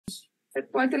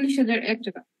45,001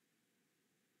 টাকা।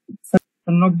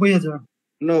 90,000।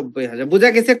 90,000 বোঝা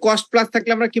গেছে। কস্ট প্লাস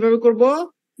থাকলে আমরা কিভাবে করব?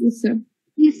 Yes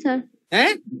sir.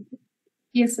 হ্যাঁ,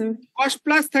 Yes sir. কস্ট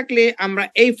প্লাস থাকলে আমরা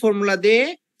এই ফর্মুলা দিয়ে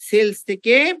সেলস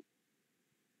থেকে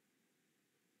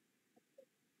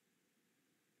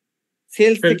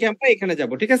আমরা এখানে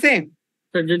যাব। ঠিক আছে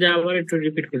স্যার, যদি আবার একটু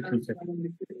রিপিট করতেন স্যার।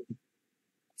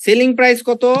 সেলিং প্রাইস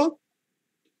কত?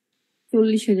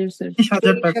 40,000 স্যার।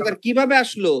 40,000 কিভাবে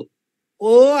আসলো?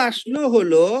 ও আসলো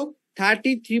হলো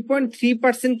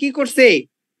 33.3% কি করছে?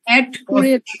 অ্যাড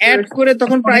করে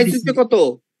তখন প্রাইস হচ্ছে কত?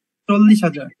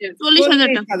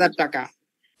 40,000 টাকা।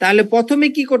 তাহলে প্রথমে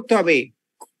কি করতে হবে?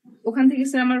 ওখান থেকে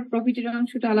স্যার আমার প্রফিটের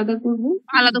অংশটা আলাদা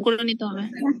করে নিতে হবে।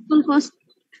 ফুল কস্ট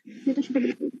যেটা সেটা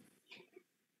বের করব।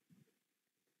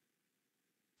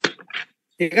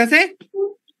 ঠিক আছে,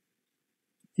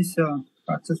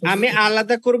 আমি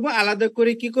আলাদা করব। আলাদা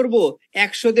করে কি করব?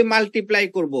 100 দিয়ে মাল্টিপ্লাই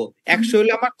করব। 100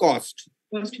 হলো আমার কস্ট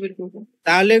বের করব।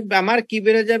 তাহলে আমার কি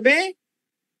বেড়ে যাবে?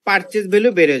 পারচেজ ভ্যালু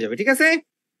বেড়ে যাবে। ঠিক আছে?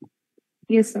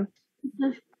 Yes sir.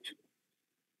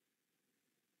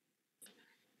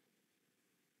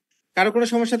 কারো কোনো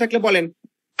সমস্যা থাকলে বলেন।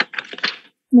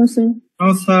 No sir. No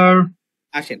sir.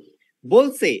 আসেন,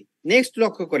 বলছে নেক্সট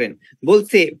লক্ষ্য করেন,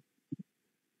 বলছে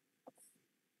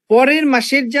পরের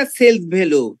মাসের যা সেলস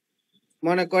ভ্যালু,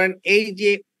 মনে করেন এই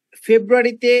যে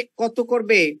ফেব্রুয়ারিতে কত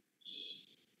করবে?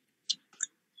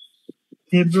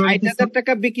 60,000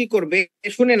 টাকা বিক্রি করবে।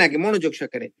 শুনে নাকি মনোযোগ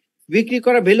সহকারে, বিক্রি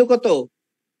করা ভ্যালু কত?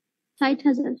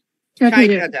 60,000।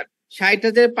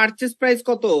 60,000 পারচেজ প্রাইস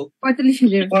কত?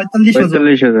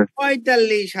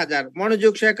 45,000।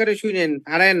 মনোযোগ সহকারে শুনেন,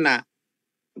 হারায়েন না।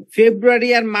 ফেব্রুয়ারি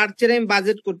আর মার্চের আমি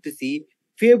বাজেট করতেছি।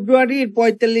 ফেব্রুয়ারির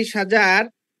 45,000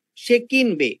 সে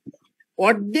কিনবে,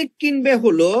 অর্ধেক কিনবে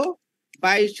হলো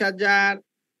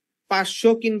 22,500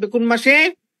 কিনবে। কোন মাসে?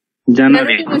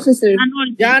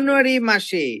 জানুয়ারি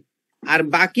মাসে। আর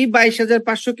বাকি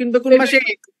 22,500 কিনবে কোন মাসে?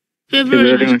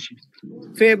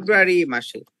 ফেব্রুয়ারি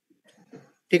মাসে।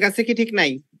 ঠিক আছে কি ঠিক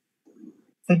নাই?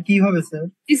 স্যার কি হবে স্যার?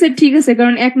 স্যার ঠিক আছে,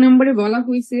 কারণ 1 নম্বরে বলা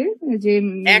হয়েছে যে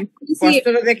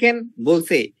কষ্টটা দেখেন,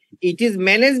 বলছে it is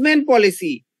management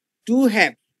policy to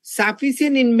have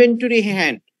sufficient inventory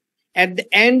hand at the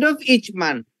end of each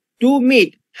month to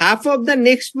meet half of the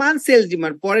next month sales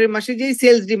demand. পরের মাসে যে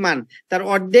সেলস ডিমান্ড তার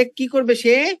অর্ধেক কি করবে?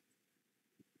 সে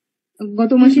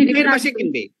গত মাসে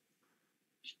কিনবে।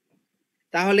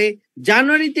 তাহলে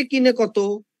জানুয়ারিতে কিনে কত?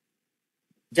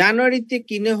 জানুয়ারিতে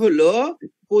কিনে হলো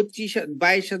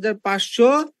 22,500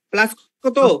 প্লাস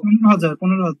কত?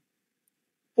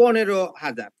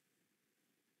 15,000।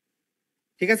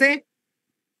 ঠিক আছে?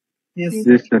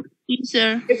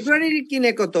 ফেব্রুয়ারির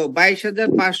কিনে কত?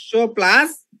 22,500 প্লাস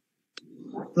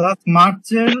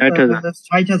মার্চের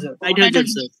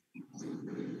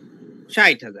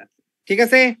 60,000। ঠিক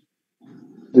আছে?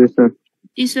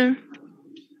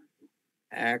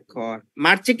 এখন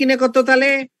মার্চে কিনে কত? তাহলে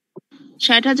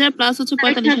 60,000 প্লাস হচ্ছে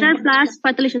 45,000 প্লাস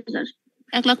 45,000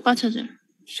 1,05,000।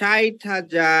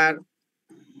 60,000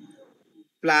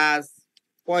 প্লাস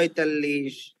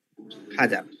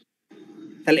 45,000।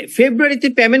 তাহলে ফেব্রুয়ারিতে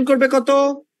পেমেন্ট করবে কত?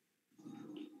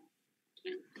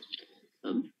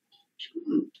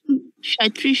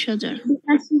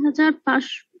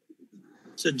 37,500।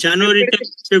 জানুয়ারিতে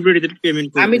ফেব্রুয়ারিতে পেমেন্ট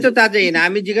করবে। আমি তো তা জানি না,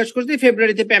 আমি জিজ্ঞাসা করছি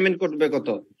ফেব্রুয়ারিতে পেমেন্ট করবে কত।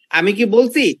 আমি কি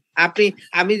বলছি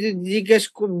আমি জিজ্ঞেস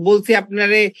বলছি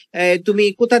আপনারে তুমি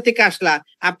কোথা থেকে আসলা?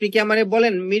 আপনি কি আমারে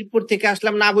বলেন মিরপুর থেকে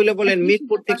আসলাম? না বলে বলেন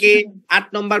মিরপুর থেকে 8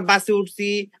 নম্বর বাসে উঠছি,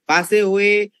 বাসে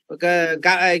হয়ে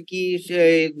কি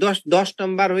 10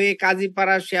 নম্বর হয়ে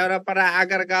কাজীপাড়া, শেওড়াপাড়া,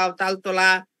 আগারগাঁও,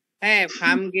 তালতলা, হ্যাঁ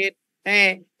ফার্মগেট,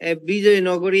 হ্যাঁ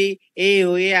বিজয়নগরী, এই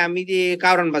হয়ে আমি যে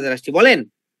কারণ বাজার আসছি। বলেন।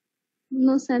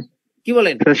 No sir. কি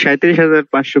বলেন?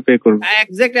 37,500 পে করব।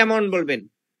 এক্সাক্ট অ্যামাউন্ট বলবেন।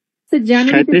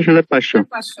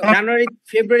 জানুয়ারি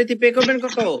ফেব্রুয়ারিতে পে করবেন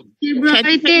কত?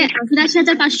 ফেব্রুয়ারিতে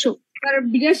 82,500।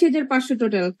 82,500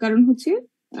 টোটাল, কারণ হচ্ছে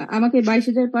আমাকে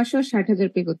 22,500 আর 60,000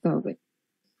 পে করতে হবে।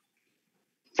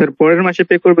 স্যার পরের মাসে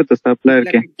পে করবে তো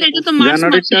সাপ্লায়ারকে?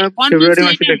 জানুয়ারিটা ফেব্রুয়ারি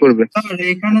মাসে পে করবে। স্যার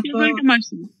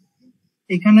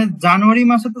এখানে জানুয়ারি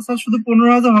মাসে তো স্যার শুধু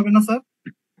 15,000 হবে না স্যার?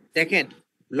 দেখেন,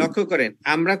 লক্ষ্য করেন,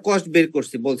 আমরা কস্ট বের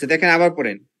করছি বলছে। দেখেন আবার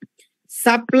পড়েন,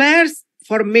 suppliers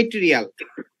for material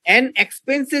and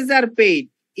expenses are paid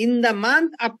in the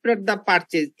month after the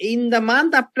purchase. In the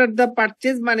month after the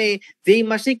purchase মানে যেই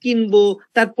মাসে কিনবো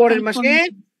তার পরের মাসে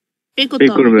পে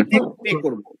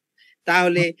করবে।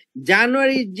 তাহলে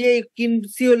জানুয়ারি যে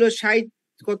কিনছি হলো 60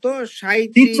 কত?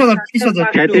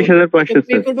 37,500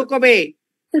 পে করবো কবে?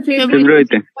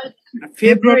 ফেব্রুয়ারিতে।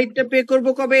 ফেব্রুয়ারিতে পে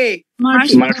করবো কবে?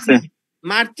 মার্চে।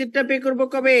 মার্চেরটা পে করবো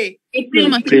কবে?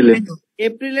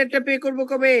 এপ্রিলেরটা পে করবো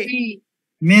কবে?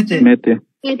 মেতে।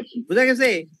 বুঝা গেছে?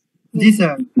 জি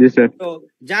স্যার। জি স্যার। তো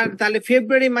তাহলে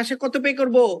ফেব্রুয়ারি মাসে কত পে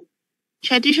করবো?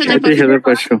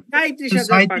 37,500।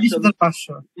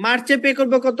 37,500। মার্চে পে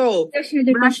করবো কত?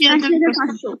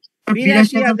 82,500।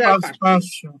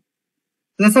 82,500।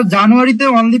 স্যার জানুয়ারিতে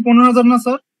অনলি 15,000 না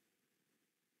স্যার?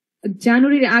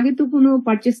 জানুয়ারির আগে তো কোনো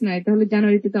পারচেস নাই, তাহলে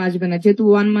জানুয়ারিতে তো আসবে না, যেহেতু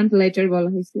 1 মান্থ লেটার বলা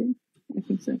হয়েছে।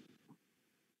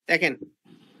 দেখেন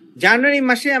জানুয়ারি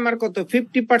মাসে আমার কত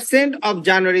 50% অফ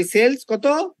জানুয়ারি সেলস কত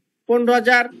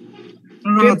 15,000।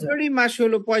 ফেব্রুয়ারি মাস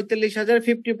হলো 45,000,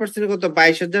 50% কত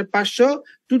 22,500,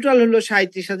 টোটাল হলো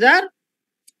 37,500।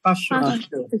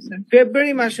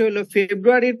 ফেব্রুয়ারি মাসে হলো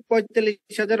ফেব্রুয়ারির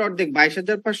 45,000 অর্ধেক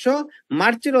 22,500,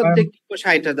 মার্চের অর্ধেক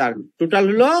 60,000, টোটাল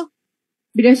হলো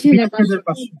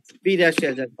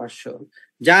 82,500।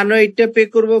 জানুয়ারিটা পে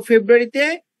করবো ফেব্রুয়ারিতে,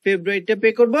 ফেব্রুয়ারিটা পে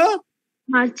করবো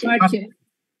মার্চে।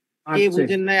 কে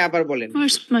বুঝেন নাই আবার বলেন।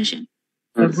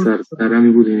 স্যার আমি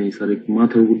বুঝিনি স্যার, একটু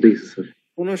মাথার উপর দেখছি স্যার।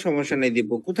 কোনো সমস্যা নেই দিব,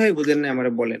 কোথায় বুঝেন নাই আমার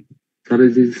বলেন। স্যার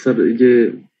এই যে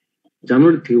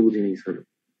জানুয়ারি থেকে বুঝিনি স্যার।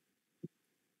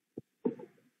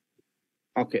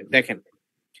 ওকে দেখেন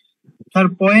স্যার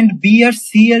পয়েন্ট বি আর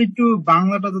সি এর একটু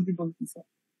বাংলাটা যদি বলতেন স্যার।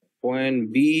 পয়েন্ট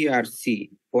বি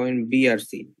আর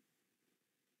সি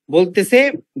বলতেছে,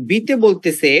 বিতে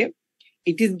বলতেছে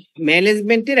ইট ইজ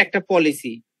ম্যানেজমেন্টের একটা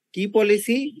পলিসি। কি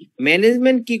পলিসি?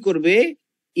 ম্যানেজমেন্ট কি করবে,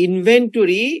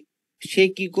 ইনভেন্টরি সে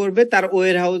কি করবে তার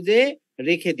ওয়ার হাউসে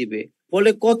রেখে দিবে। বলে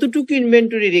কতটুকু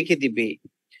ইনভেন্টরি রেখে দিবে?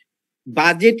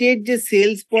 বাজেটের যে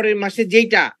সেলস পরের মাসে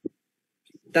যেটা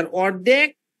তার অর্ধেক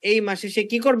এই মাসে সে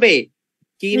কি করবে,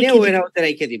 কিনে ওয়ার হাউসে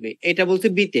রেখে দিবে। এটা বলছে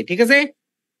বিতে, ঠিক আছে?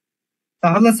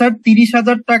 তাহলে স্যার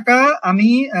 30,000 টাকা আমি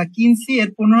কিনছি, এর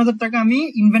 15,000 টাকা আমি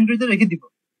ইনভেন্টরিতে রেখে দিব।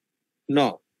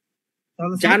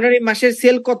 জানুয়ারি মাসের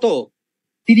সেল কত?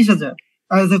 30,000,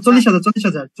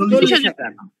 40,000।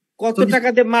 কত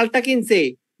টাকাতে মালটা কিনছে?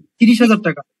 30,000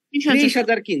 টাকা।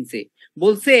 30,000 কিনছে।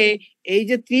 বলছে এই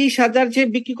যে 30,000 সে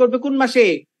বিক্রি করবে কোন মাসে?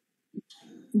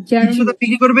 30,000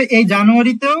 বিক্রি করবে এই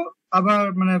জানুয়ারিতেও, আবার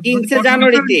মানে কিনছে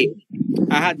জানুয়ারিতে।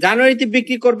 জানুয়ারিতে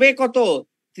বিক্রি করবে কত?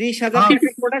 30,000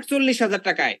 প্রোডাক্ট 40,000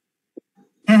 টাকায়।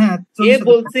 হ্যাঁ এ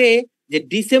বলছে যে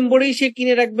ডিসেম্বরেই সে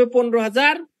কিনে রাখবে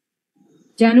 15,000,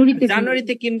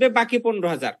 জানুয়ারিতে কিনবে বাকি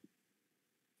 15,000।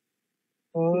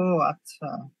 ও আচ্ছা।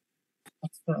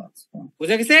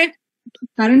 বুঝা গেছে?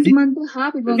 কারেন্ট মান্থে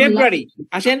হাফ এবং ফেব্রুয়ারি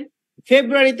আসেন,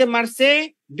 ফেব্রুয়ারিতে মার্চে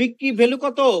বিক্রি ভ্যালু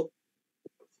কত?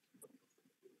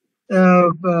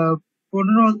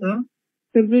 15,000।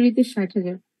 ফেব্রুয়ারিতে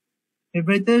 60,000।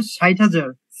 ফেব্রুয়ারিতে 60,000।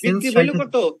 বিক্রি ভ্যালু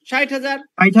কত? 60,000।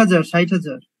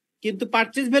 60,000। কিন্তু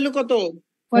পারচেজ ভ্যালু কত?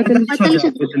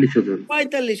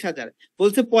 45,000।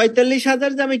 বলছে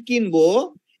 45,000 যে আমি কিনবো,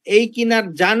 এই কিনার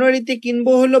জানুয়ারিতে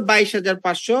কিনবো হলো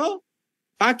 22,500,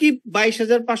 বাকি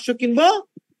 22,500 কিনবো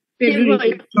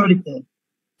ফেব্রুয়ারিতে।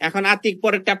 এখন আতিক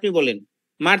পরেরটা আপনি বলেন,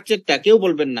 মার্চেরটা কেউ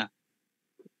বলবেন না।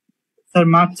 স্যার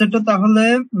মার্চেরটা তাহলে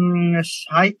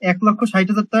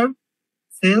 1,60,000 টাকার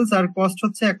সেলস আর কস্ট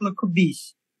হচ্ছে 1,20,000,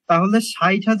 তাহলে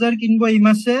 60,000 কিনবো এই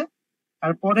মাসে,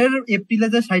 আর পরের এপ্রিলে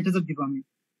যে 60,000 দিব আমি।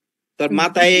 তোর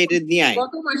মাথায় এটা নিয়ে আয়,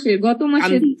 গত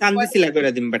মাসে কান্দি সিলা করে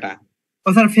দিন বেটা। ও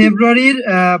স্যার ফেব্রুয়ারির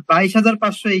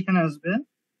 22,500 এইখানে আসবে,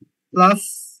 প্লাস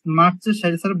মার্চের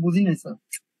 60,000। স্যার বুঝি নাই স্যার।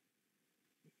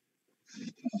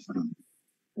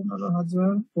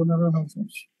 15,000।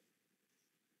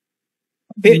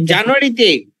 জানুয়ারিতে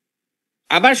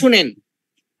আবার শুনেন,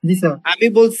 জি স্যার। আমি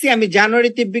বলছি আমি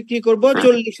জানুয়ারিতে বিক্রি করব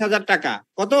 40,000 টাকা।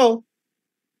 কত?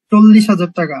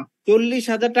 40,000 টাকা।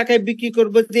 40,000 টাকায় বিক্রি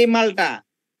করব যে মালটা,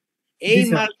 এই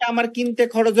মালটা আমার কিনতে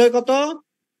খরচ হয় কত?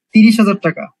 30,000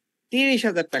 টাকা।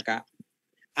 30,000 টাকা।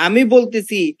 আমি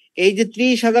বলতেছি এই যে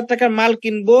 30,000 টাকার মাল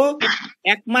কিনবো,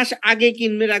 1 মাস আগে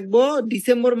কিনে রাখবো,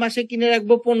 ডিসেম্বর মাসে কিনে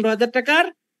রাখবো 15,000 টাকার,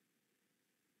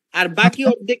 আর বাকি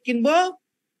অর্ধেক কিনবো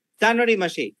জানুয়ারি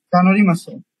মাসে।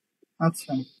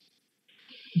 আচ্ছা,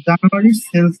 জানুয়ারির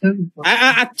সেলস এর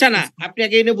আচ্ছা না, আপনি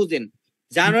আগে এনে বুঝেন।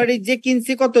 জানুয়ারি যে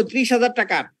কিনছি কত? 30,000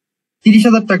 টাকার।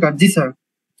 30,000 টাকা। জি স্যার।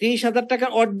 30,000 টাকার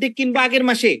অর্ধেক কিনবো আগের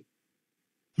মাসে।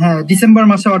 হ্যাঁ, ডিসেম্বর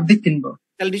মাসে অর্ধেক কিনবো।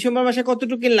 তাহলে ডিসেম্বর মাসে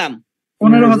কতটুকু কিনলাম?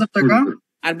 15,000 টাকা।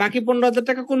 আর বাকি 15,000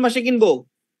 টাকা কোন মাসে কিনবো?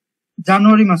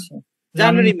 জানুয়ারি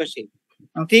মাসে।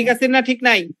 ঠিক আছে না ঠিক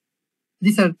নাই?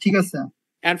 জি স্যার ঠিক আছে।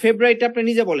 আর ফেব্রুয়ারিটা আপনি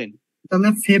নিজে বলেন। তাহলে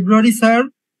ফেব্রুয়ারি স্যার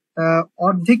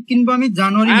অর্ধেক কিনবো আমি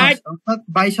জানুয়ারি মাসে, অর্থাৎ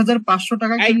 22,500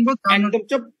 টাকা কিনবো। একদম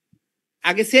চুপ,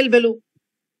 আগে সেল ভ্যালু।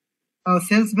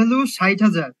 Sales value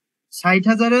 60,000।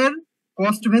 60,000 এর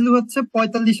কস্ট ভ্যালু হচ্ছে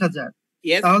 45,000।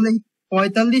 তাহলে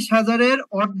 45,000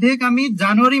 অর্ধেক আমি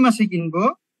জানুয়ারি মাসে কিনবো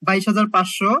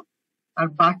 22,500, আর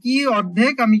বাকি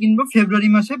অর্ধেক আমি কিনবো ফেব্রুয়ারি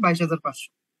মাসে 22,500।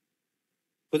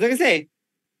 বুঝা গেছে?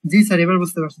 জি স্যার, এবার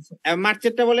বুঝতে পারছি স্যার।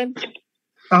 মার্চেরটা বলেন।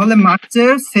 তাহলে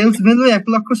মার্চের সেলস ভ্যালু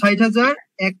 1,60,000,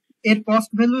 এর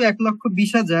কস্ট ভ্যালু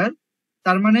 1,20,000,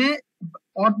 তার মানে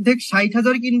অর্ধেক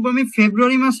 60,000 কিনবো আমি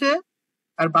ফেব্রুয়ারি মাসে,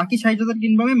 আর বাকি 60,000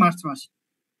 কিনবো আমি মার্চ মাসে।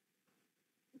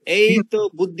 এই ঠিক আছে। তো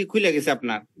বুদ্ধি খুলে গেছে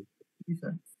আপনার। জি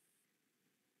স্যার।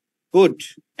 গুড,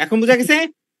 এখন বুঝা গেছে?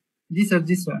 জি স্যার,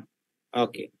 জি স্যার।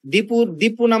 ওকে,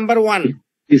 দীপু নাম্বার 1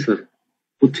 জি স্যার,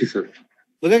 বুঝছি স্যার।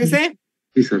 বুঝা গেছে?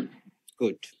 জি স্যার।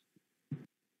 গুড।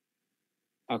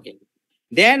 ওকে,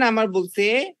 দেন আমার বলছে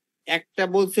একটা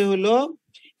বলছে হলো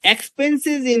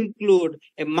এক্সপেন্সেস ইনক্লুড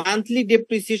মান্থলি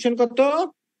ডেপ্রিসিয়েশন কত?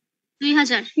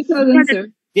 2000 2000 স্যার।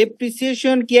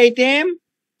 ডেপ্রিসিয়েশন কি আইটেম?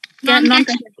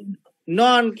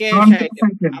 নন ক্যাশ আইটেম।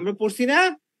 আমরা পড়ছি না?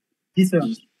 জি স্যার।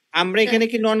 আমরা এখানে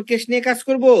কি নন ক্যাশ নিয়ে কাজ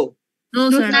করব?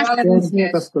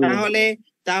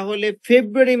 তাহলে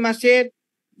ফেব্রুয়ারি মাসের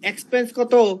এক্সপেন্স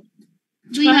কত?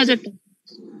 2000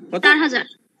 কত? 4000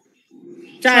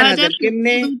 4000।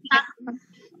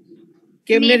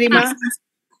 কেমনে রিমা?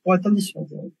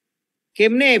 45,000।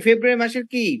 কেমনে ফেব্রুয়ারি মাসের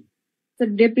কি? স্যার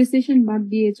ডেপ্রিসিয়েশন বাদ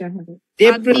দিয়ে 4000।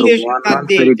 ডেপ্রিসিয়েশন বাদ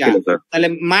দিয়ে এটা। তাহলে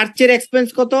মার্চের এক্সপেন্স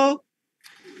কত?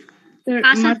 Sir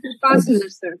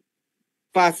 5000 sir.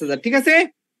 5000, ঠিক আছে?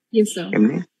 Yes sir.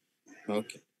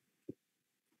 ওকে,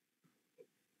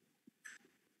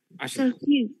 স্যার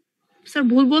কি স্যার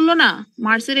ভুল বললো না?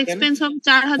 মার্চের এক্সপেন্স হবে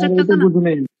 4000 টাকা না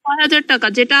 6000 টাকা,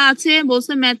 যেটা আছে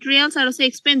বলছে ম্যাটেরিয়ালস আর হচ্ছে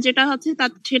এক্সপেন্স যেটা হচ্ছে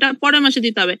সেটা পরের মাসে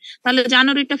দিতে হবে। তাহলে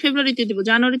জানুয়ারিটা ফেব্রুয়ারিতে দিব।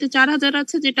 জানুয়ারিতে 4000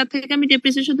 আছে, যেটা থেকে আমি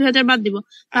ডেপ্রিসিয়েশন 2000 বাদ দিব।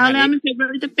 তাহলে আমি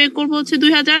ফেব্রুয়ারিতে পে করব হচ্ছে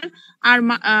 2000 আর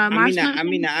মার্চ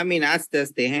আমি না আস্তে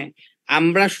আস্তে। হ্যাঁ,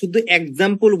 আমরা শুধু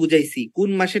এক্সাম্পল বুঝাইছি, কোন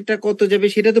মাসেরটা কত যাবে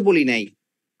সেটা তো বলি নাই।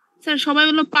 স্যার সবাই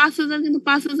বললো 5000, কিন্তু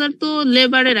 5000 তো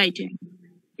লেবারের আইটেম।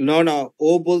 না,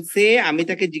 ও বলছে, আমি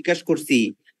তাকে জিজ্ঞাসা করছি,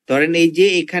 ধরেন এই যে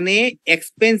এখানে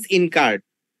এক্সপেন্স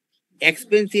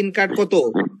ইনকার্ড কত?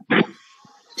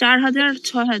 4000,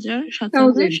 6000,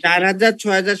 1000 4000,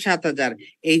 6000, 7000।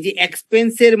 এই যে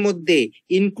এক্সপেন্সের মধ্যে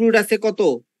ইনক্লুড আছে কত?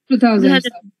 2000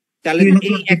 স্যার। তাহলে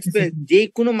এই এক্সপেন্স যে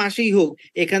কোনো মাসেই হোক,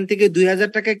 এখান থেকে 2000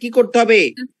 টাকা কি করতে হবে?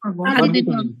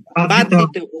 বাদ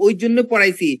দিতে। ওই জন্য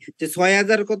পড়াইছি যে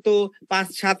 6000 কত,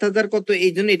 5-7000 কত,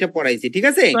 এই জন্য এটা পড়াইছি, ঠিক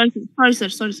আছে? Sorry sir.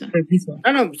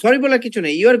 না, সরি বলার কিছু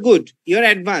নেই। You R good, you R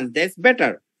advance, that's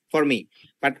better for me.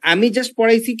 But আমি জাস্ট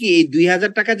পড়াইছি কি এই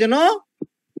 2000 টাকা যেন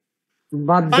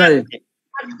বাদ যায়।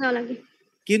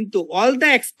 কিন্তু অল দ্য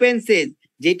এক্সপেন্সেস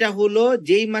যেটা হলো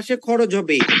যেই মাসে খরচ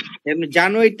হবে,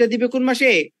 জানুয়ারিটা দিবে কোন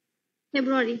মাসে?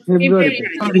 ফেব্রুয়ারি।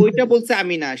 ওইটা বলছে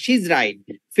আমি না, শি ইজ রাইট।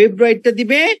 ফেব্রুয়ারিটা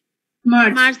দিবে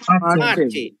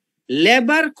মার্চে।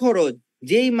 লেবার খরচ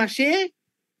যেই মাসে,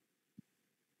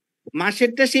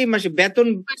 মাসেরটা সেই মাসে, বেতন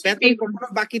কখনো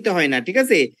বাকিতে হয় না, ঠিক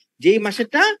আছে? যেই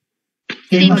মাসেরটা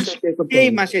সেই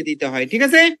মাসে দিতে হয়, ঠিক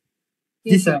আছে?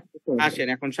 আসেন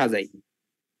এখন সাজাই।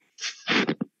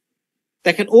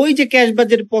 দেখেন, ওই যে ক্যাশ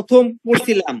বাজেট প্রথম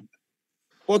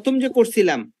যে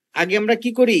করছিলাম, আগে আমরা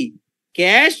কি করি?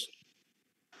 ক্যাশ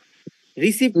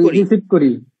রিসিভ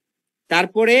করি,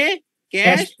 তারপরে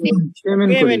ক্যাশ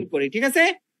পেমেন্ট করি, ঠিক আছে?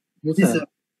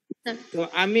 তো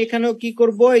আমি এখানেও কি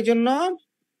করব, এই জন্য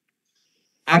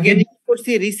আগে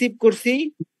রিসিভ করছি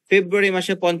ফেব্রুয়ারি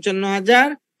মাসে 55,000,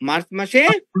 মার্চ মাসে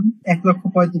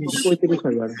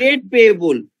 1,35,000। ট্রেড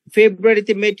পেয়েবল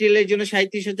ফেব্রুয়ারিতে মেটেরিয়ালের জন্য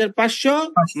 37,500,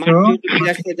 মার্চে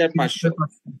 82,500।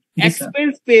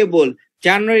 এক্সপেন্স পেয়েবল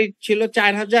জানুয়ারি ছিল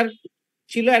 4000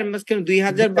 ছিল, আর মাঝখানে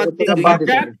 2000 বাদ দিয়ে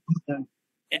 2000।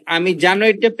 আমি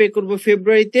জানুয়ারিটা পে করব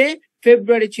ফেব্রুয়ারিতে,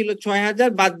 ফেব্রুয়ারি ছিল 6000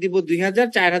 বাদ দিব 2000,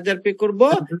 4000 পে করব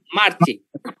মার্চে।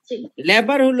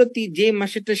 লেবার হলো যে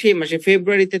মাসেরটা সেই মাসে,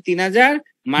 ফেব্রুয়ারিতে 3000,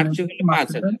 মার্চে হলো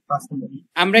 5000।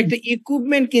 আমরা একটা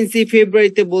ইকুইপমেন্ট কিনছি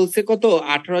ফেব্রুয়ারিতে, বলছে কত?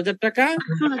 18,000 টাকা।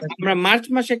 আমরা মার্চ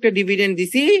মাসে একটা ডিভিডেন্ড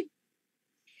দিছি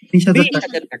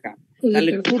 20,000 টাকা।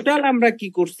 তাহলে টোটাল আমরা কি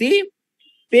করছি?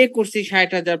 পে করছি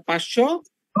 60,500,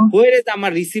 হয়ে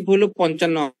আমার রিসিভ হলো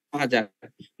 55,000।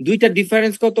 দুইটা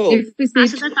ডিফারেন্স কত?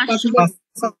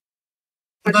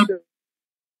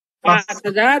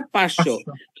 5,500।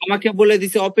 আমাকে বলে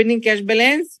দিছে ওপেনিং ক্যাশ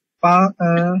ব্যালেন্স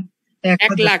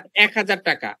 1,01,000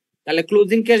 টাকা। তাহলে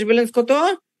ক্লোজিং ক্যাশ ব্যালেন্স কত?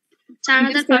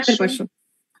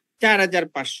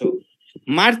 4,500।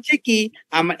 মার্চে কি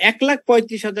আমার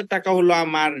 1,35,000 টাকা হলো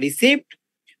আমার রিসিপ্ট,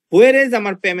 হোয়ারেজ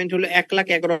আমার পেমেন্ট হলো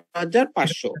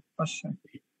 1,11,500।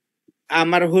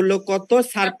 আমার হলো কত?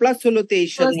 সারপ্লাস হলো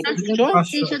 23,500।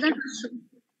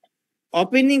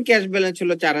 ওপেনিং ক্যাশ ব্যালেন্স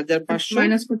হলো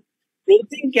 4,500,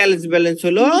 ক্লোজিং ক্যাশ ব্যালেন্স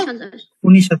হলো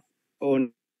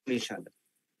 19,000।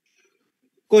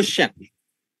 কোশ্চেন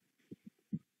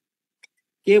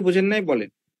কে বুঝেন নাই বলেন?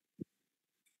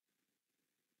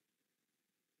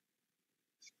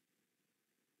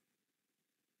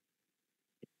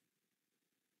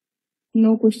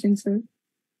 No question sir.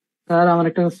 স্যার আমার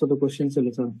একটা ছোট কোশ্চেন ছিল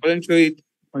স্যার, বলেন শহীদ।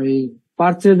 ওই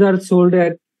পারচেজার সোল্ড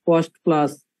এট কস্ট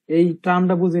প্লাস এই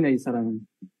টার্মটা বুঝি নাই স্যার আমি।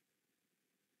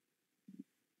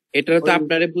 এটা তো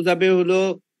আপনারে বুঝাবে হলো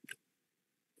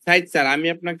সাইড স্যার, আমি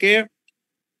আপনাকে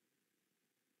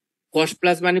কস্ট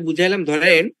প্লাস মানে বুঝাইলাম।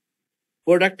 ধরেন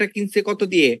প্রোডাক্টটা কিনছে কত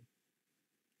দিয়ে,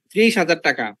 30,000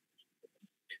 টাকা।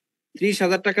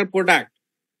 30,000 টাকার প্রোডাক্ট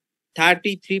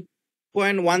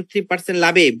 33.13%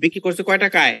 লাভে বিক্রি করছে কয়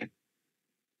টাকায়?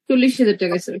 40,000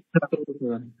 টাকা স্যার।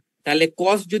 তাহলে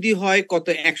কস্ট যদি হয় কত,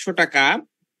 100 টাকা।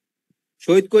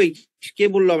 শহীদ কই, কে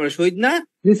বললো আমরা? শহীদ না?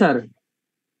 জি স্যার।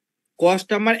 কস্ট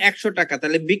আমার 100 টাকা,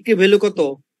 তাহলে বিক্রি ভ্যালু কত?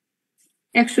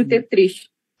 133।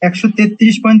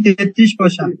 133.33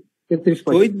 পয়সা।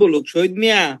 শহীদ বলুক, শহীদ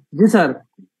মিয়া। জি স্যার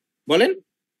বলেন।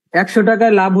 100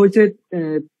 টাকায় লাভ হয়েছে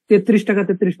 33 টাকা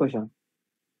 33 পয়সা।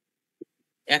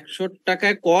 100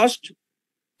 টাকায় কস্ট,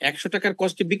 100 টাকার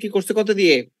কস্টে বিক্রি করছে কত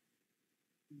দিয়ে?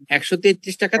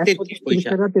 133 টাকা 33 পয়সা।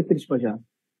 33 পয়সা।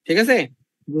 ঠিক আছে?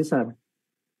 জি স্যার।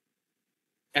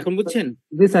 এখন বুঝছেন?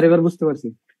 জি স্যার, এবার বুঝতে পারছি।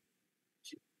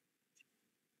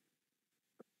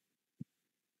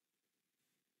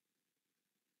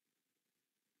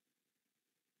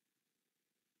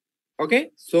 ওকে,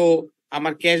 সো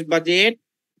আমার ক্যাশ বাজেট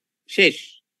শেষ।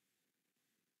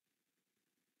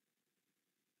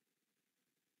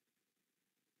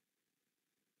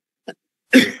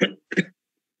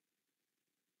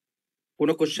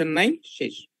 কোনো কোশ্চেন নাই,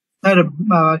 শেষ। স্যার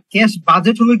ক্যাশ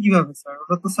বাজেট হলো কিভাবে স্যার?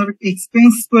 ওটা তো স্যার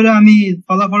এক্সপেন্স করে আমি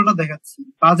ফলাফলটা দেখাচ্ছি।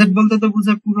 বাজেট বলতে তো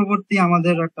বুঝে পূর্ববর্তী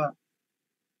আমাদের একটা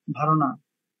ধারণা।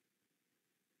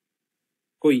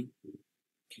 কই,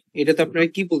 এটা তো আপনারা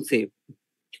কি বলছে?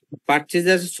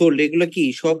 পারচেজার সোল্ড, এগুলো কি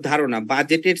সব ধারণা?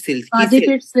 বাজেটেড সেলস,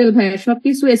 বাজেটেড সেল ভাইয়া,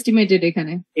 সবকিছু এস্টিমেটেড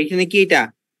এখানে। এখানে কি এটা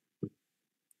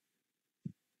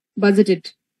বাজেটেড?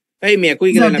 এই মিয়া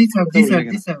কই গেলেন? জি স্যার, জি স্যার,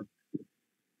 জি স্যার,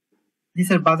 জি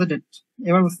স্যার, বাজেটেড।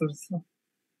 এবার বুঝতে পারছি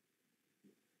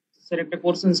স্যার। একটা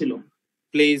কোশ্চেন ছিল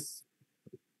প্লিজ।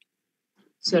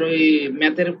 স্যার, ওই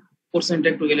ম্যাথের কোশ্চেনটা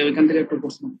একটু গেলে ওইখান থেকে একটা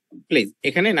প্রশ্ন প্লিজ।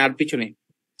 এখানে না, আর পিছনে?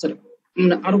 স্যার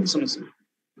আরো কোশ্চেন আছে।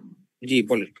 জি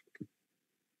বলেন।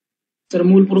 স্যার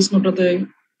মূল প্রশ্নটাতে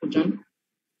যান।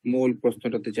 মূল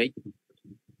প্রশ্নটাতে যাই।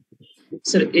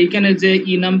 স্যার এইখানে যে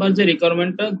ই নাম্বার যে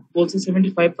রিকোয়ারমেন্টটা বলছে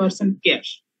 75% ক্যাশ,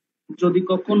 যদি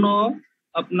কখনো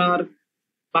আপনার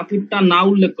বাকিটা না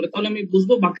উল্লেখ করে তাহলে আমি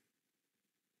বুঝবো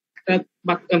বাকিটা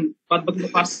বাদ বাকি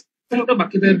পার্সেন্টটা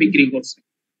বাকিতে বিক্রি করছে।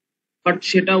 বাট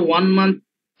সেটা 1 মান্থ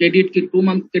ক্রেডিট কি 2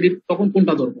 মান্থ ক্রেডিট, তখন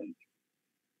কোনটা ধরবো?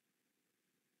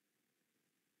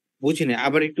 বুঝিনি,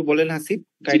 আবার একটু বলেন হাসিব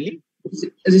কাইন্ডলি।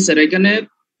 জি স্যার, এখানে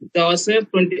দেওয়া আছে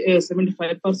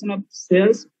 75% অফ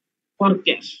সেলস ফর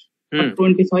ক্যাশ,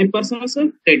 25% আছে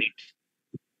ক্রেডিট।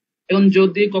 এখন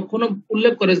যদি কখনো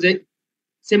উল্লেখ করে যে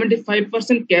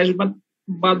 75% ক্যাশ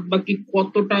বাদ বাকি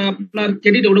কতটা আপনার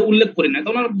ক্রেডিট, ওটা উল্লেখ করি না,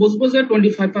 তখন আমরা বুঝবো যে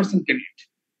 25% ক্রেডিট।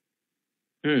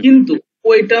 কিন্তু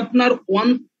ওইটা আপনার 1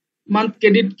 মান্থ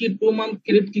ক্রেডিট কি 2 মান্থ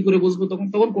ক্রেডিট কি করে বুঝবো? তখন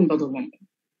কোনটা ধরবো আমরা?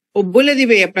 ও বলে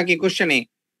দিবে আপনাকে কোশ্চেনে,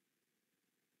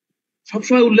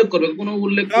 সবসময় উল্লেখ করবে, কোনো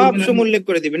উল্লেখ সবসময় উল্লেখ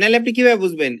করে দিবে, নাহলে আপনি কিভাবে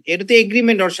বুঝবেন? এটা তো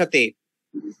এগ্রিমেন্ট ওর সাথে।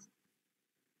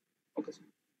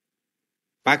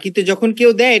 বাকিতে যখন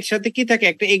কেউ দেয় এর সাথে কি থাকে?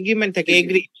 একটা এগ্রিমেন্ট থাকে,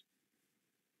 এগ্রি।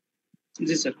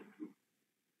 জি স্যার।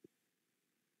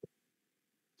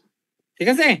 ঠিক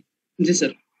আছে? জি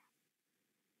স্যার।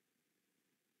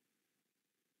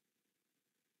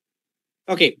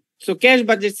 ওকে, সো ক্যাশ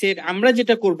বাজেট সেট। আমরা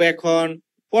যেটা করব এখন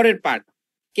পরের পার্ট,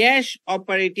 ক্যাশ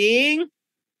অপারেটিং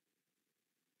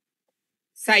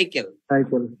সাইকেল।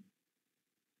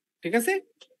 ঠিক আছে?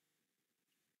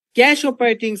 ক্যাশ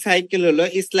অপারেটিং সাইকেল হলো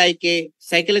ইস লাইক এ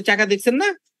সাইকেলের চাকা, দেখছেন না?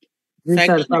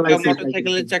 সাইকেল চাকা,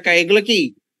 মোটরসাইকেলের চাকা, এগুলো কি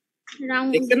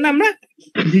দেখছেন না আমরা?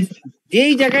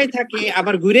 যেই জায়গায় থাকে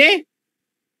আবার ঘুরে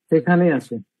সেখানেই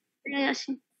আসে।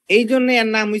 এই জন্য এর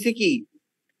নাম হয়েছে কি?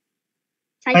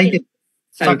 সাইকেল।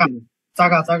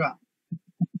 চাকা।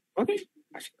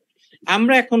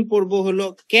 আমরা এখন পড়বো হলো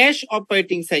ক্যাশ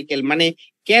অপারেটিং সাইকেল। মানে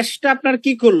ক্যাশটা আপনার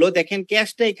কি করলো দেখেন,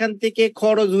 ক্যাশটা এখান থেকে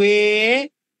খরচ হয়ে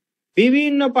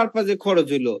বিভিন্ন পারপাজে খরচ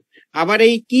হইলো, আবার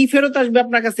এই কি ফেরত আসবে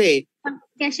আপনার কাছে?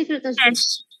 ক্যাশ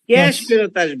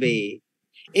ফেরত আসবে।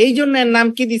 এই জন্য এর নাম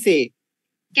কি দিছে?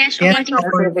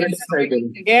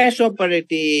 Cash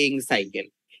operating cycle.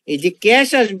 এই যে ক্যাশ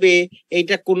আসবে,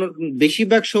 এইটা কোন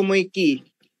বেশিরভাগ সময় কি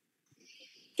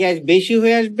ক্যাশ বেশি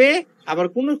হয়ে আসবে, আবার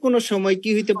কোন সময় কি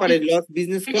হইতে পারে, লস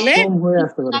বিজনেস করলে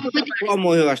কম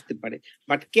হয়ে আসতে পারে।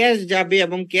 বাট ক্যাশ যাবে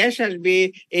এবং ক্যাশ আসবে,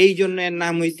 এই জন্য এর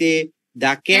নাম হইছে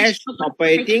দা ক্যাশ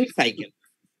অপারেটিং সাইকেল।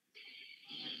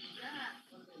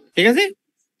 ঠিক আছে?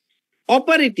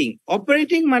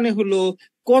 অপারেটিং মানে হলো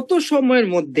কত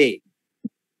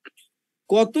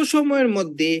সময়ের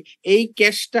মধ্যে এই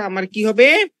ক্যাশটা আমার কি হবে,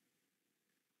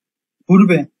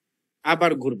 ঘুরবে,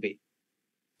 আবার ঘুরবে।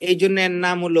 এই জন্য এর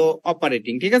নাম হলো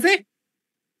অপারেটিং। ঠিক আছে।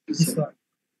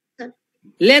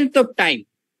 লেন্থ অফ টাইম,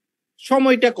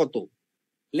 সময়টা কত,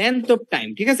 লেন্থ অফ টাইম।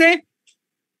 ঠিক আছে,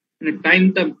 মানে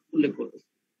টাইমটা উল্লেখ করবে।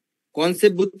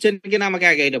 কনসেপ্ট বুঝছেন কিনা আমাকে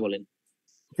আগে এটা বলেন।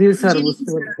 জি স্যার, বুঝতে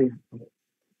পারছি।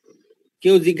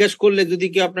 কেউ জিজ্ঞাসা করলে, যদি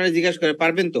কেউ আপনারা জিজ্ঞাসা করে,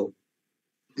 পারবেন তো?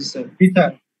 জি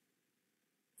sir.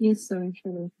 Yes, sir,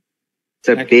 inshallah.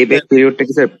 Sir payback পিরিয়ডটা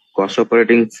কি স্যার কস্ট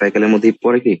অপারেটিং সাইকেলের মধ্যে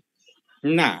পড়ে কি?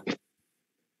 না,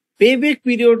 পেব্যাক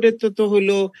পিরিয়ডে তো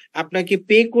হলো আপনাকে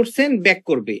পে করছেন, ব্যাক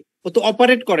করবে, ও তো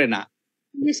অপারেট করে না।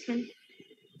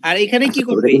 আর এখানে কি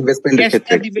করবে, ইনভেস্টমেন্টের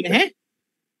ক্ষেত্রে দিবেন। হ্যাঁ,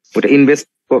 ওটা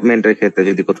ইনভেস্টমেন্টের ক্ষেত্রে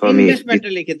যদি কোথাও আমি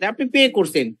ইনভেস্টমেন্টের ক্ষেত্রে আপনি পে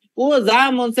করছেন, ও যা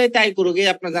মন চাই তাই করুক,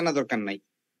 আপনার জানা দরকার নাই।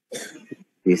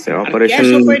 অপারেশন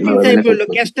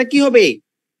ক্যাশটা কি হবে,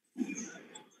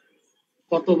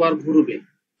 কতবার ঘুরবে,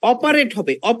 অপারেট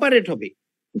হবে।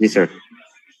 জি স্যার।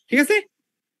 ঠিক আছে,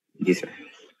 জি স্যার,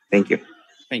 থ্যাংক ইউ।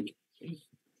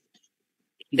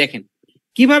 দেখেন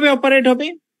কিভাবে অপারেট হবে।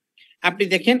 আপনি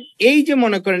দেখেন, এই যে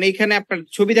মনে করেন এইখানে আপনার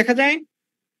ছবি দেখা যায়।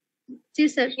 জি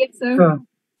স্যার।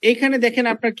 এইখানে দেখেন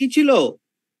আপনার কি ছিল,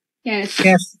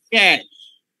 ক্যাশ।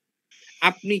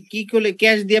 আপনি কি করলে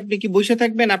ক্যাশ দিয়ে আপনি কি বসে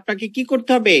থাকবেন? আপনাকে কি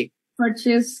করতে হবে,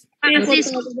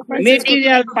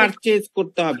 মেটেরিয়াল পারচেজ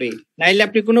করতে হবে, নাইলে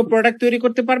আপনি কোনো প্রোডাক্ট তৈরি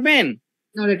করতে পারবেন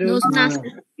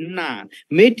না।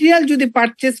 মেটেরিয়াল যদি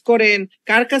পারচেজ করেন,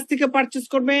 কার কাছ থেকে পারচেজ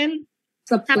করবেন?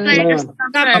 সাপ্লায়ার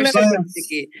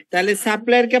থেকে। তাহলে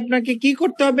সাপ্লায়ারকে আপনাকে কি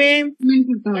করতে হবে,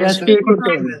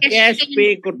 ক্যাশ পে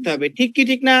করতে হবে। ঠিক কি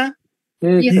ঠিক না?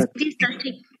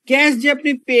 ক্যাশ যে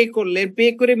আপনি পে করলেন, পে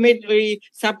করে ওই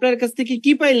সাপ্লায়ার কাছ থেকে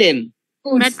কি পাইলেন,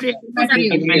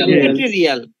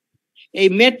 ম্যাটেরিয়াল। এই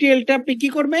ম্যাটেরিয়ালটা আপনি কি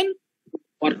করবেন,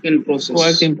 ওয়ার্ক ইন প্রসেস।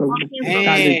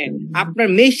 আপনার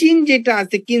মেশিন যেটা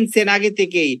আছে কিনছেন আগে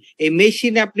থেকেই, এই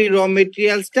মেশিনে আপনি র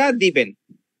মেটেরিয়ালসটা দিবেন।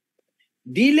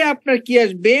 দিলে আপনার কি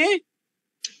আসবে,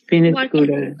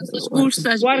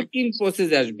 ওয়ার্ক ইন প্রসেস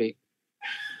আসবে।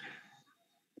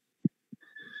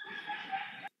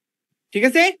 ঠিক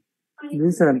আছে,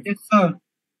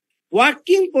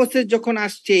 ওয়ার্কিং প্রসেস যখন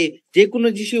আসছে, যে কোনো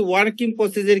জিনিস ওয়ার্কিং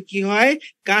প্রসেসের কি হয়,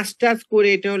 কাজ টাজ করে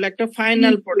এটা হলো একটা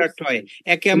ফাইনাল প্রোডাক্ট হয়।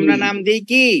 একে আমরা নাম দেই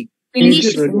কি,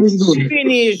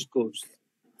 ফিনিশ গুডস।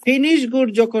 ফিনিশ গুড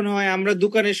যখন হয়, আমরা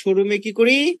দোকানের শোরুমে কি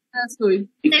করি,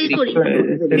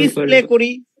 ডিসপ্লে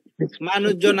করি।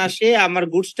 মানুষজন আসে, আমার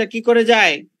গুডসটা কি করে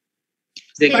যায়,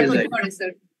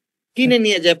 কিনে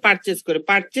নিয়ে যায়, পারচেজ করে।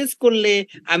 পারচেজ করলে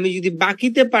আমি যদি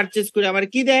বাকিতে পারচেজ করি, আমার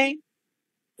কি দেয়,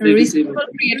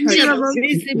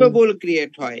 রিসিভেবল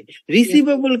ক্রিয়েট হয়।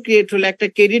 রিসিভেবল ক্রিয়েট হলে একটা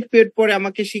ক্রেডিট পিরিয়ড পরে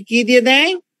আমাকে সে কি দিয়ে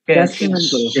দেয়,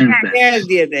 ক্যাশ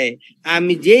দিয়ে দেয়।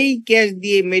 আমি যেই ক্যাশ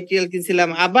দিয়ে মেটেরিয়াল কিনছিলাম,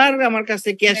 আবার আমার কাছে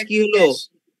ক্যাশ কি হলো,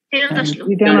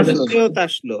 ফেরত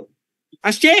আসলো।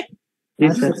 আসছে,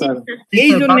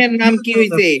 এই জন্য নাম কি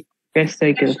হয়েছে,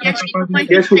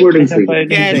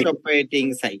 ক্যাশ অপারেটিং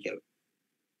সাইকেল।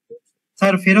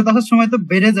 স্যার ফেরত আসার সময় তো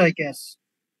বেড়ে যায় ক্যাশ।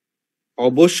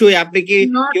 অবশ্যই। আপনি কি,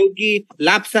 কেউ কি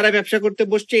লাভ ছাড়া ব্যবসা করতে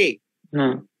বসছে?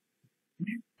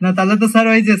 না, তাহলে তো স্যার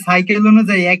ওই যে সাইকেল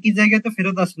অনুযায়ী একই জায়গায় তো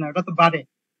ফেরত আসে না, ওটা তো বাড়ে।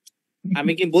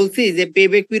 আমি কি বলছি যে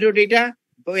পেব্যাক পিরিয়ড এটা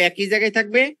একই জায়গায়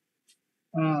থাকবে?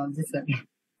 জি স্যার।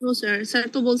 স্যার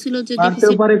তো বলছিল যে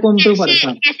বাড়তেও পারে, কমতেও পারে।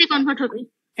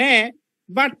 হ্যাঁ,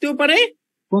 বাড়তেও পারে,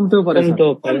 কমতেও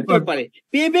পারে।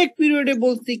 পেব্যাক পিরিয়ডে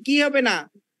বলছি কি হবে না,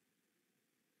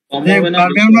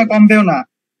 বাড়বেও না, কমবেও না।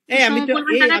 আমি তো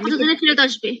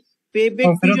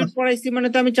পেব্যাক পিরিয়ড পড়াইছি, মানে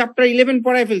তো আমি চ্যাপ্টার 11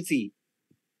 পড়াই ফেলছি।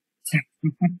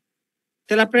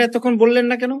 তাহলে আপনারা এতক্ষণ বললেন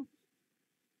না কেন?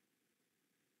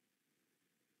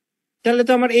 তাহলে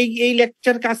তো আমার এই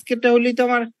লেকচার কাজকেটা হলেই তো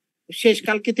আমার শেষ।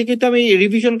 কালকে থেকে তো আমি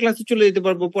রিভিশন ক্লাসে চলে যেতে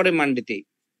পারবো পরে মানডেতে।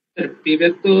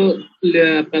 পেব্যাক তো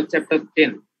আপনার chapter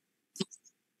 10,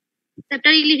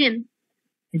 chapter 11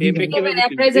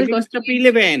 appraisal cost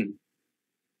 11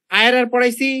 IRR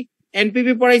পড়াইছি,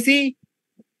 NPV পড়াইছি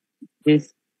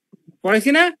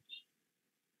না?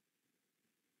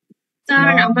 স্যার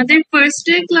আমাদের ফার্স্ট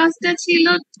ডে ক্লাসটা ছিল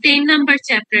 10 নাম্বার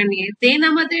চ্যাপ্টার নিয়ে, দেন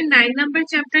আমাদের 9 নাম্বার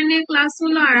চ্যাপ্টার নিয়ে ক্লাস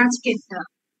হলো, আর আজকেরটা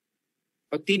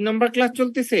 3 নম্বর ক্লাস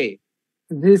চলতেছে।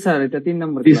 জি স্যার, এটা 3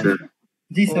 নম্বর ক্লাস।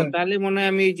 জি স্যার। তাহলে মনে হয়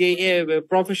আমি যে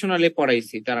প্রফেশনালে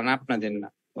পড়াইছি, তারা না, আপনাদের না।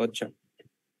 আচ্ছা,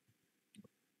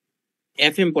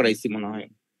 এফএম পড়াইছি মনে হয়।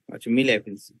 আচ্ছা, মিলে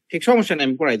ফেলছি, ঠিক, সমস্যা নেই,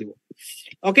 আমি পড়াই দিব।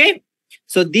 ওকে,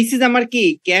 সো দিস ইজ আমার কি,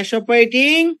 ক্যাশ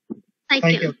অপারেটিং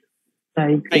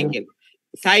সাইকেল।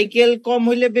 সাইকেল কম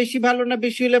হইলে বেশি ভালো না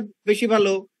বেশি হইলে বেশি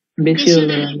ভালো? বেশি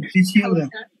হলে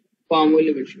কম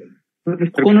হইলে বেশি ভালো।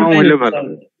 কম হলে ভালো,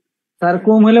 স্যার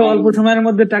কম হলে অল্প সময়ের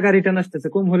মধ্যে টাকা রিটার্ন আসতেছে,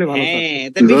 কম হলে ভালো স্যার। হ্যাঁ,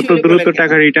 তা যত বেশি হলে দ্রুত বলেন কেন?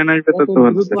 টাকা রিটার্ন আসবে তত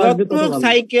ভালো দ্রুত স্যার। আসবে তত যত ভালো,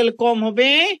 সাইকেল কম হবে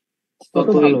তত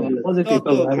ভালো, পজিটিভ।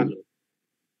 তত ভালো।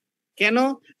 কেন?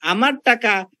 আমার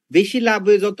টাকা বেশি লাভ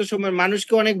হয়ে যত সময়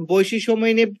মানুষকে অনেক বেশি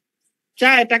সময় নিয়ে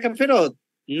চায় টাকা ফেরত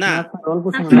না, না স্যার, অল্প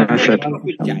সময় না স্যার।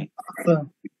 প্রফিট চায়।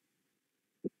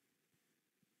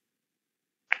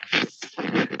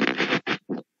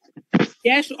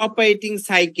 ক্যাশ অপারেটিং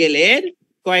সাইকেলের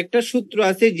কয়েকটা সূত্র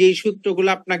আছে, যেই সূত্রগুলো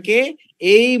আপনাকে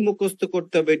এই মুখস্থ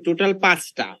করতে হবে, টোটাল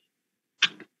 5টা।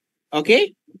 ওকে,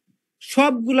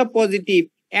 সবগুলা পজিটিভ,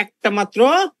 একটা মাত্র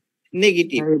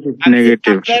নেগেটিভ। আমি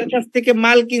নেগেটিভ। সাপ্লায়ার কাছ থেকে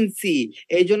মাল কিনছি,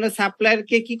 এই জন্য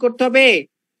সাপ্লায়ারকে কি করতে হবে?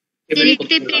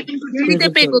 দেরিতে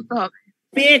পে করতে হবে।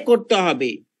 পে করতে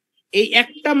হবে। এই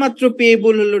একটা মাত্র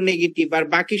পেয়েবল হলো নেগেটিভ, আর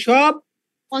বাকি সব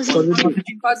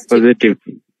পজিটিভ।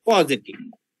 পজিটিভ।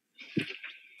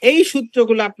 এই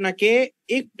সূত্রগুলো আপনাকে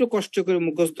একটু কষ্ট করে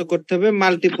মুখস্থ করতে হবে,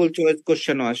 মাল্টিপল চয়েস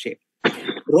কোশ্চেনও আসে।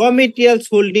 র মেটেরিয়ালস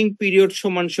হোল্ডিং পিরিয়ড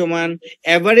সমান সমান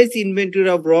average inventory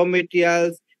of raw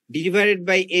materials divided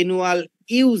by annual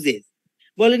uses.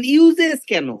 বলেন ইউজেস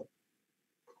কেন?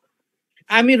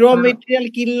 আমি র মেটেরিয়াল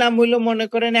কিনলাম হইলো মনে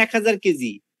করেন 1000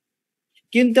 কেজি,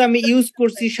 কিন্তু আমি ইউজ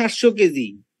করছি 700 কেজি,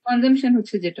 কনজাম্পশন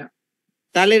হচ্ছে যেটা,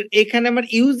 তাহলে এখানে আমার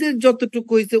ইউজেস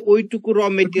যতটুকু হয়েছে ওইটুকু র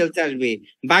মেটেরিয়ালস আসবে,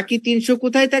 বাকি 300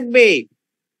 কোথায় থাকবে?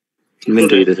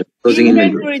 ইনভেন্টরিতে, ক্লোজিং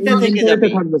ইনভেন্টরি। ইনভেন্টরিতে থেকে যাবে।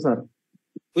 থাকবে স্যার।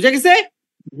 বুঝা গেছে?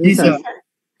 জি স্যার।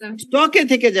 স্টকে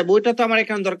থেকে যাবে, ওইটা তো আমার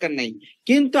এখানে দরকার নাই।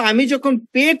 কিন্তু আমি যখন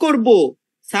পে করব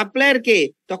সাপ্লায়ারকে,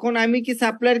 তখন আমি কি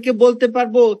সাপ্লায়ারকে বলতে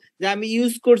পারবো যে আমি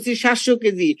ইউজ করছি 700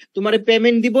 কেজি, তোমার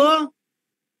পেমেন্ট দিব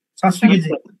 700 KG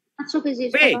 500 KG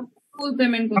pay? Full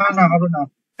payment না না হবে না,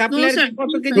 সাপ্লায়ারকে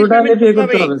কত কেজি টোটালি পে পেমেন্ট করতে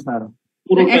করতে হবে? হবে স্যার।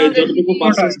 পুরোটাই যতটুকু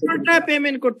পারচেজ পুরোটা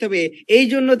পেমেন্ট করতে হবে। এই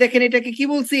জন্য দেখেন এটাকে কি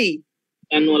বলছি?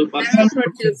 Annual purchase.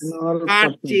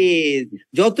 পারচেজ।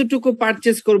 যতটুকু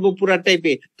পারচেজ করব পুরা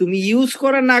টাইপে, তুমি ইউজ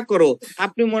করা না করো।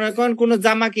 আপনি মনে করেন কোন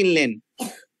জামা কিনলেন,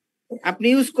 আপনি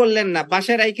ইউজ করলেন না,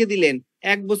 বাসায় রাইখে দিলেন,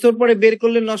 1 বছর পরে বের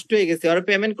করলে নষ্ট হয়ে গেছে, আর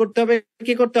পেমেন্ট করতে হবে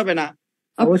কি করতে হবে না?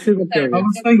 অবশ্যই করতে হবে।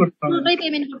 অবশ্যই করতে হবে। পুরোটাই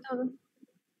পেমেন্ট করতে হবে।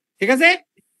 ঠিক আছে?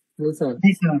 জি sir.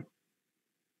 G sir.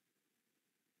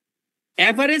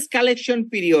 Average collection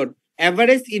period,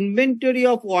 average inventory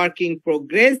of work in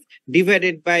progress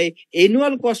divided by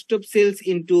annual cost of sales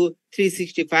into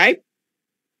 365.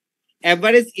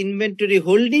 Average inventory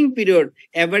holding period,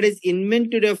 average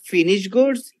inventory of finished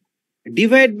goods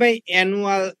divided by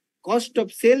annual cost of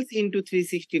sales into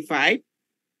 365.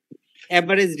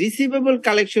 Average receivable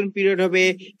collection period হবে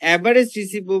average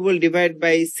receivable divided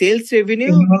by sales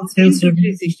revenue Annual sales into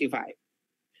revenue. 365.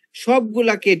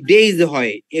 সবগুলাকে days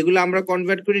হয়, এগুলো আমরা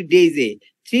convert করি ডেইজে।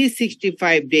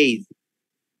 365 days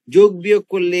যোগ বিয়োগ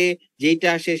করলে যেটা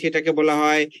আসে সেটাকে বলা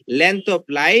হয় length of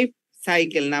life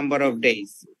cycle number of days.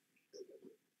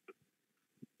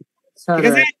 Sir ঠিক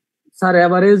আছে? স্যার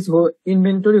এভারেজ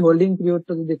ইনভেন্টরি হোল্ডিং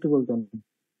পিরিয়ডটা যদি একটু বলতেন।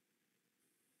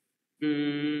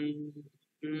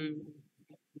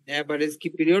 এভারেজ কি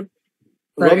period?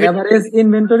 Sir average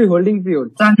inventory holding period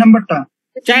 4 নাম্বারটা।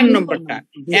 4 নম্বরটা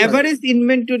average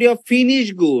inventory of finish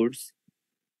goods.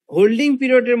 Holding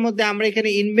পিরিয়ডের মধ্যে আমরা এখানে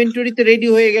ইনভেন্টরিতে রেডি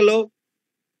হয়ে গেল,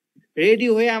 রেডি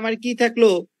হয়ে আমার কি থাকলো?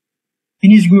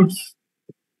 Finish goods.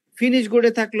 ফিনিশ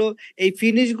গুডে থাকলো। এই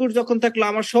ফিনিশ গুড যখন থাকলো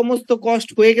আমার সমস্ত কস্ট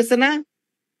হয়ে গেছে না?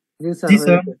 জি জি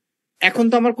স্যার। এখন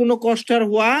তো আমার কোনো কষ্ট আর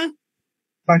হওয়া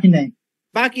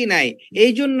বাকি নাই।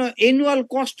 এই জন্য annual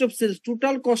cost of sales,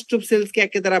 total cost of sales কে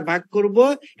একে দ্বারা ভাগ করব,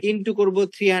 ইনটু করব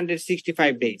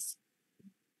 365 ডেজ।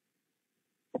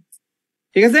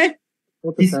 ঠিক আছে?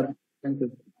 Okay sir, thank you.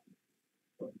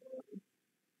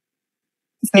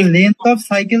 Sir length of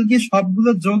cycle কি সবগুলো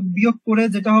যোগ বিয়োগ করে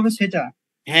যেটা হবে সেটা?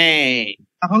 হ্যাঁ,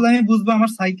 তাহলে আমি বুঝবো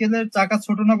আমার সাইকেলের চাকা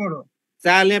ছোট না বড়?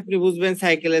 তাহলে আপনি বুঝবেন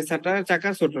সাইকেলের চাকা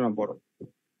ছোট না বড়।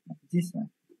 জি স্যার।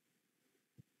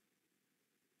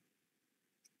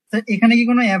 স্যার এখানে কি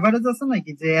কোনো এভারেজ আছে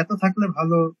নাকি, যে এত থাকলে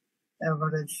ভালো,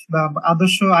 এভারেজ বা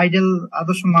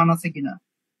আদর্শ মান আছে কিনা?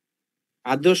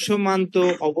 আদর্শ মান তো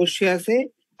অবশ্যই আছে।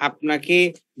 আপনাকে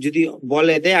যদি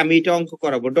বলে দেয় আমি এটা অঙ্ক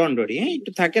করাবো, ডন্ডরি, হ্যাঁ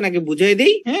একটু থাকে নাকি বুঝাই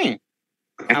দিই। হ্যাঁ,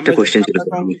 একটা কোশ্চেন ছিল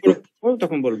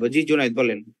তখন বলবো। জি জুনাইদ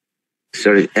বলেন।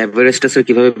 স্যার এভারেজটা স্যার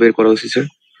কিভাবে বের করা উচিত স্যার?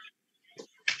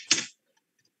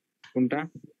 কোনটা?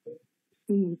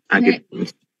 আগে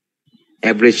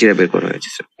এভারেজ যেটা বের করা হয়েছে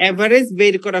স্যার। এভারেজ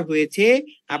বের করা হয়েছে,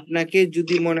 আপনাকে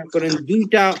যদি মনে করেন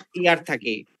 2টা ইয়ার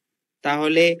থাকে,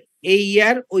 তাহলে এই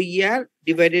ইয়ার ওই ইয়ার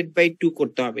ডিভাইডেড বাই 2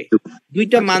 করতে হবে।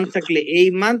 2টা মান্থ থাকলে এই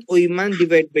মান্থ ওই মান্থ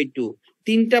ডিভাইড বাই 2।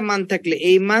 3টা মান্থ থাকলে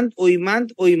এই মান্থ ওই মান্থ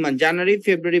ওই month, January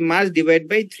February March divide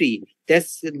by 3।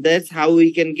 That's how we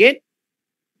can get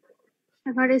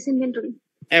average inventory.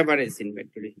 Average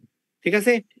inventory. ঠিক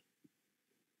আছে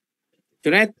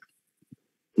জুনায়েদ?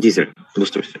 জি স্যার,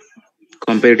 বুঝতে পারছি।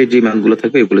 কম্পারেটিভ যে মানগুলো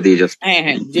থাকবে এগুলো দিয়ে জাস্ট হ্যাঁ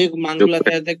হ্যাঁ, যে মানগুলো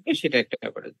থাকবে সেটা একটা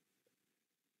এভারেজ।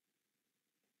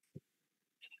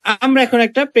 আমরা এখন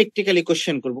একটা প্র্যাকটিক্যালি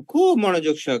কোশ্চেন করব, খুব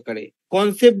মনোযোগ সহকারে।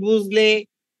 কনসেপ্ট বুঝলে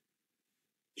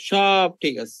সব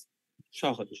ঠিক আছে,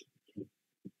 সহজ।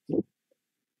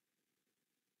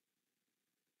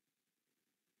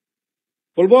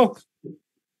 বলবো?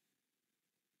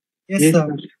 Yes, sir.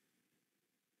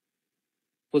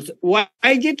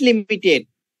 YZ Limited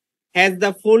has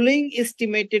the following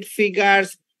estimated figures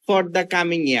for the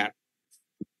coming year.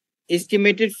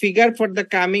 Estimated figure for the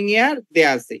coming year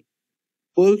দেয়া আছে।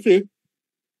 বলছি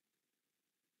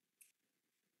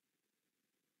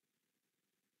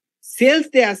সেলস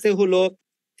দেয়া আছে হলো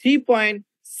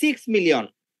 3.6 মিলিয়ন,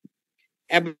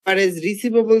 এভারেজ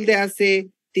রিসিভেবল দেয়া আছে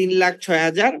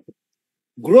 3,06,000,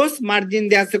 গ্রোস মার্জিন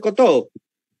দেয়া আছে কত?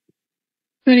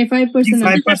 25%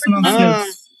 25% on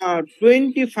sales.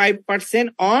 25%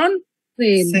 on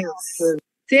Sales.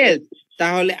 Sales.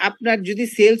 তাহলে আপনার যদি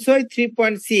সেলস হয়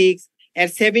 3.6 এর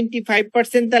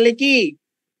 75% তাহলে কি?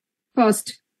 Cost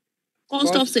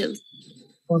of sales.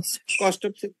 Cost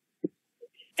of sales.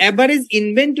 Average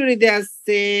inventory দেয়া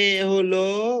আছে হলো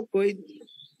কই?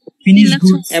 Finished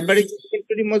goods. এভারেজ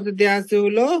ইনভেন্টরির মধ্যে দেয়া আছে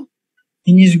হলো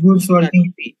Finished goods working.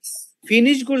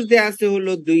 Finish goods দেয়া আছে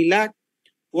হলো 2 লাখ,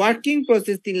 ওয়ার্কিং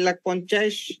প্রসেস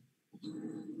 3,50,000,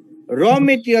 র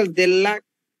মেটেরিয়াল 1.5 লাখ,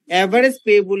 এভারেজ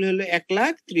পেয়েবল হলো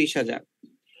 1,30,000।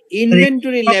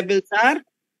 Inventory levels R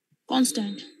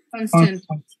constant.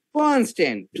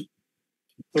 constant.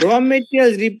 Raw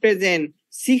materials represent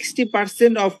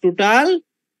 60% of total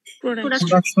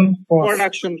Production cost.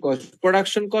 production cost.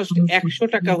 Production cost 100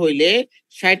 টাকা হইলে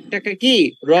 60 টাকা কি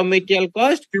র মেটেরিয়াল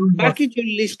কস্ট, বাকি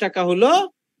 40 টাকা হলো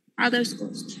আদার্স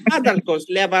কস্ট। আদার cost,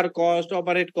 labour cost,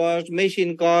 operate cost, machine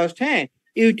cost, হ্যাঁ,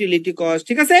 ইউটিলিটি কস্ট।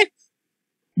 ঠিক আছে?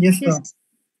 Yes, sir.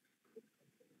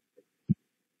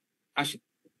 আসি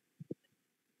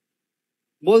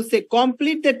বলছে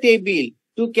complete the table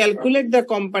to calculate the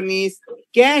companies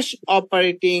cash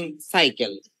operating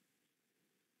cycle.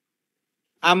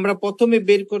 আমরা প্রথমে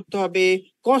বের করতে হবে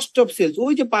কস্ট অফ সেলস।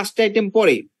 ওই যে 5টা আইটেম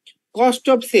পরে cost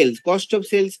of sales. Cost of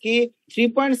sales কি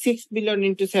 3.6 বিলিয়ন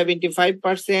ইন্টু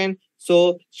 75%, সো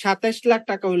 27 লাখ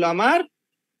টাকা হলো আমার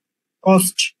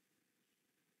Cost.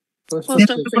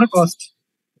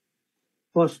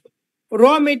 Cost raw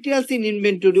materials in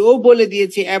inventory. ও বলে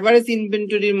দিয়েছে এভারেজ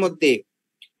ইনভেন্টরির মধ্যে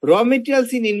র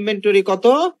মেটেরিয়ালস ইন ইনভেন্টরি কত?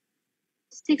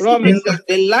 র material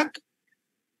 1.5 lakh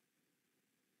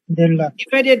 1.5 lakh.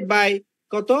 Divided by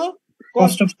কত?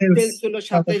 Cost of sales. সেলস হলো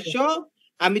 2700।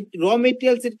 আমি র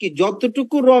মেটেরিয়ালস এর কি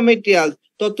যতটুকু র মেটেরিয়াল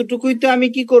ততটুকুই তো আমি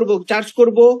কি করব? চার্জ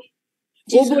করব।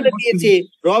 ও বলে দিয়েছে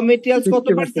র মেটেরিয়ালস কত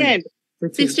পার্সেন্ট?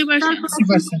 60%।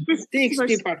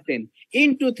 60%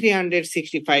 ইনটু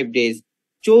 365 ডেজ,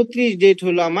 34 ডেট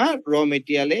হলো আমার র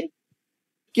মেটেরিয়ালে।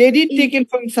 Credit taken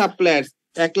from suppliers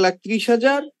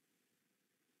 1,30,000।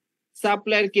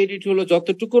 Supplier credit হলো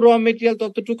যতটুকু র মেটেরিয়াল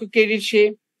ততটুকু ক্রেডিট সে,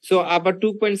 সো আবার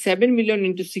 2.7 million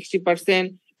into 60%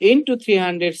 into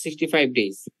 365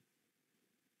 days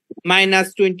minus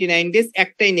 29 days,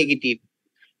 একটাই negative.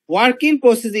 Working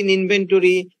process in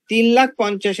inventory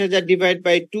 3,50,000 divide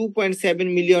by 2.7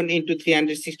 million into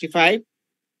 365।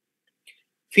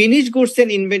 Finish goods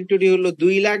and inventory হলো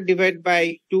 2 lakh divide by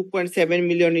 2.7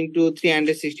 million into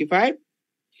 365।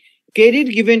 Credit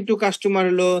given to customer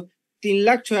হলো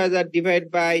 3,06,000 divide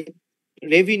by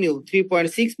revenue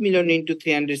 3.6 million into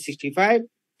 365,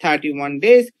 31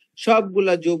 days.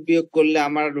 সবগুলা যোগ বিয়োগ করলে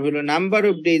আমার হলো number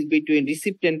of days between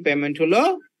receipt and payment হলো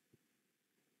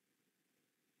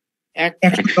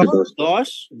 110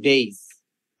 days.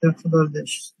 110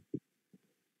 days.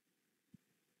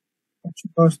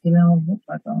 110 দিনের মধ্যে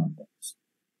টাকা আমাদের।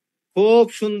 খুব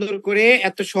সুন্দর করে,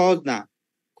 এত সহজ না,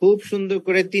 খুব সুন্দর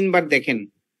করে 3 বার দেখেন,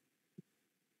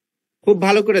 খুব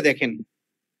ভালো করে দেখেন।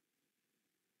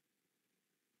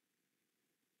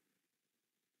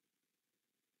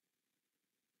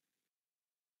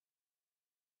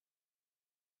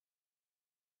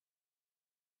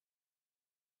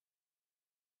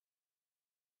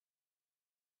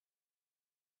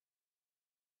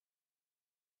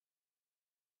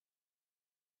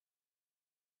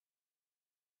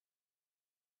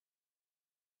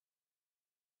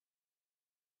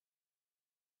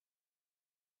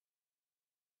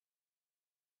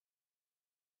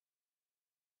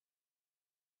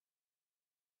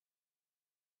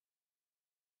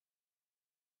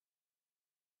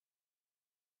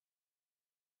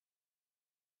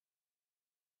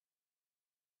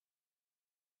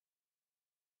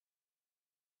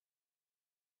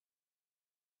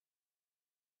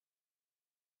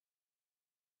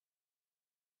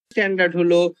 স্ট্যান্ডার্ড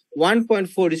হলো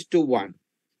 1.4:1।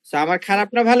 সো আমার খারাপ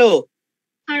না ভালো?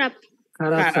 খারাপ।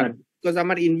 খারাপ স্যার। বিকজ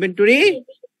আমার ইনভেন্টরি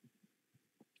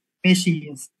বেশি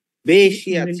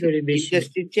বেশি আছে, Inventory বেশি।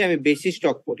 ইন্ডাস্ট্রির চেয়ে আমি বেশি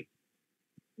স্টক করি।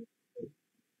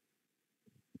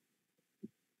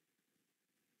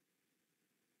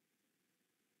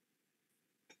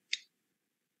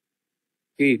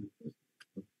 কি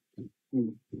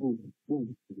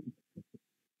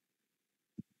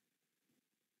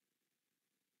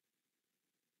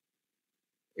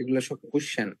এগুলো সব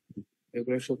কোশ্চেন,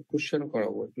 এগুলো সব কোশ্চেন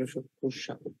করাবো, এগুলো সব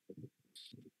কোশ্চেন।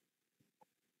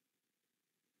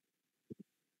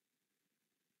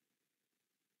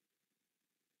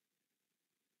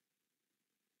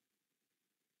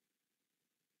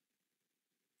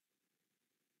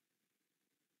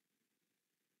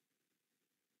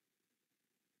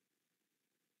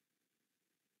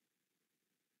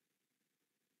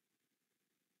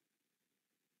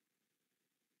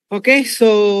 ওকে, সো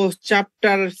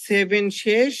চ্যাপ্টার 7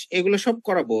 শেষ, এগুলো সব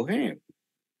করাবো। হ্যাঁ,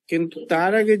 কিন্তু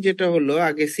তার আগে যেটা হলো,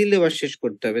 আগে সিলেবাস শেষ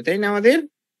করতে হবে, তাই না আমাদের?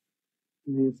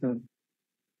 জি স্যার।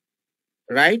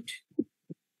 রাইট,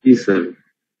 জি স্যার।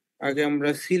 আগে আমরা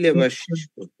সিলেবাস শেষ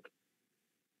করব।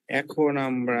 এখন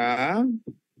আমরা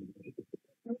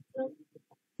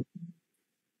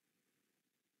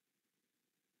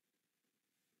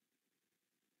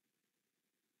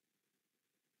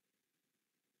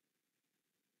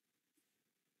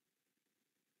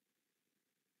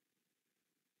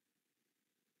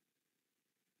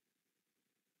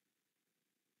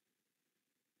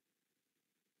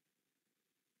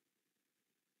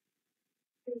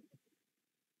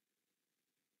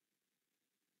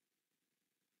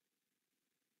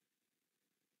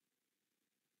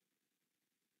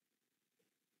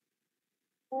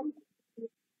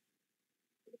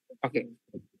ওকে,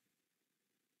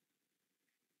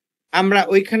 আমরা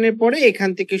ওইখানের পরে এখান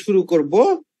থেকে শুরু করব,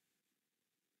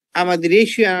 আমাদের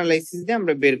রেশিও অ্যানালাইসিস দিয়ে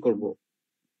আমরা বের করব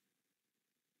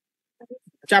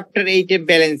চ্যাপ্টার 8 এ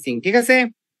ব্যালেন্সিং। ঠিক আছে,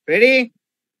 রেডি?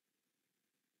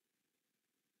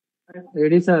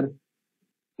 Ready sir.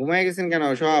 ঘুমায় গেছেন কেন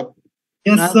সব?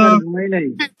 না স্যার ঘুমাই নাই।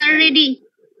 Sir ready.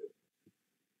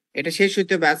 এটা শেষ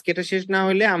হইতে হবে আজকে, এটা শেষ না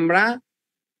হলে আমরা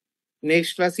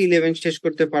নেক্সট ক্লাস 11 শেষ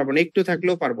করতে পারবো না, একটু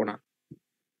থাকলেও পারবো না।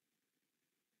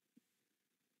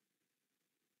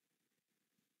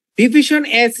 Division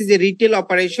S is a retail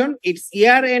operation. Its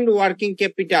year-end working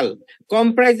capital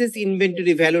comprises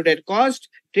inventory valued at cost,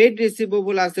 trade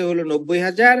receivable আছে হলো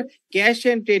 90,000, cash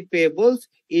and trade payables.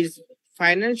 Its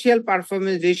financial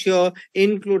performance ratio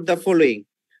include the following: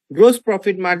 gross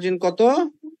profit margin কত?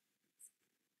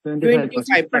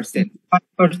 25%.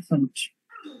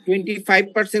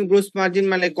 25% gross margin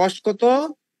মানে cost কত?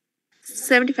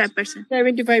 75%।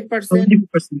 75%.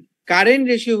 Current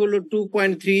ratio হলো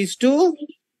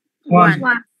 2.3:1,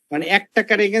 মানে 1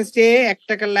 টাকার এগেইনস্টে 1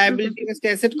 টাকার liability against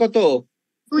asset কত?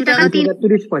 2 টাকা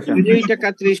 30 পয়সা। 2 টাকা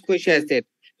 30 পয়সা অ্যাসেট।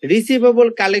 রিসিভেবল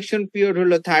কালেকশন পিরিয়ড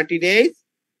হলো 30 ডেজ,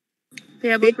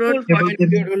 পেয়াবল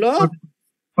পিরিয়ড হলো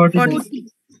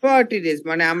 40 ডেজ,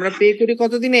 মানে আমরা পে করি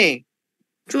কত দিনে?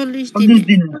 40 দিনে।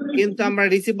 কিন্তু আমরা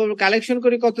রিসিভেবল কালেকশন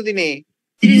করি কত দিনে?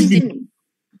 30 দিনে।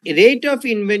 রেট অফ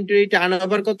ইনভেন্টরি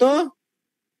টার্নওভার কত?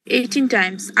 18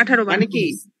 টাইমস, 18 বার। মানে কি?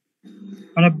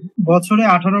 মানে বছরে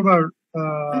 18 বার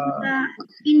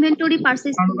ইনভেন্টরি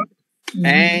পারচেজ।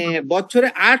 হ্যাঁ, বছরে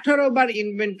 18 বার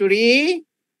ইনভেন্টরি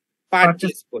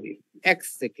পারচেজ করি।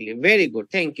 Exactly, very good,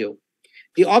 thank you.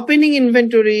 The opening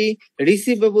inventory,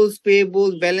 receivables,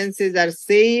 payables, balances are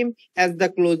same as the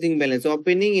closing balance.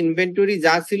 Opening inventory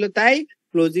যা ছিল তাই,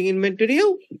 closing inventory ও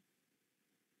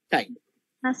তাই।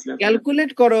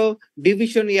 ক্যালকুলেট করো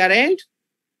division year and.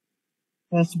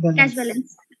 Cash balance.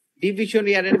 Division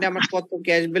year and আমার কত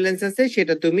cash balance আছে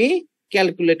সেটা তুমি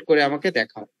ক্যালকুলেট করে আমাকে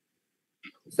দেখাও।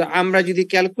 তো আমরা যদি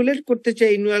ক্যালকুলেট করতে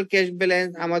চাই অ্যানুয়াল ক্যাশ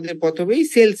ব্যালেন্স, আমাদের প্রথমেই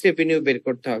সেলস রেভিনিউ বের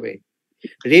করতে হবে।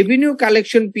 রেভিনিউ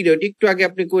কালেকশন পিরিয়ড একটু আগে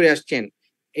আপনি করে আসছেন,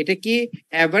 এটা কি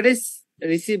average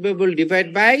receivable divide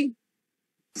by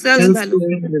sales value.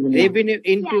 Revenue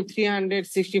into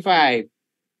 365।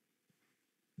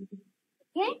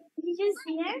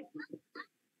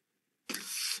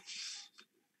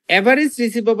 Average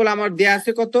receivable আমার দেয়া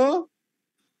আছে কত?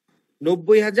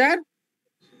 90,000।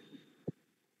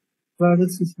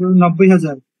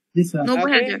 90,000। জি স্যার।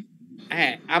 90,000।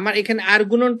 হ্যাঁ, আমার এখানে আর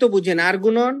গুণন তো বুঝেন, আর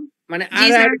গুণন মানে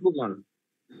আর গুণন।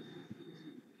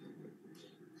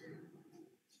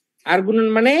 আর গুণন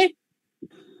মানে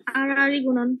আর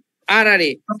গুণন আর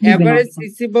average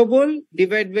receivable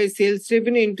divide by sales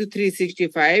revenue into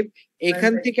 365।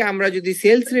 এখান থেকে আমরা যদি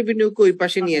সেলস রেভিনিউ কে ওই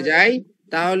পাশে নিয়ে যাই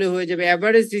তাহলে হয়ে যাবে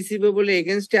এভারেজ রিসিভেবল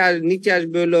এগেইনস্টে আর নিচে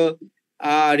আসবে হলো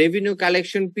রেভিনিউ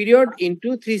কালেকশন পিরিয়ড ইনটু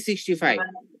 365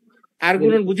 আর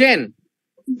গুণন বুঝেন?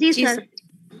 জি স্যার।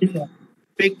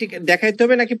 প্র্যাকটিক্যাল দেখাইতে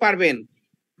হবে নাকি পারবেন?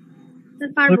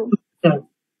 পারবো।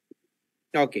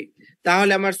 ওকে,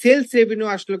 তাহলে আমার সেলস রেভিনিউ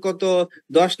আসলো কত?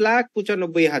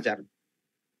 10,95,000।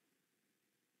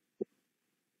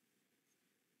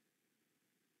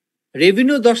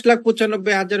 রেভিনিউ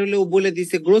 10,95,000 হলেও বলে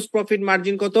দিছে গ্রোস প্রফিট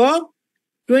মার্জিন কত?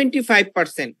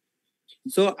 25%।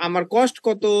 সো আমার কস্ট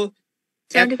কত?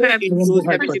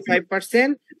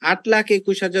 75%।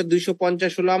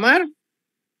 8,21,250 হলো আমার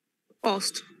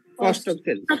কস্ট অফ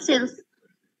সেলস।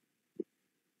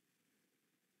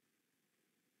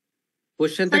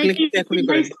 কোশ্চেন থাকলে কিন্তু এখনই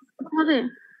করেন।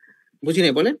 বুঝি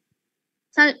নাই, বলেন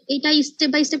স্যার। এটা স্টেপ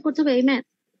বাই স্টেপ করতে হবে এই math?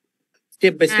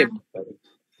 Step by step.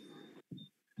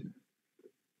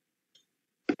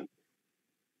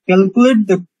 Calculate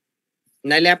the,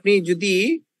 নাইলে আপনি যদি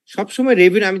সবসময়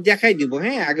রেভিনিউ আমি দেখাই দিব,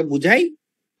 হ্যাঁ আগে বুঝাই,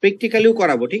 প্র্যাকটিক্যালিও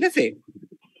করাবো, ঠিক আছে?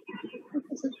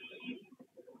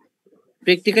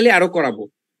 প্র্যাকটিক্যালি আরো করাবো।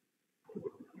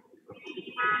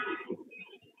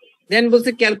 দেন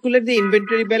বলছে calculate the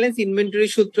inventory balance. Inventory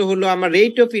সূত্র হলো আমার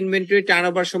রেট অফ ইনভেন্টরি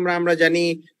টার্নওভার সময় আমরা জানি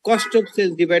cost of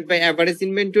sales divide by average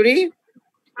inventory.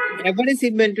 Average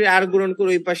inventory আর গুণন করে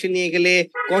ওই পাশে নিয়ে গেলে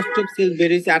কস্ট অফ সেলস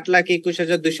বের হয়েছে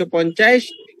 8,21,250।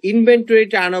 ইনভেন্টরি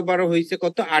টার্নওভার হয়েছে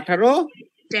কত? 18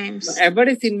 টাইমস।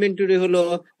 এভারেজ ইনভেন্টরি হলো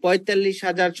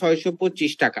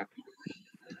 45,625 টাকা।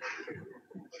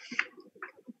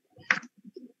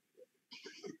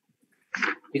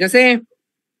 ঠিক আছে?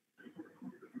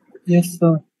 Yes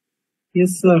sir,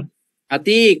 yes sir.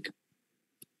 Atik,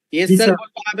 yes জি স্যার স্যার।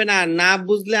 বলতে হবে না, না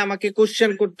বুঝলে আমাকে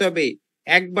কোশ্চেন করতে হবে।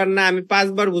 একবার না, আমি 5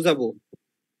 বার বুঝাবো।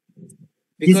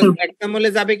 Because sir. এক্সাম হলে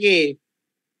যাবে কে?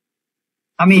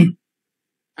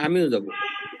 আমিও যাব।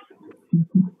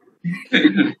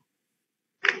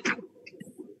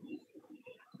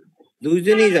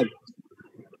 দুইজনেই যাব,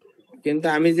 কিন্তু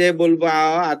আমি যে বলবো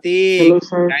আতিক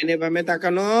ডাইনে বামে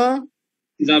তাকানো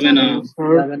যাবে না।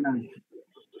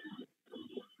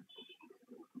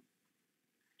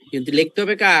 কিন্তু লিখতে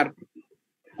হবে কার?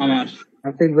 আমার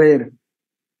আতিক ভাইয়ের।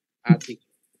 আতিক।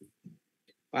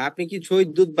 আপনি কি শহীদ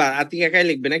দুধ বা আতিক একাই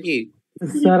লিখবে নাকি?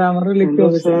 স্যার আমারও লিখতে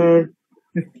হবে স্যার।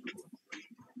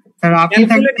 স্যার আপনি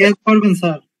থাকলে হেল্প করবেন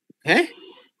স্যার। হ্যাঁ,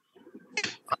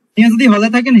 আপনি যদি হলে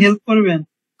থাকেন হেল্প করবেন।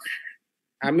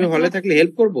 আমি হলে থাকলে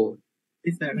হেল্প করব?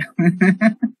 জি স্যার।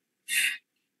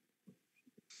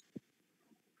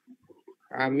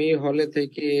 আমি হলে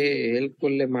থেকে হেল্প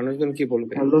করলে মানুষজন কি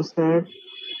বলবে? Hello sir.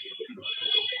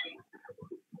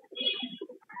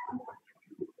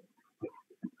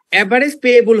 এভারেজ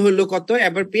পেয়েবল হলো কত?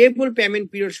 এবার পেয়েবল পেমেন্ট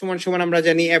পিরিয়ড সমান সমান আমরা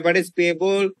জানি average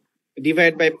payable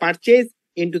divide by purchase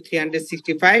into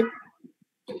 365।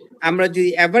 আমরা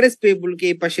যদি এভারেজ পেয়েবল কে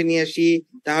এই পাশে নিয়ে আসি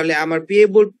তাহলে আমার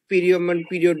পেয়েবল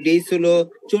পিরিয়ড ডেজ হলো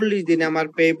 40 দিনে আমার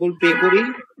পেয়েবল পে করি।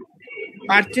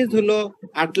 পারচেজ হলো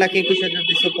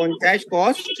 8,21,250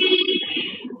 কস্ট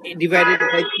ডিভাইডেড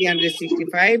বাই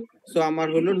 365, সো আমার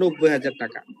হলো 90,000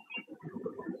 টাকা।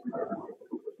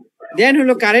 দেন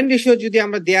হলো কারেন্ট রেশিও, যদি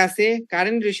আমরা দেয়া আছে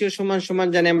কারেন্ট রেশিও সমান সমান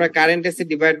জানি আমরা current asset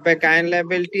divide by current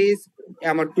liabilities,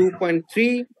 আমার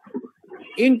 2.3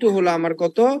 ইনটু হলো আমার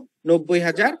কত?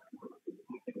 90,000।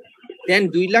 দেন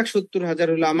 2,70,000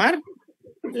 হলো আমার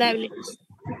লায়াবিলিটিস।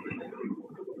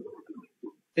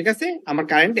 ঠিক আছে, আমার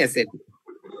কারেন্ট অ্যাসেট।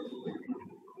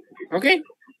 ওকে,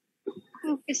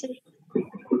 ওকে স্যার।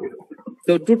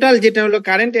 তো টোটাল যেটা হলো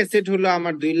কারেন্ট অ্যাসেট হলো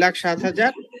আমার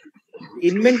 2,07,000,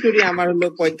 ইনভেন্টরি আমার হলো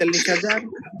 45,000,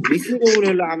 রিসিভেবল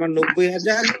হলো আমার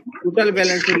 90,000, টোটাল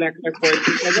ব্যালেন্স হলো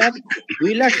 1,35,000।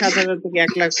 2,07,000 থেকে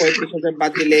 1,35,000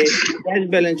 বাদ দিলে ক্যাশ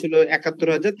ব্যালেন্স হলো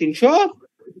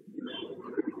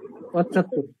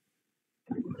 71,375।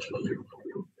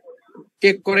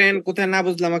 চেক করেন, কোথায় না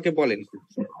বুঝলে আমাকে বলেন।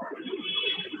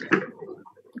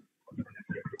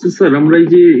 স্যার আমরা এই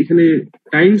যে এখানে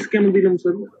টাইমস কেন দিলাম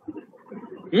sir?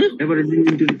 Average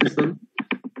inventory sir,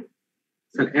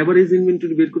 sir average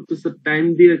inventory বের করতে স্যার টাইম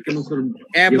দিয়ে কেন স্যার?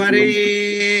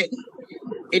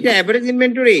 এটা average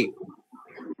inventory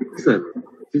sir.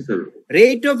 G sir.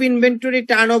 Rate of inventory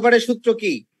টার্নওভারের সূত্র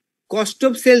কি? Cost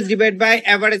of sales divide by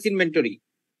average inventory.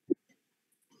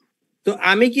 তো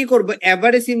আমি কি করব?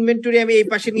 এভারেজ ইনভেন্টরি আমি এই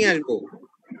পাশে নিয়ে আসবো,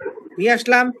 নিয়ে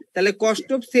আসলাম, তাহলে কস্ট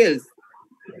অফ সেলস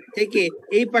থেকে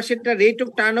এই পাশেরটা রেট অফ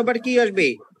টার্নওভার কি আসবে?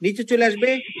 নিচে চলে আসবে।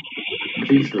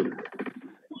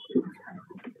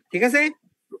 ঠিক আছে,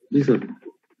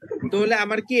 তাহলে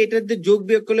আমার কি এটার যোগ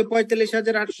বিয়োগ করলে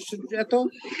 45,800 এত?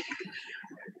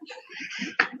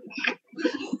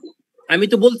 আমি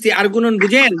তো বলছি আর গুণন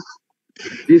বুঝেন?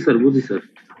 জি স্যার, বুঝি স্যার।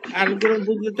 আর গুণন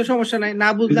বুঝলে তো সমস্যা নাই, না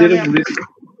বুঝলে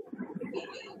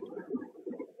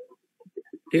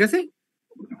ঠিক আছে,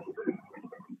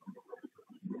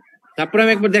 তারপর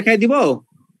আমি একবার দেখাই দিব,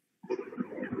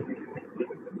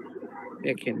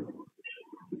 দেখেন।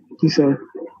 জি স্যার।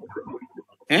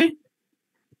 হ্যাঁ,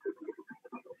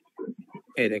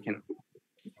 এই দেখেন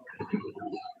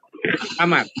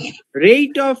আমার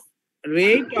rate of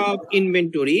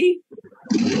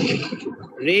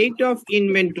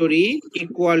inventory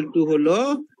equal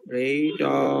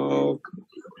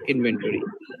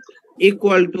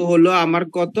to হলো আমার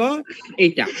কত,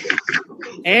 এইটা।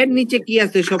 এর নিচে কি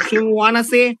আছে, সবসময় 1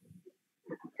 আছে।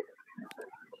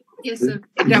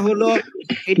 এটা হলো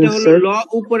ল,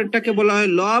 উপরেরটাকে বলা হয়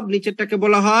লব, নিচেরটাকে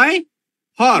বলা হয়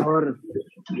হর।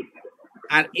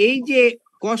 আর এই যে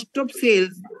কস্ট অফ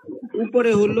সেলস,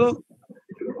 উপরে হলো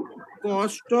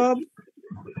কস্ট অফ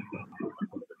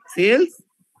সেলস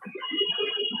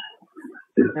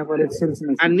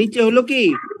আর নিচে হলো কি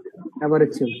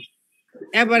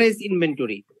এভারেজ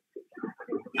ইনভেন্টরি।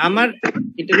 আমার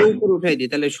এটার উপর উঠাই দিই,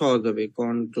 তাহলে সহজ হবে।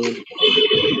 কন্ট্রোল,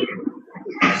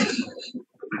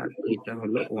 আর এটা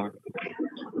হলো 1।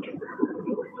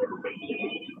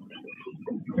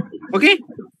 ওকে,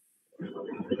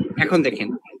 এখন দেখেন,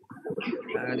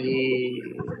 আরে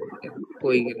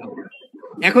কই গেল,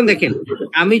 এখন দেখেন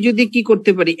আমি যদি কি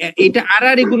করতে পারি, এটা আর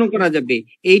গুণ করা যাবে,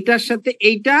 এইটার সাথে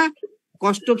এইটা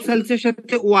কস্ট অফ সেলস এর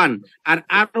সাথে 1 আর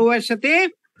আরও এর সাথে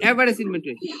এভারেজ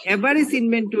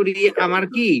ইনভেন্টরি। আমার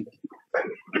কি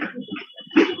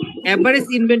এভারেজ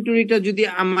ইনভেন্টরিটা যদি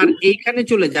আমার এইখানে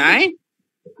চলে যায়,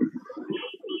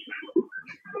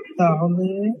 তাহলে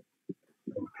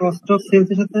কস্ট অফ সেলস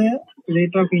এর সাথে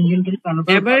rate of inventory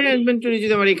turnover, average inventory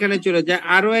যদি আমার এখানে চলে যায়,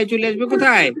 আরও চলে আসবে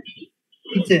কোথায়,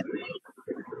 নিচে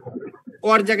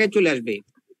ওর জায়গায় চলে আসবে।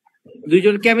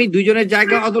 দুইজনকে আমি দুইজনের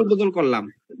জায়গা অদল বদল করলাম,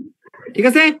 ঠিক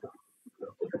আছে?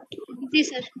 জি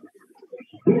স্যার।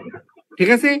 ঠিক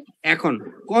আছে, এখন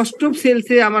কস্ট অফ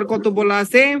সেলসে আমার কত বলা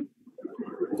আছে,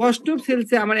 কস্ট অফ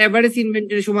সেলসে আমার এভারেজ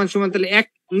ইনভেন্টরি সমান সমান, তাহলে এক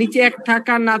নিচে 1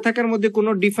 থাকা না থাকার মধ্যে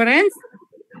কোনো ডিফারেন্স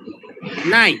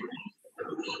নাই,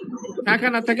 থাকা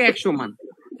না থাকা 1 সমান।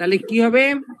 তাহলে কি হবে,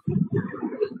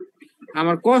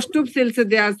 আমার কস্ট অফ সেলসে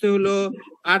দেয়া আছে হলো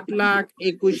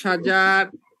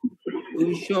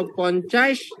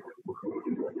 8,21,250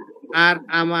 আর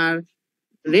আমার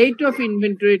রেট অফ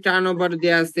ইনভেন্টরি টার্নওভার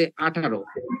দেয়া আছে 18।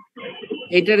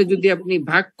 এটারে যদি আপনি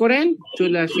ভাগ করেন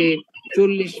চলে আসে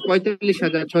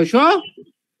 45,600।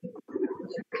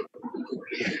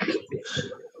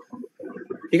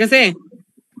 ঠিক আছে,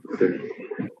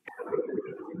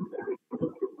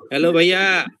 হ্যালো ভাইয়া,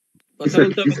 কথা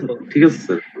বলতে হবে তো? ঠিক আছে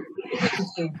স্যার।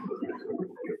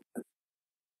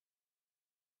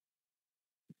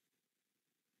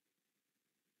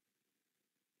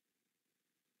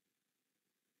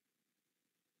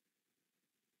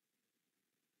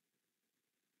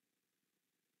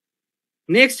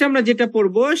 নেক্সট আমরা যেটা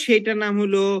পড়বো সেটার নাম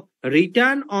হলো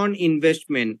রিটার্ন অন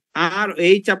ইনভেস্টমেন্ট। আর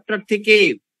এই চ্যাপ্টার থেকে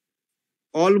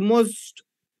অলমোস্ট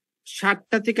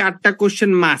 7টা থেকে 8টা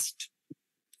কোশ্চেন মাস্ট।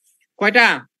 কয়টা?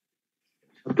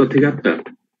 7টা থেকে 8টা,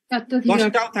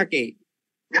 10টাও থাকে,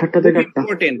 7টা থেকে 8টা,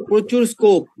 ইম্পর্টেন্ট, প্রচুর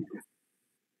স্কোপ।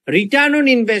 রিটার্ন অন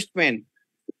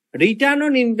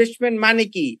ইনভেস্টমেন্ট মানে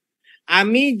কি,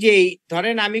 আমি যেই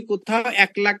ধরেন আমি কোথাও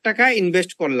 1 লাখ টাকা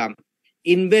ইনভেস্ট করলাম,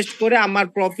 ইনভেস্ট করে আমার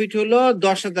প্রফিট হলো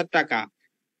 10,000 টাকা,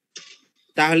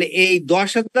 তাহলে এই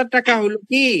 10,000 টাকা হলো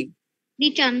কি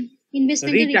রিটার্ন।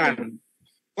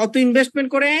 কত ইনভেস্টমেন্ট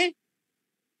করে?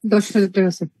 10,000 টাকা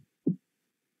আছে।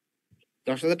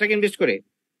 10,000 টাকা ইনভেস্ট করে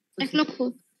 1 লক্ষ।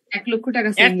 1 লক্ষ টাকা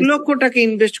 1 লক্ষ টাকা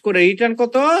ইনভেস্ট করে রিটার্ন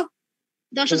কত?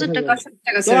 10,000 টাকা।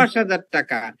 10,000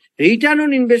 টাকা। রিটার্ন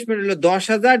অন ইনভেস্টমেন্ট হলো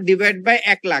 10,000 ডিভাইড বাই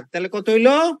 1 লাখ, তাহলে কত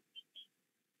হইলো?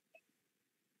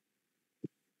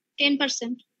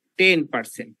 10%।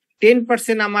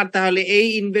 10% আমার, তাহলে এই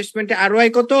ইনভেস্টমেন্টে আরওআই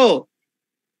কত?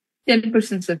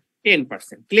 10% স্যার।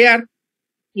 10%। ক্লিয়ার?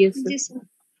 ইয়েস জি স্যার। স্যার।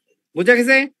 বুঝা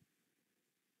গেছে?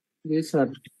 জি স্যার।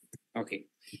 ওকে,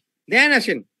 দেন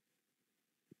আসেন,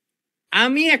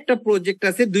 আমি একটা প্রজেক্ট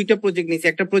আছে, 2টা প্রজেক্ট নিয়েছি,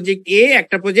 একটা প্রজেক্ট এ,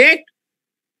 একটা প্রজেক্ট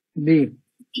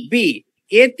বি।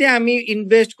 এতে আমি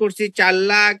ইনভেস্ট করছি 4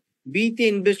 লাখ, বি তে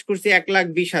ইনভেস্ট করছি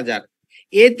 1,20,000।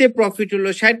 এতে প্রফিট হলো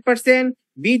 60%,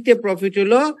 বি তে প্রফিট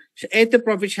হলো, এতে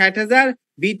প্রফিট 60,000,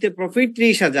 বি তে প্রফিট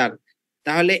 30,000।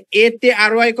 তাহলে এতে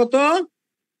আরওআই কত?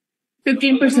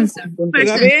 15% স্যার।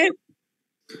 কিভাবে?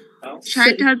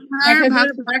 60,000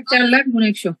 ভাগ 4 লাখ গুণ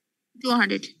 100।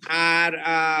 200। আর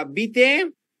বি তে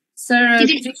স্যার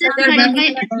 30,000 বাই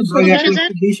 20,000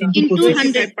 ইনটু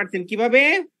 100। 5% কিভাবে?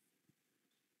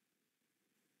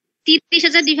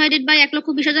 30,000 divided by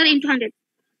 1,20,000 into 100।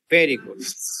 Very good,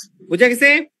 বুঝা গেছে?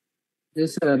 জি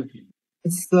স্যার।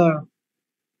 স্যার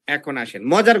এখন আসেন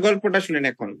মজার গল্পটা শুনেন।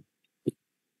 এখন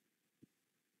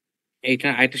এইটা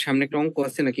এটা সামনে একটা অঙ্ক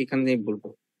আছে নাকি এখানে বলবো,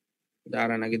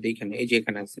 দাঁড়ান আগে এইখানে, এই যে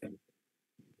এখানে আছে।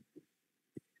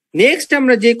 নেক্সট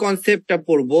আমরা যে কনসেপ্টটা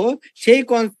পড়বো সেই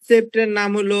কনসেপ্টের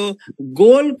নাম হলো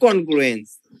গোল কনগ্রুয়েন্স।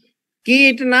 কি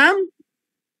এটার নাম?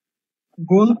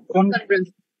 গোল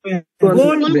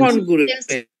কনগ্রুয়েন্স।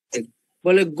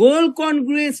 বলে গোল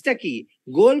কনগ্রুয়েন্সটা কি?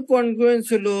 গোল কনগ্রুয়েন্স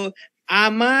হলো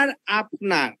আমার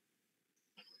আপনার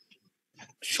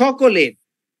সকলের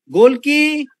গোল কি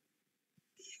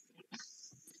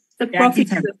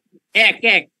এক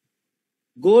এক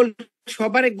গোল,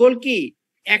 সবার গোল কি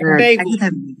একটাই গোল।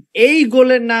 এই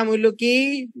গোলের নাম হলো কি?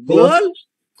 গোল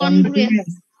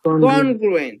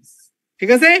কনগ্রুয়েন্স।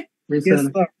 ঠিক আছে?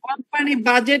 কোম্পানি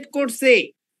বাজেট করছে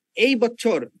এই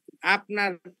বছর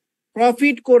আপনার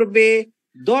প্রফিট করবে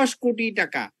 10 কোটি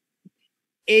টাকা,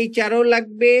 এইচআরও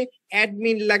লাগবে,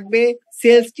 অ্যাডমিন লাগবে,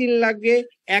 সেলস টিম লাগবে,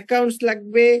 অ্যাকাউন্টস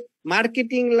লাগবে,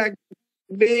 মার্কেটিং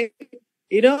লাগবে,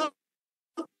 এরকম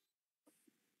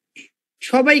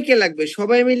সবাইকে লাগবে।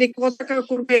 সবাই মিলে কত টাকা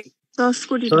করবে?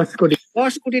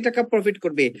 10 কোটি টাকা প্রফিট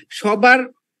করবে। সবার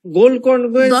গোল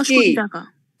কনগ্রুয়েন্স কি?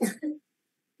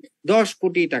 10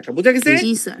 কোটি টাকা। বুঝা গেছে?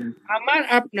 আমার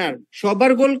আপনার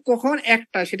সবার গোল কখন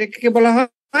একটা, সেটাকে বলা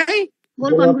হয়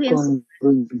গোল কনগ্রুয়েন্স।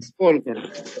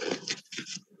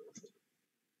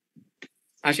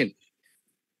 আসেন,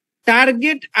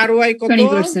 টার্গেট আরওআই কত?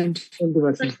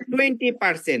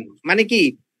 20%। মানে কি?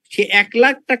 সে 1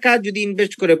 লাখ টাকা যদি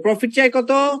ইনভেস্ট করে প্রফিট চাই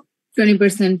কত?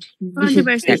 20%।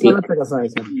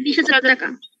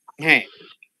 হ্যাঁ,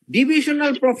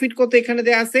 ডিভিশনাল প্রফিট কত এখানে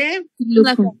দেয়া আছে?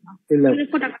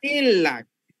 3 লাখ।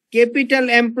 ক্যাপিটাল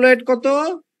এমপ্লয়েড কত?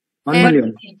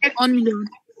 1 মিলিয়ন।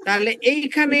 তাহলে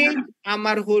এইখানে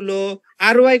আমার হলো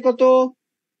আরওআই কত?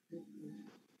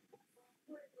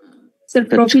 স্যার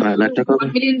প্রফিট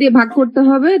 1 মিলিয়ন দিয়ে ভাগ করতে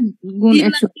হবে গুণ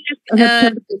 100।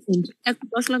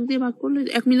 10 লাখ দিয়ে ভাগ করলে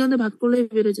 1 মিলিয়ন দিয়ে ভাগ করলে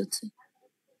বেড়ে যাচ্ছে।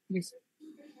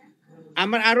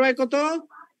 আমার আরওআই কত?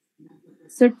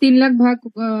 স্যার 3 লাখ ভাগ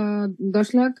 10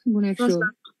 লাখ গুণ 100,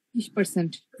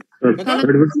 30%।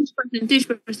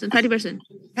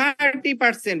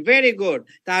 30%। Very good.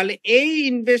 তাহলে এই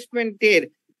ইনভেস্টমেন্টের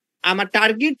আমার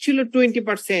টার্গেট ছিল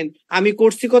 20%, আমি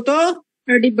করছি কত?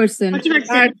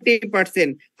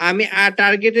 30%। আমি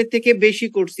টার্গেটের থেকে বেশি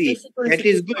করছি, দ্যাট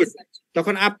ইজ গুড।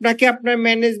 তখন আপনাকে আপনার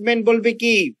ম্যানেজমেন্ট বলবে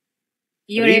কি?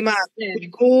 রিমা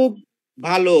খুব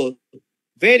ভালো,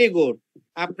 ভেরি গুড।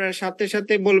 আপনার সাথে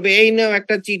সাথে বলবে এই নাও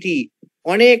একটা চিঠি,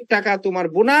 অনেক টাকা তোমার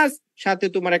বোনাস, সাথে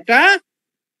তোমার একটা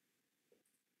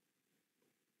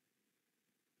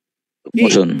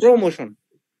প্রমোশন।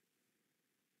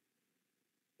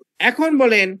 এখন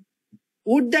বলেন,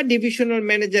 would the divisional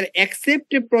manager accept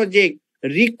a project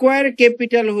require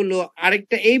capital? হলো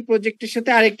আরেকটা, এই প্রজেক্টের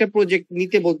সাথে আরেকটা প্রজেক্ট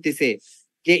নিতে বলতেছে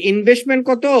যে ইনভেস্টমেন্ট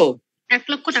কত? 1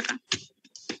 লক্ষ টাকা।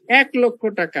 1 লক্ষ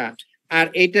টাকা। আর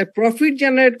এটা প্রফিট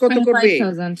জেনারেট কত করবে?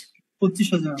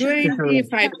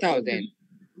 25,000।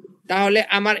 তাহলে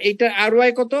আমার এইটার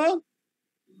আরওআই কত?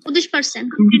 25%।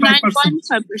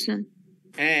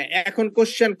 হ্যাঁ, এখন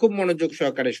কোশ্চেন খুব মনোযোগ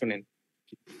সহকারে শুনেন।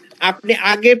 আপনি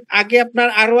আগে আপনার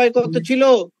আরওআই কত ছিল?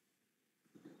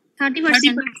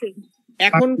 30%।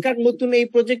 এখনকার নতুন এই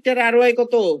প্রজেক্টের আরওআই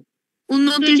কত?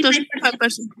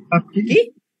 29.5%। কি?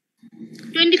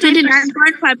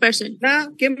 29.5%। না,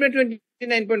 কেমনে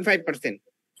 29.5%?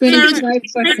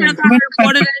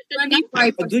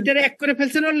 25%। দুইটারে এক করে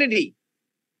ফেলছেন অলরেডি।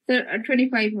 স্যার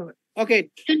 25 হবে। ওকে,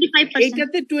 25%।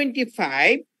 এইটাতে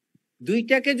 25,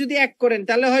 দুইটাকে যদি এক করেন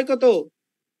তাহলে হয় কত?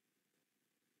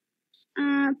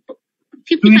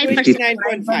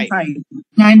 55%।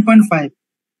 9.5।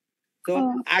 তো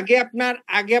আগে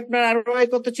আপনার আরওআই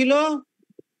কত ছিল?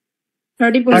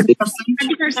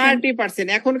 30%।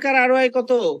 এখনকার আরওআই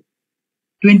কত?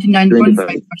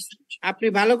 29.5%। আপনি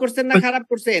ভালো করছেন না খারাপ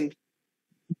করছেন?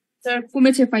 স্যার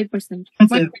কমেছে 5%।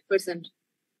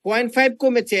 0.5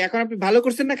 কমেছে। এখন আপনি ভালো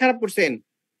করছেন না খারাপ করছেন?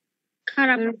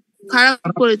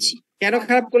 খারাপ করেছি। কেন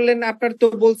খারাপ করলেন? আপনার তো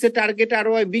বলছে টার্গেট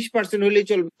আরওআই 20% হলেই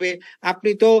চলবে,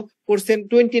 আপনি তো করছেন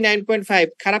 29.5,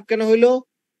 খারাপ কেন হইলো?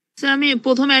 স্যার আমি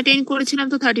প্রথমে অ্যাটেইন করেছিলাম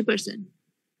তো 30%।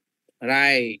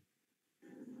 রাইট।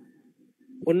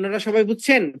 অন্যরা সবাই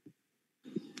বুঝছেন?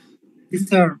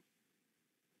 স্যার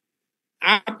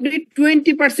আপনি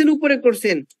 20% উপরে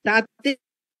করছেন, তাতে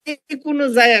কোনো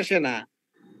যায় আসে না।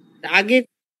 আগে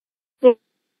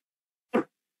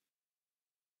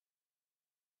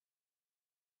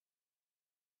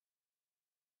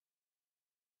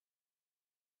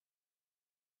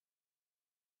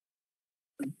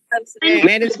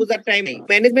ম্যানেজমেন্ট বুঝার টাইম নেই,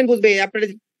 ম্যানেজমেন্ট বুঝবে। আপনার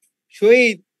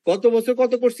শহীদ, গত বছর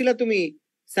কত করছিলা তুমি?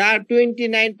 স্যার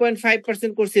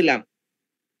 29.5% করছিলাম,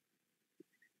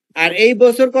 আর এই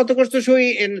বছর কত করছো?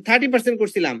 30%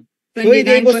 করছিলাম। শহীদ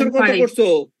এই বছর কত করছো?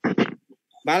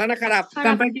 ভালো না খারাপ?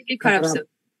 কম্পারেটিভলি খারাপ স্যার।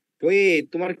 শহীদ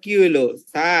তোমার কি হইলো?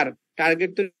 স্যার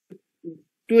টার্গেট তো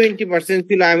 20%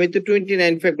 ছিল, আমি তো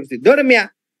 29.5 করছি। ধরে মিয়া,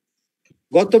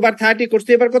 গতবার 30 করছো,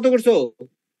 এবার কত করছো?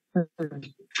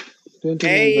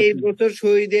 এই বছর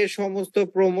শহীদের সমস্ত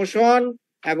প্রমোশন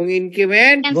এবং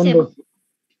ইনক্রিমেন্ট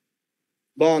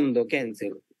বন্ধ,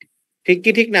 ক্যান্সেল। ঠিক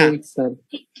কি ঠিক না?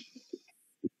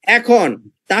 এখন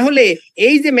তাহলে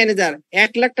এই যে ম্যানেজার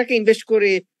 1 লাখ টাকা ইনভেস্ট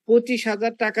করে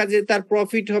 25,000 টাকা যে তার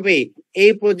প্রফিট হবে,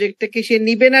 এই প্রজেক্টটাকে সে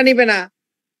নিবে না? নিবে না?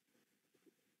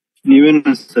 নিবেন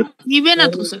না স্যার। নিবে না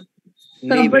তো স্যার,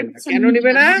 কেন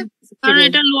নিবে না? কারণ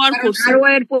এটা লোয়ার করছে।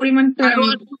 আরওআই এর পরিমাণটা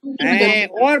হ্যাঁ,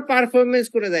 ওর পারফরমেন্স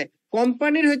করে দেয়।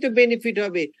 কোম্পানির হয়তো বেনিফিট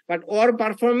হবে, but or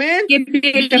performance,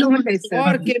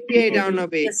 or KPI down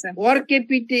হবে। ওর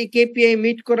কেপিআই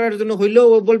মিট করার জন্য হইলেও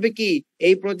ও বলবে কি,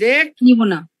 এই প্রজেক্ট নিব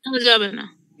না, যাবে না,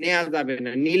 নেওয়া যাবে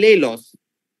না, নিলেই লস।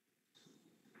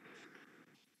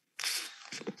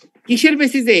 কিসের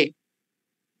বেসিসে?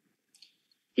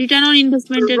 রিটার্ন অন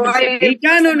ইনভেস্টমেন্টের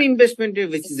রিটার্ন অন ইনভেস্টমেন্টের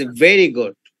বেসিসে। ভেরি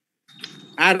গুড,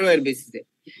 আরও এর বেসিসে।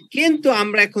 কিন্তু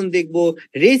আমরা এখন দেখব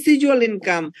রেসিজুয়াল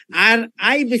ইনকাম আর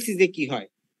আই বেসিসে কি হয়।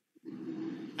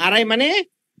 আর আই মানে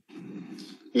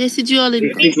রেসিজুয়াল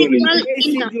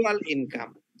ইনকাম।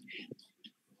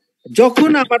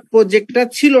 যখন আমার প্রজেক্টটা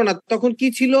ছিল না, তখন কি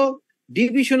ছিল?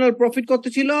 ডিভিশনাল প্রফিট কত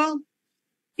ছিল?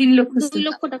 2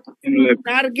 লক্ষ টাকা।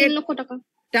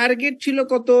 টার্গেট ছিল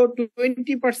কত?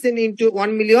 20% ইন্টু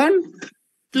 1 মিলিয়ন,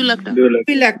 2 লাখ টাকা।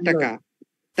 2 লাখ টাকা।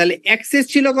 তাহলে এক্সেস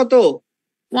ছিল কত?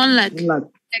 1 lakh.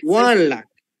 1 lakh.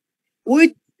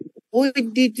 With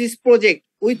this project,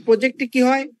 with প্রজেক্টে কি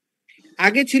হয়?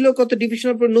 আগে ছিল কত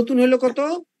ডিভিশনাল, নতুন হলো কত?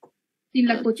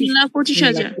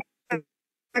 3,25,000।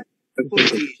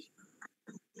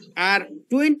 আর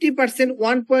 20%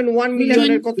 1.1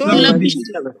 মিলিয়নের কত?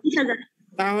 2,20,000।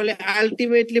 তাহলে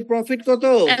আলটিমেটলি প্রফিট কত?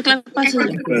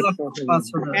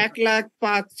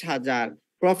 1,05,000।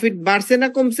 প্রফিট বাড়ছে না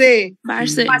কমছে?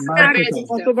 বাড়ছে।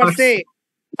 কত বাড়ছে?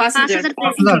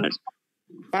 5,000।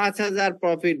 5,000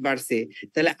 প্রফিট বাড়ছে।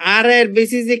 তাহলে আর এর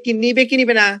বেসিসে কি নিবে কি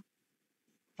নিবে না?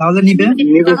 তাহলে নিবে।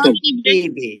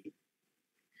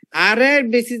 আর এর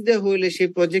বেসিসে হইলে সেই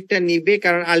প্রজেক্টটা নিবে,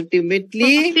 কারণ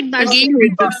আলটিমেটলি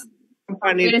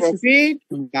কোম্পানির প্রফিট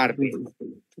বাড়বে।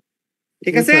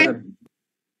 ঠিক আছে?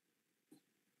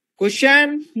 কোশ্চেন?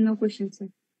 No question sir.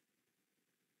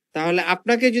 তাহলে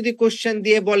আপনাকে যদি কোশ্চেন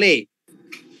দিয়ে বলে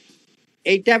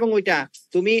এইটা এবং ওইটা,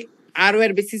 তুমি আর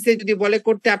এর বেসিসে যদি বলে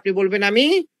করতে, আপনি বলবেন আমি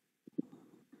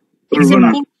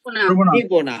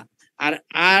নিব না।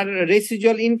 আর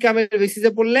রেসিজুয়াল ইনকামের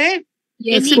বেসিসে পড়লে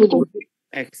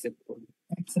অ্যাকসেপ্ট করব।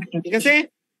 ঠিক আছে?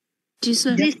 জি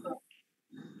স্যার।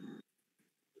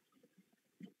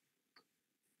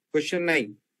 কোশ্চেন নাই?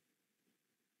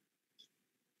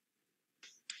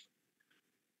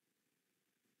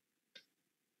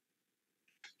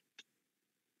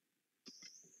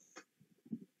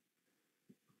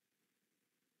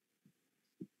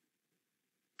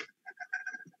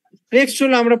 নেক্সট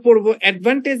হলো আমরা পড়বো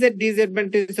advantage and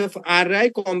disadvantage of RI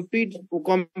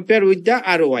compare with the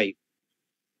ROI.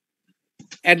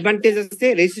 Advantage আছে,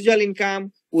 রেসিজুয়াল income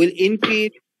will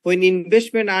increase when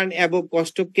investment earned above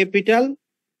cost of capital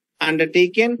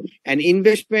undertaken and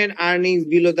investment earnings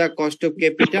below the cost of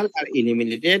capital are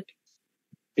eliminated.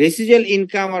 Residual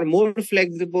income are more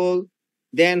flexible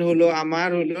than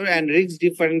and risk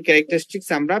different characteristics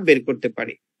আমরা বের করতে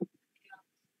পারি।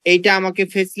 এইটা আমাকে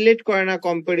facilitate করে না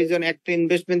comparison, একটা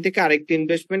investment থেকে আরেকটা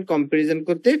ইনভেস্টমেন্ট কম্পারিজন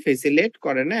করতে ফেসিলিটেট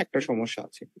করে না, একটা সমস্যা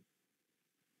আছে।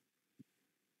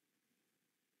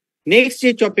 নেক্সট যে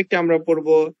টপিকটা আমরা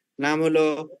পড়বো নাম হলো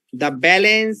দ্য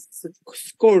ব্যালেন্স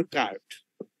স্কোর কার্ড।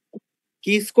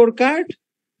 কি score card?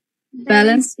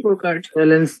 Balance score card.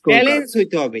 Balance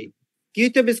হইতে হবে। কি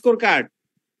হইতে হবে? Score card.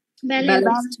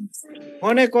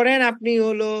 মনে করেন আপনি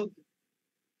হলো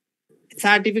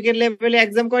সার্টিফিকেট লেভেলে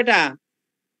এক্সাম কয়টা?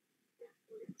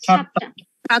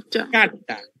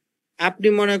 7টা। আপনি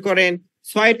মনে করেন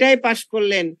 6টায় পাস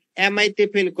করলেন, এমআই তে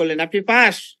ফেল করলেন, আপনি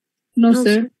পাস? No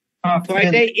sir.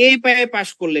 6টায় এ পায়ে পাস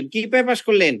করলেন। কি পায়ে পাস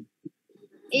করলেন?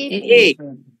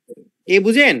 এ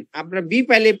বুঝেন? আপনার বি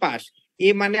পাইলে পাস, এ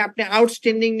মানে আপনি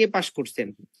আউটস্ট্যান্ডিং নিয়ে পাস করছেন।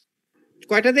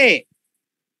 কয়টাতে?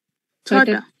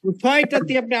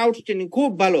 6টাতে আপনি আউটস্ট্যান্ডিং, খুব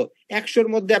ভালো। 100-র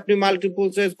মধ্যে আপনি মাল্টিপল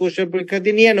চয়েস কোশ্চেন পরীক্ষা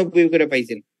দিয়ে 99 করে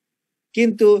পাইছেন,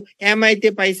 কিন্তু এমআই তে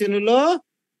পাইছেন হলো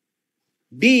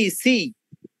বি সি।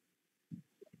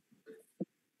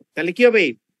 তাহলে কি হবে?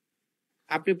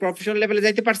 আপনি প্রফেশনাল লেভেলে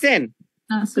যাইতে পারছেন?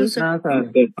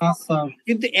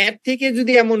 কিন্তু অ্যাপ থেকে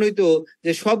যদি এমন হইতো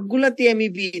যে সবগুলাতে আমি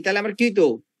বি, তাহলে আমার কি হইতো?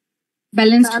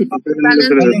 ব্যালেন্সড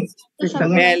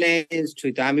ব্যালেন্সড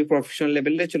হইতো, আমি প্রফেশনাল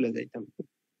লেভেলে চলে যাইতাম।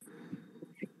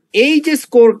 এই যে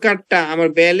স্কোর কার্ডটা আমার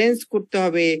ব্যালেন্স করতে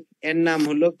হবে, এর নাম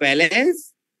হলো ব্যালেন্স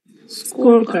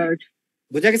স্কোর কার্ড।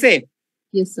 বুঝা গেছে?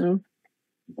 Yes sir.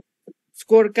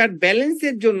 স্কোর কার্ড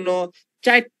ব্যালেন্সের জন্য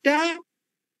 4টা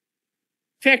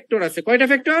ফ্যাক্টর আছে। কয়টা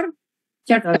ফ্যাক্টর?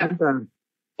 4টা।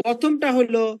 প্রথমটা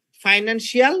হলো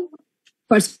ফাইনান্সিয়াল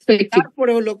পার্সপেক্টিভ,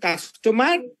 তারপরে হলো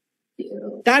কাস্টমার,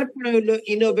 তারপরে হলো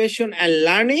ইনোভেশন এন্ড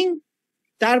লার্নিং,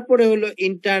 তারপরে হলো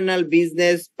ইন্টারনাল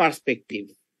বিজনেস পার্সপেক্টিভ।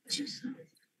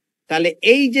 তাহলে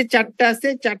এই যে 4টা আছে,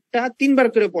 4টা 3 বার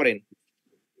করে পড়েন।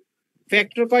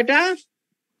 ফ্যাক্টর কয়টা?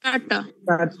 4টা।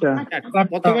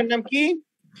 প্রথমের নাম কি?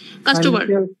 Customer,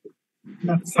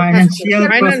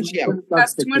 financial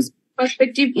customer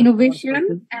perspective, innovation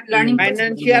and learning,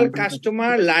 financial,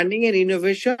 customer, learning and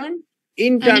innovation,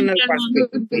 internal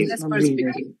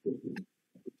perspective.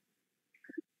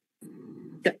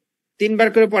 3 বার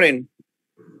করে পড়েন।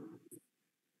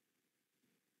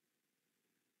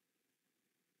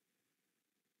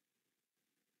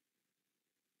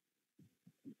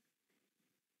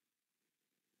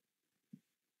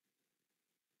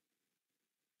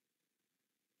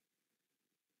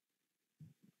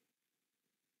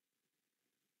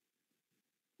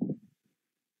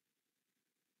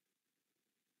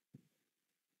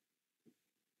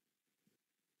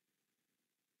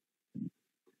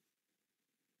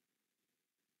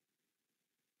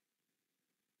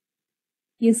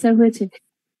 ইয়েস স্যার, হয়েছে।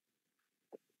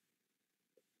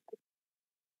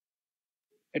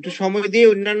 একটু সময় দিয়ে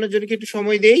অন্যান্য জনকে একটু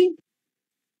সময় দেই।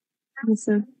 Yes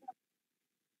sir.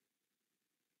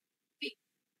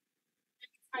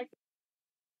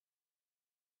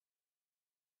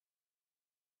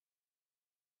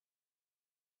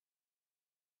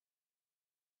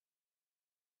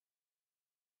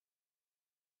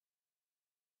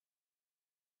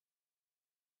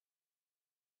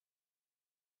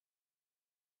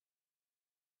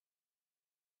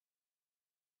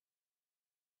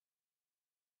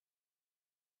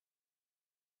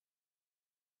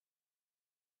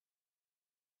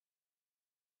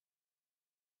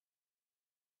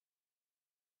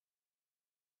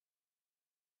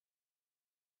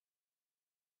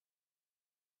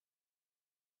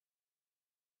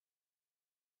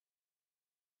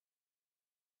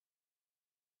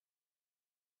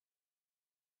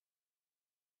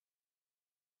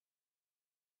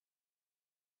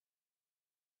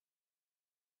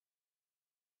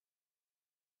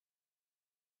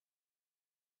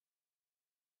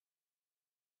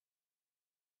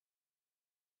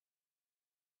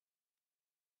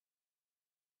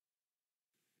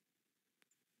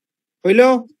 হইলো?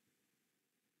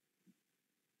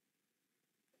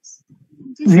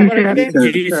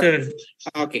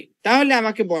 ওকে, তাহলে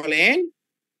আমাকে বলেন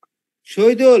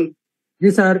শহীদুল। জি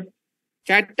স্যার।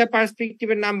 4টা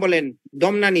পার্সপেক্টিভের নাম বলেন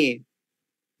দমনা নিয়ে।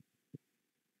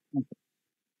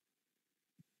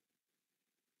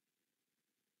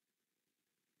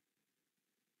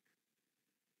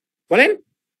 বলেন,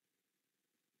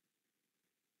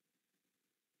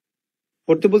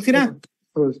 পড়তে বলছি না?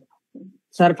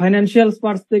 Sir, financial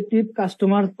perspective,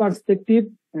 customer perspective,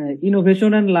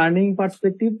 innovation and learning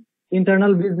perspective,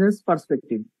 internal business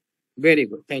perspective. Very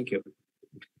good, thank you.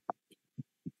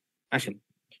 আসেন,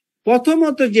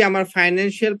 প্রথমত যে আমার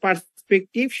ফাইন্যান্সিয়াল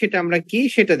পার্সপেক্টিভ সেটা আমরা কি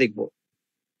সেটা দেখব।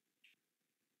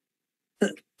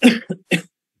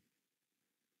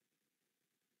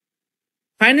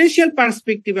 ফাইন্যান্সিয়াল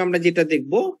পার্সপেক্টিভ আমরা যেটা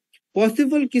দেখব,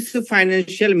 পসিবল কিছু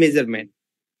ফাইন্যান্সিয়াল মেজারমেন্ট।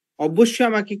 অবশ্যই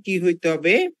আমাকে কি হইতে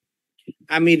হবে,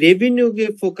 আমি রেভিনিউকে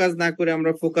ফোকাস না করে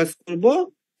আমরা ফোকাস করব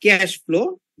ক্যাশ ফ্লো।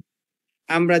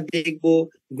 আমরা দেখব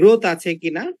গ্রোথ আছে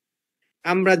কিনা,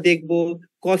 আমরা দেখব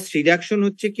কস্ট রিডাকশন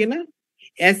হচ্ছে কিনা,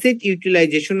 অ্যাসেট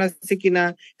ইউটিলাইজেশন আছে কিনা,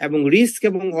 এবং রিস্ক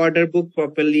এবং অর্ডার বুক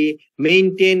প্রপারলি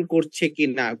মেইনটেইন করছে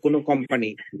কিনা কোনো কোম্পানি।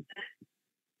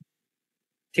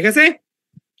 ঠিক আছে?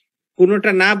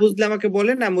 কোনোটা না বুঝলে আমাকে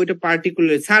বলেন, আমি ওইটা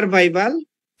particular survival,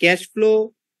 cash flow,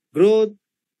 growth,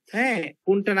 হ্যাঁ,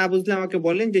 কোনটা না বুঝলে আমাকে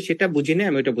বলেন, যে সেটা বুঝি না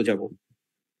আমি ওইটা বুঝাবো।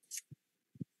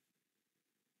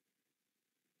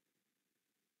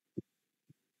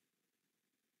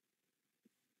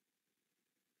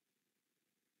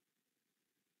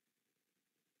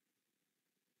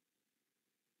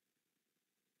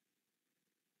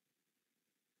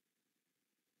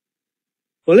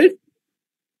 বলেন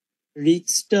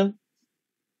রিস্কটা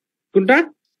কোনটা?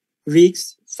 Risk,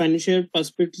 financial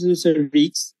perspective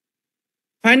risk,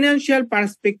 financial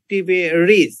পার্সপেক্টিভে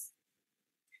risk.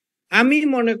 আমি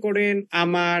মনে করেন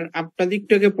আপনাদের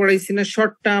একটু আগে পড়াইছি না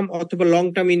শর্ট টার্ম অথবা লং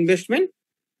টার্ম ইনভেস্টমেন্ট।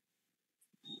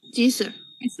 জি স্যার।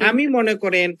 আমি মনে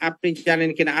করেন আপনি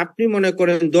জানেন কিনা, আপনি মনে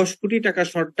করেন 10 কোটি টাকা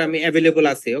শর্ট টার্মে অ্যাভেলেবল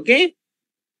আছে, ওকে?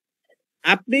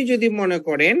 আপনি যদি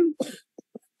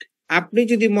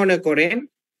মনে করেন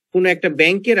কোন একটা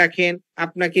ব্যাংকে রাখেন,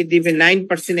 আপনাকে দিবে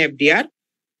 9% এফডিআর,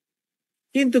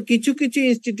 কিন্তু কিছু কিছু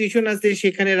ইনস্টিটিউশন আছে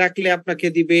সেখানে রাখলে আপনাকে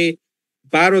দিবে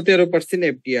 12-13%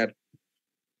 এফডিআর।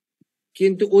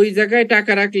 কিন্তু ওই জায়গায়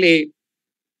টাকা রাখলে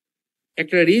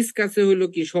একটা রিস্ক আছে, হলো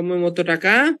কি সময় মতো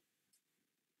টাকা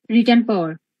রিটার্ন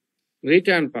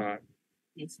পাওয়ার।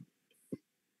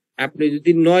 আপনি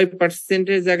যদি 9%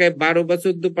 জায়গায় 12 বা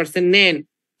 14% নেন,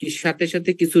 কি সাথে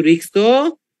সাথে কিছু রিস্ক তো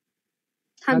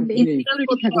থাকবে,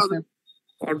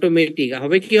 অটোমেটিক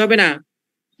হবে, কি হবে না?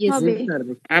 হবে।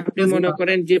 আপনি মনে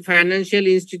করেন যে ফাইন্যান্সিয়াল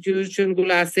ইনস্টিটিউশন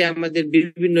গুলো আছে আমাদের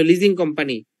বিভিন্ন লিজিং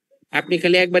কোম্পানি, আপনি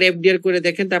খালি একবার এফডিআর করে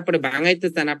দেখেন, তারপরে ভাঙাইতে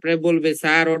চান, আপনারা বলবে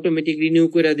স্যার অটোমেটিক রিনিউ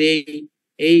করে দেই,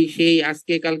 এই সেই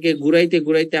আজকে কালকে ঘুরাইতে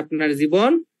ঘুরাইতে আপনার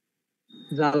জীবন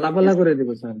জ্বালাপালা করে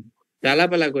দেবো স্যার,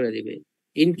 জ্বালাপালা করে দিবে।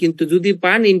 কিন্তু যদি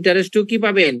পান ইন্টারেস্টও কি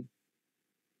পাবেন,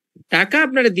 টাকা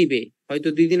আপনারা দিবে হয়তো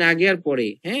 2 দিন আগে আর পরে,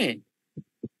 হ্যাঁ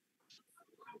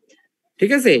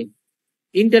ঠিক আছে,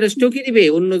 ইন্টারেস্টও কি দিবে,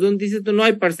 অন্যজন দিচ্ছে তো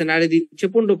 9%, আরে দিচ্ছে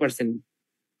 15%,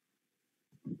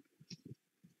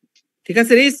 ঠিক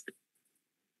আছে রিস্ক।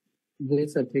 জি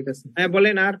স্যার ঠিক আছে। হ্যাঁ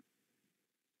বলেন। আর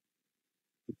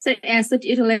স্যার অ্যাসেট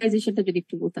ইউটিলাইজেশনটা যদি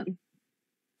একটু বলতেন।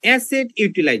 অ্যাসেট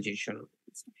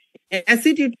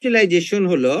ইউটিলাইজেশন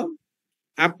হলো,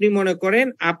 আপনি মনে করেন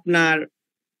আপনার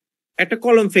একটা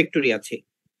কলম ফ্যাক্টরি আছে,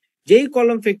 যেই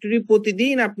কলম ফ্যাক্টরি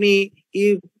প্রতিদিন আপনি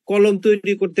কলম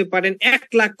তৈরি করতে পারেন, 1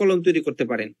 লাখ কলম তৈরি করতে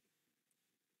পারেন,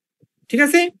 ঠিক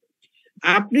আছে?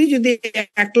 আপনি যদি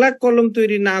 1 লাখ কলম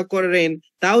তৈরি না করেন,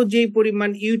 তাও যেই পরিমাণ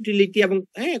ইউটিলিটি এবং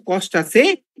কস্ট আছে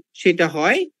সেটা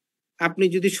হয়। আপনি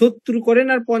যদি 70 করেন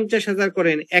আর 50,000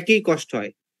 করেন, একই কষ্ট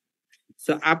হয়।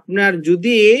 তো আপনার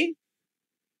যদি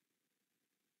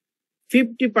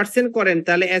 50% করেন,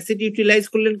 তাহলে অ্যাসেট ইউটিলাইজ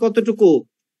করলেন কতটুকু?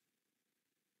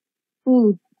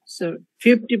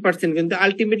 50%, কিন্তু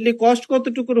আলটিমেটলি কস্ট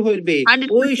কতটুকুর হইবে?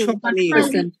 ওই সমানই,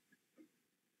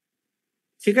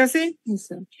 ঠিক আছে?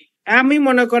 আমি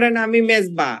মনে করেন আমি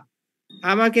মেজবা,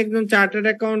 আমাকে একজন চার্টার্ড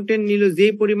অ্যাকাউন্টেন্ট নিল, যে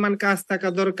পরিমাণ কাজ থাকা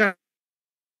দরকার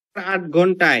 8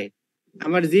 ঘন্টায়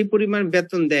আমার যে পরিমাণ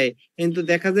বেতন দেয়, কিন্তু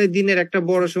দেখা যায় দিনের একটা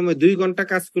বড় সময় 2 ঘন্টা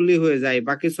কাজ করলেই হয়ে যায়,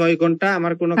 বাকি 6 ঘন্টা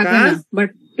আমার কোনো কাজ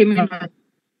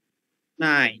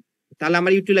নাই। তাহলে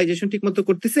আমার ইউটিলাইজেশন ঠিক মতো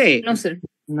করতেছে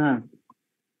না।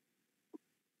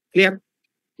 ক্লিয়ার?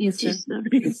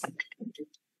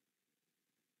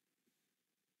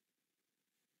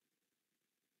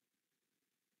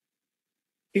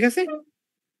 ঠিক আছে।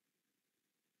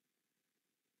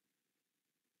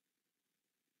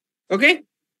 ওকে,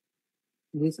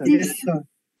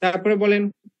 তারপরে বলেন।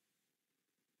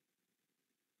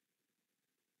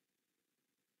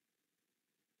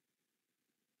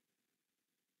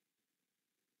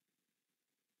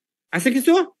 আছে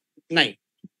কিছু নাই?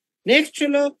 নেক্সট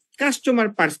হলো কাস্টমার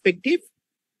পার্সপেক্টিভ।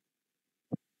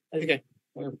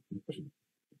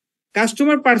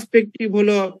 কাস্টমার পার্সপেক্টিভ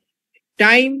হলো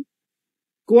টাইম,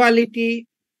 কোয়ালিটি,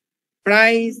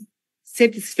 প্রাইস,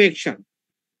 স্যাটিসফ্যাকশন।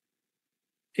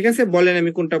 ঠিক আছে, বলেন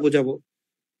আমি কোনটা বোঝাবো?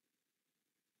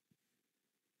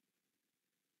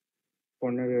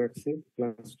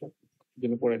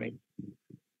 পড়ে নাই,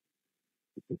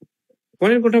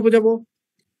 বলেন কোনটা বোঝাবো?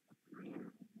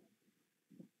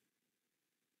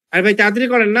 আরে ভাই তাড়াতাড়ি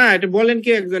করেন না, এটা বলেন, কি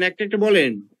একজন একটা একটা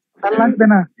বলেন। লাগবে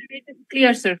না।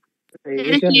 Clear sir.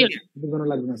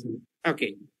 ওকে,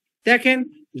 দেখেন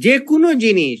যে কোনো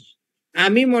জিনিস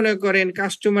আমি মনে করেন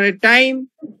কাস্টমারের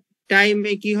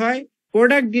টাইমে কি হয়,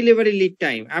 প্রোডাক্ট ডেলিভারি লিড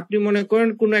টাইম। আপনি মনে করেন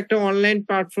কোন একটা অনলাইন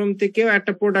প্ল্যাটফর্ম থেকে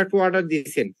একটা প্রোডাক্ট অর্ডার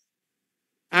দিয়েছেন,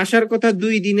 আসার কথা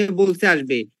 2 দিনে বলছে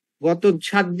আসবে, গত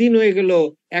 7 দিন হয়ে গেল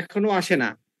এখনো আসে না,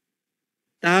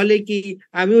 তাহলে কি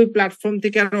আমি ওই প্ল্যাটফর্ম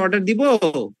থেকে আর অর্ডার দিব?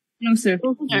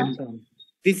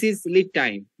 This is lead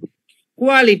time.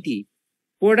 Quality,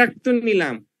 product তো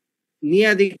নিলাম,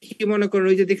 নিয়ে দেখি মনে করেন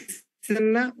ওই যে দেখছেন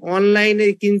না অনলাইনে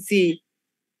কিনছি,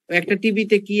 একটা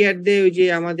টিভিতে কি অ্যাড দেয়, ওই যে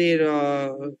আমাদের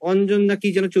অঞ্জন না কি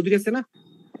যেন চৌধুরী আছে না,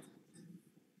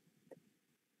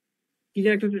 কি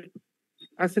যেন একটা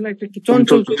আছে না, একটা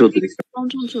চঞ্চল চৌধুরী,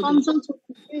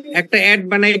 একটা অ্যাড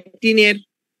বানায় টিনের,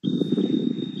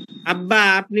 আব্বা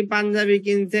আপনি পাঞ্জাবি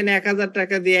কিনছেন 1000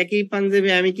 টাকা দিয়ে, একই পাঞ্জাবি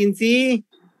আমি কিনছি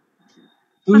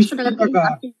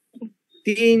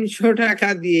 300 টাকা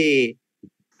দিয়ে।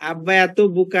 আব্বা এত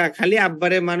বোকা, খালি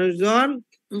আব্বারে মানুষজন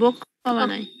বোকা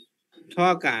বানায়,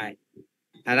 ঠকায়।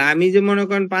 আর আমি যে মনে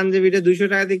করেন পাঞ্জাবিটা 200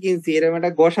 টাকাতে কিনছি, এরকম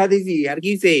একটা গসা দিছি, আর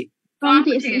কিছে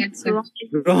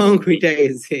রং হইটা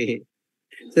গেছে।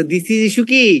 তো দিস ইজ ইস্যু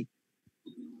কি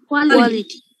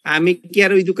কোয়ালিটি। আমি কি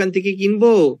আর ওই দোকান থেকে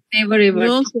কিনবো? Never ever.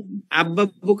 আব্বা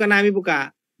বোকা না আমি বোকা?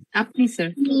 আপনি স্যার।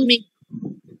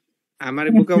 আমার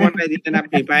বোকা বানাই দিতেন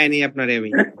আপনি, পাইনি আপনারে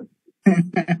আমি।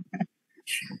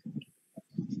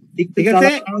 ঠিক আছে,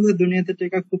 আমাদের দুনিয়াতে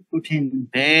টেকা খুব কঠিন।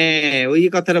 হ্যাঁ ওই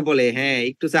কথাটা বলে, হ্যাঁ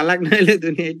একটু চালাক না হলে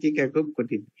দুনিয়ায় টিকা খুব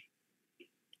কঠিন।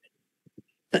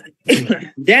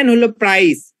 দেন হলো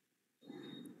প্রাইস,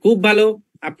 খুব ভালো,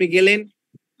 আপনি গেলেন,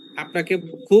 আপনাকে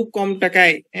খুব কম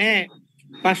টাকায়,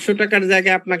 500 টাকার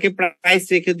জায়গায় আপনাকে প্রাইস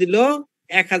রেখে দিল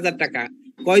 1000 টাকা।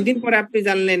 কয়দিন পরে আপনি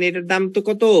জানলেন এটার দাম তো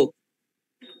কত?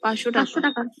 500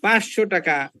 টাকা। 500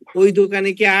 টাকা। ওই দোকানে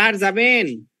কি আর যাবেন?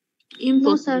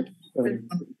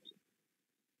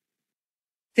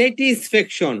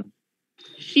 Satisfaction,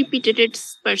 repeated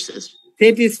purchase.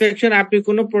 স্যাটিসফ্যাকশন, আপনি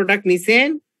কোনো প্রোডাক্ট নিছেন,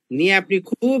 নিয়ে আপনি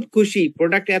খুব খুশি,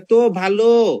 প্রোডাক্ট এত ভালো,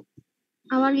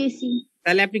 আবার গেছি,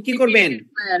 তাহলে আপনি কি করবেন?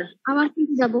 আবার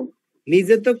কিনতে যাব,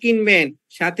 নিজে তো কিনবেন,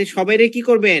 সাথে সবাইরে কি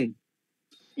করবেন?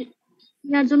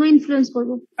 যার জন্য ইনফ্লুয়েন্স করব,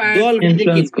 দল বেঁধে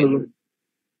কিনবেন।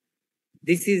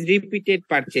 দিস ইজ রিপিটেড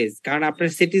পারচেজ, কারণ আপনার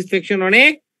স্যাটিসফ্যাকশন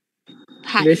অনেক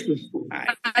বেশি।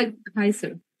 Hi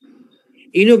sir.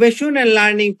 Innovation and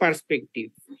learning perspective,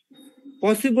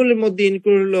 পসিবলের মধ্যে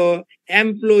ইনক্লুড হলো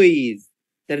employees,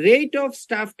 the rate of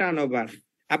staff turnover.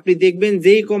 আপনি দেখবেন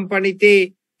যেই কোম্পানিতে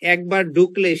একবার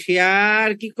ঢুকলে সে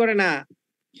আর কি করে না,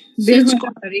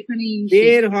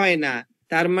 বের হয় না,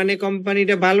 তার মানে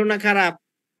কোম্পানিটা ভালো না খারাপ?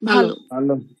 ভালো।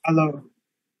 ভালো।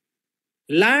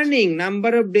 Learning,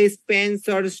 number off day Spence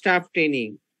or staff training,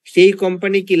 সেই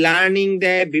কোম্পানি কি লার্নিং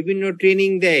দেয়, বিভিন্ন ট্রেনিং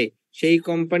দেয়, সেই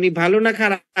কোম্পানি ভালো না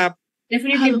খারাপ?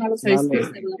 ডেফিনেটলি ভালো স্যার, স্কিলস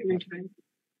ডেভেলপমেন্ট হয়।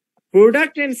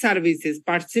 Product and services,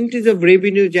 percentage of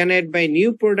revenue generate by new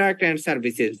product and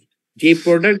services, যে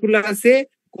প্রোডাক্ট গুলো আছে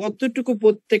কতটুকু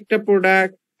প্রত্যেকটা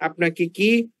প্রোডাক্ট আপনাকে কি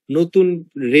নতুন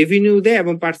রেভিনিউ দেয়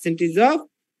এবং পার্সেন্টেজ অফ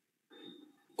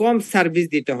কম সার্ভিস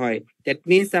দিতে হয়। দ্যাট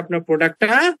মিনস আপনার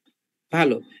প্রোডাক্টটা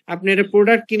ভালো। আপনি একটা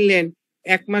প্রোডাক্ট কিনলেন,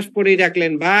 1 মাস পরেই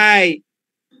রাখলেন, ভাই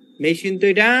মেশিন তো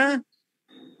এটা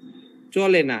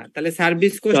চলে না, তাহলে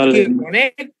সার্ভিস কস্ট কি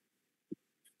অনেক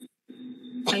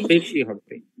বেশি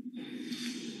হবে।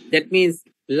 That means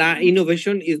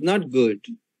innovation is not good.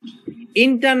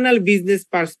 Internal business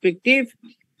perspective,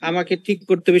 আমাকে ঠিক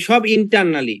করতে হবে সব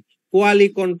ইন্টারনালি।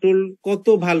 কোয়ালিটি কন্ট্রোল কত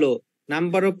ভালো,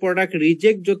 নাম্বার অফ প্রোডাক্ট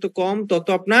রিজেক্ট যত কম তত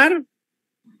আপনার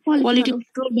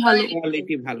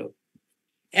কোয়ালিটি ভালো।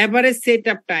 এভারেজ সেট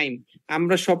আপ টাইম,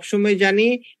 আমরা সবসময় জানি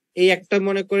এই একটা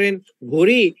মনে করেন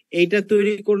ঘড়ি, এইটা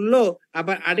তৈরি করলো,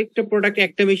 আবার আরেকটা প্রোডাক্ট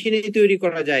একটা মেশিনে তৈরি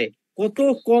করা যায়, কত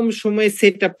কম সময়ে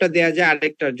সেট আপটা দেওয়া যায়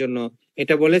আরেকটার জন্য,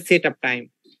 এটা বলে set up time.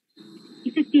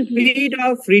 Speed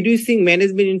of reducing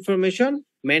management information,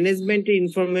 ম্যানেজমেন্টের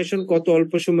ইনফরমেশন কত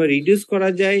অল্প সময় রিডিউস করা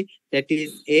যায়, that is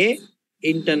a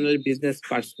internal business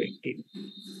perspective.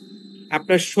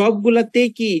 আপনার সবগুলাতেই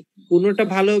কি কোনোটা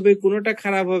ভালো হবে কোনোটা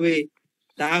খারাপ হবে?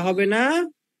 তা হবে না,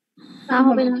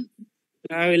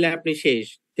 তাহলে আপনি শেষ।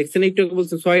 দেখছেন একটু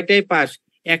বলছেন 6টাই পাস,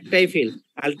 1টাই ফেল,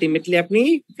 আলটিমেটলি আপনি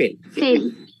ফেল।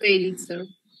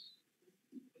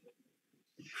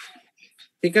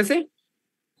 ঠিক আছে,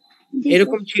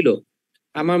 এরকম ছিল।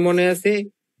 আমার মনে আছে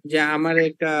যে আমার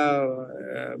একটা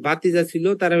ভাতিজা ছিল,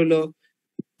 তারা হলো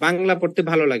বাংলা পড়তে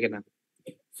ভালো লাগে না,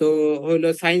 তো হইলো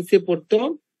সায়েন্সে পড়তো,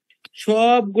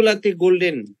 সবগুলাতে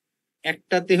গোল্ডেন,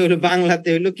 একটাতে হলো বাংলাতে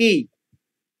হলো কি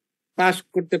পাস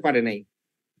করতে পারে নাই,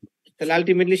 তাহলে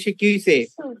আলটিমেটলি সে কি হয়েছে?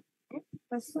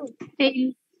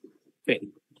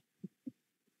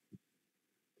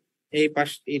 এই পাস,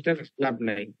 এটার লাভ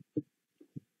নাই।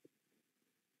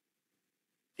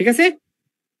 ঠিক আছে,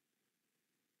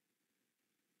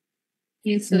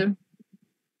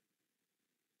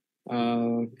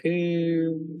 ওকে,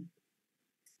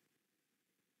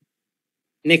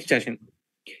 নেক্সট আসেন।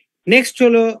 নেক্সট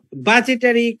হলো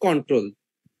বাজেটারি কন্ট্রোল।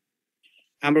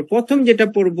 আমরা প্রথম যেটা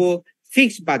পড়বো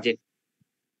ফিক্সড বাজেট।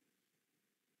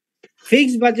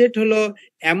 ফিক্সড বাজেট হলো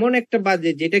এমন একটা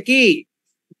বাজেট যেটা কি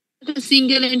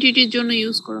সিঙ্গেল এন্টিটির জন্য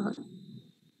ইউজ করা হয়।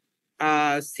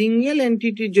 সিঙ্গেল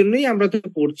এন্টিটির জন্যই আমরা তো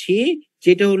পড়ছি,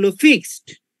 যেটা হলো ফিক্সড।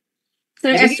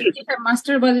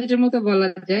 মাস্টার বাজেটের মতো বলা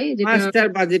যায়, মাস্টার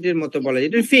বাজেটের মতো বলা যায়,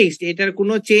 এটা ফিক্সড, এটার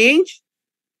কোনো চেঞ্জ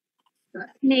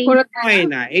হয়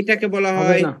না, এটাকে বলা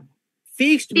হয়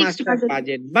fixed master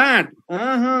budget. But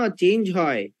change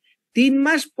হয় 3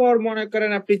 মাস পর, মনে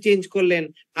করেন আপনি চেঞ্জ করলেন,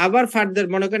 আবার ফার্দার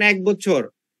মনে করেন 1 বছর,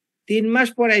 3 মাস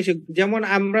পরে এসে, যেমন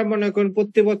আমরা মনে করেন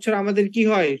প্রত্যেক বছর আমাদের কি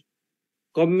হয়,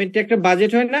 গভর্নমেন্টে একটা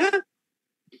বাজেট হয় না,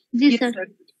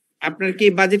 আপনার কি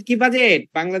বাজেট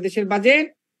বাংলাদেশের বাজেট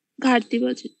ঘাটতি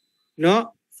বাজেট নো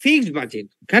ফিক্সড বাজেট,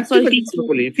 ঘাটতি Sorry, বাজেট fixed budget.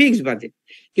 বলি, ফিক্সড বাজেট।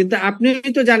 কিন্তু আপনি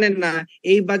তো জানেন না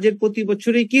এই বাজেট প্রতি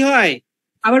বছরই কি হয়,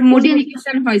 আবার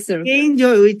মডিফিকেশন হয় স্যার, চেঞ্জ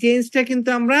হয়। ওই চেঞ্জটা কিন্তু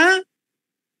আমরা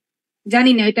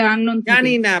জানি না, এটা আননোন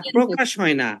জানি না, প্রকাশ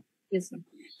হয় না।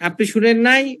 আপনি শুনেন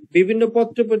নাই, বিভিন্ন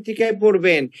পত্র পত্রিকায়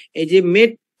পড়বেন, এই যে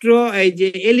মেট্রো, এই যে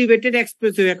এলিভেটেড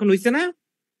এক্সপ্রেসওয়ে এখন হইছে না,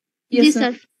 জি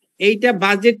স্যার এইটা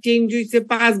বাজেট চেঞ্জ হইছে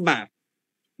 5 বার।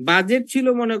 বাজেট ছিল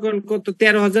মনে করেন কত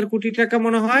 13,000 কোটি টাকা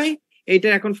মনে হয়, এইটা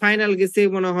এখন ফাইনাল গেছে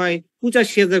মনে হয়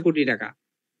 85,000 কোটি টাকা।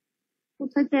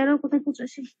 কোথায় 13 কোথায়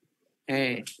 85?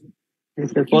 হ্যাঁ,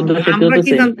 পদ্মা সেতু আমরা তো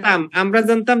কি same। জানতাম, আমরা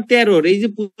জানতাম 13, এই যে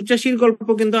 85 গল্প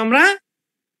কিন্তু আমরা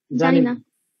জানি না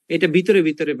এটা ভিতরে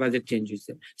ভিতরে বাজেট চেঞ্জ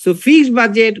হয়েছে। So fixed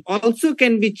budget also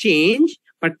can be change,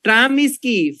 but term is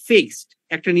কি ফিক্সড,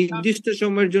 একটা নির্দিষ্ট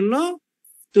সময়ের জন্য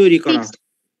তৈরি করা হয়,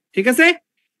 ঠিক আছে?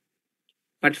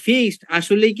 বাট ফিক্সড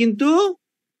আসলেই কিন্তু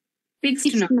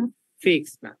ফিক্সড না।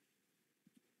 ফিক্সড না।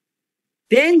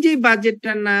 দেন যে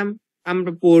বাজেটটার নাম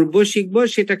আমরা পড়বো শিখবো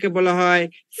সেটাকে বলা হয়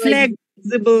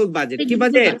ফ্লেক্সিবল বাজেট। কি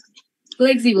বাজেট?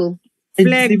 ফ্লেক্সিবল।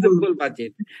 Flexible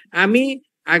budget. আমি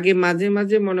আগে মাঝে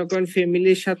মাঝে মনে করেন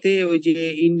ফ্যামিলির সাথে ওই যে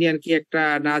ইন্ডিয়ান কি একটা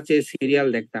নাচের সিরিয়াল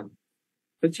দেখতাম,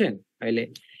 বুঝছেন? তাইলে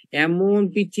এমন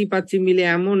পিচ্ছি পাচ্ছি মিলে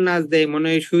এমন নাচ দেয় মনে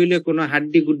হয় শরীরে কোনো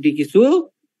হাড্ডি গুড্ডি কিছু,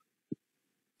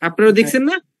 আপনারা দেখছেন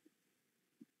না?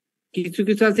 কিছু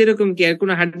কিছু আছে এরকম কি আর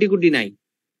কোনো হাড্ডি গুড্ডি নাই,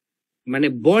 মানে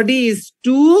body is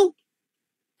two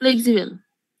flexible.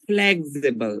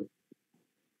 Flexible.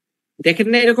 দেখেন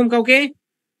না এরকম কাউকে?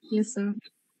 Yes sir.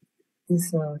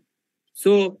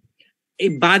 সো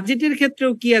এই বাজেটের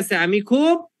ক্ষেত্রেও কি আছে, আমি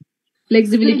খুব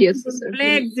ফ্লেক্সিবিলিটি আছে স্যার।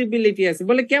 ফ্লেক্সিবিলিটি আছে।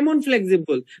 বলে কেমন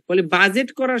ফ্লেক্সিবল? বলে বাজেট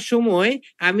করার সময়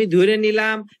আমি ধরে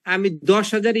নিলাম আমি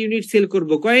 10,000 ইউনিট সেল করব।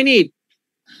 কয় ইউনিট?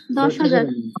 10,000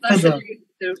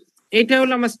 এটা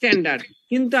হলো আমার স্ট্যান্ডার্ড।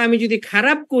 কিন্তু আমি যদি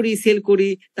খারাপ করি সেল করি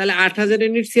তাহলে 8,000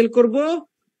 ইউনিট সেল করব,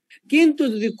 কিন্তু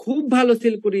যদি খুব ভালো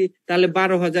সেল করি তাহলে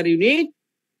 12,000 ইউনিট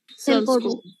সেল করব।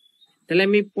 তাহলে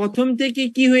আমি প্রথম থেকে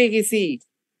কি হয়ে গেছি?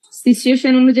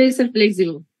 সিচুয়েশন অনুযায়ী স্যার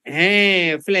ফ্লেক্সিবল। হ্যাঁ,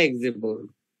 ফ্লেক্সিবল।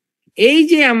 এই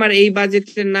যে আমার এই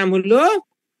বাজেটের নাম হলো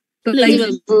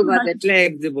ফ্লেক্সিবল বাজেট।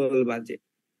 Flexible budget.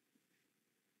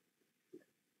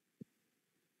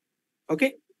 ওকে,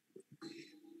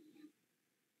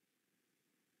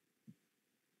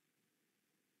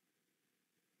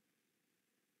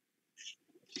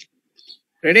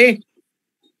 রেডি?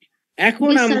 এখন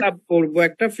Yes, sir. আমরা পড়বো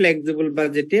একটা ফ্লেক্সিবল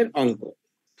বাজেটের অঙ্ক।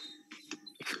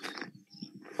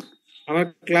 আমার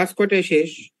ক্লাস কয়টায় শেষ?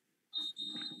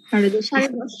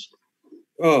 10:30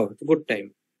 ও, গুড টাইম।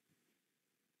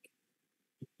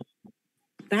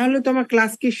 তাহলে তো আমার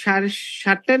ক্লাস কি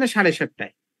 7:30 না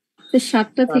 7:30?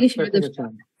 7টা থেকে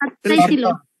 10:30। 8টাই ছিল।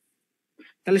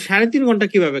 তাহলে 3.5 ঘন্টা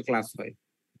কিভাবে ক্লাস হয়?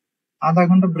 আধা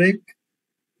ঘন্টা ব্রেক।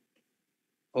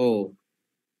 ও,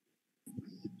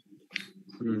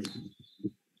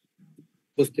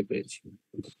 বুঝতে পেরেছি।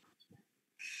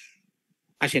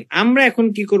 আসেন আমরা এখন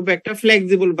কি করব, একটা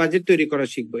ফ্লেক্সিবল বাজেট তৈরি করা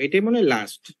শিখবো। এটাই মনে হয়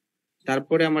লাস্ট,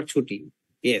 তারপরে আমার ছুটি।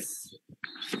 ইয়েস,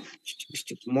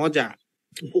 মজা।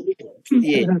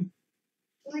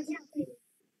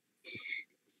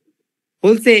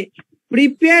 বলছে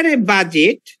prepare a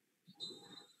budget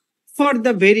for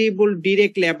the variable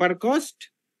direct labor cost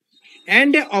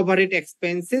and overhead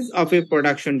expenses of a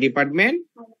production department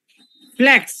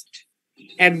flexed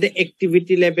at the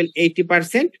activity level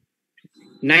 80%,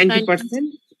 90%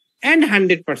 and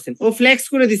 100%. O flakes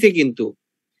করে দিছে কিন্তু,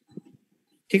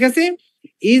 ঠিক আছে?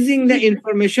 using the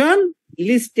information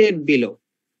listed below.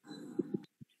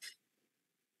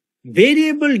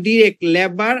 Variable direct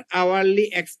labor hourly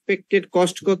expected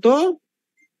cost কত?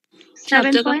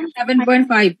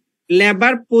 7.5।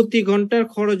 Labour প্রতি ঘন্টার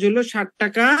খরচ হলো 60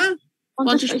 টাকা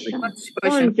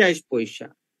 50 পয়সা।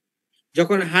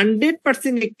 যখন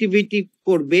 100% অ্যাক্টিভিটি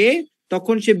করবে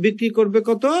তখন সে বিক্রি করবে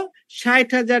কত?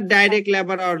 60,000 ডাইরেক্ট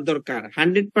লেবার আওয়ার দরকার।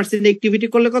 100% অ্যাক্টিভিটি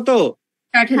করলে কত?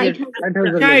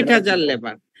 60,000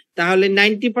 লেবার। তাহলে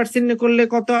 90% করলে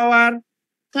কত আওয়ার?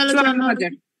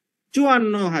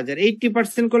 54,000।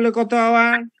 80% করলে কত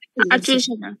আওয়ার?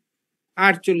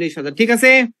 48,000। ঠিক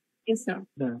আছে?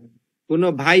 কোন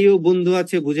ভাই ও বন্ধু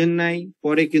আছে বুঝেন নাই,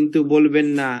 পরে কিন্তু বলবেন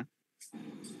না।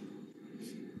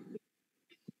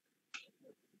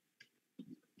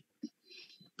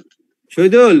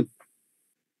 শহীদুল,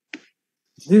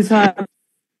 জি স্যার।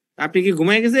 আপনি কি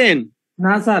ঘুমাই গেছেন?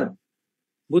 না স্যার।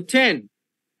 বুঝছেন?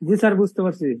 জি স্যার, বুঝতে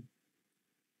পারছি।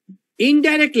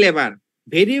 ইনডাইরেক্ট লেবার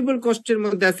ভেরিয়েবল কস্টের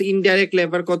মধ্যে আছে। ইনডাইরেক্ট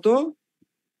লেবার কত?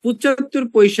 75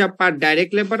 পয়সা পার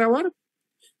direct labour hour.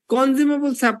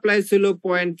 Consumable supplies হলো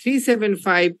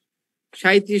 0.375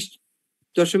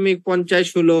 37.50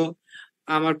 হলো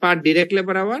আমার পার direct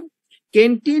labour hour.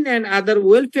 Canteen and other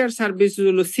welfare service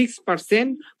হলো 6%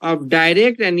 of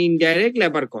direct and indirect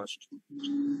labour cost.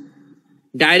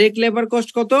 Direct labour cost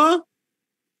কত?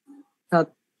 7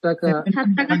 টাকা 7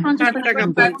 টাকা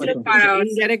 50 পয়সা।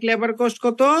 ইনডাইরেক্ট লেবার কস্ট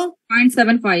কত?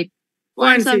 0.75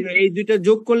 এই দুইটা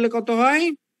যোগ করলে কত হয়?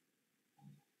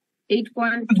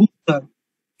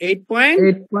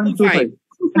 8.5।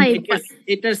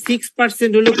 এটার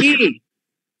 6% হলো কি?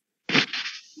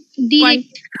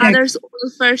 Others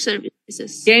welfare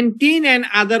services. Canteen and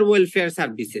other welfare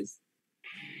services.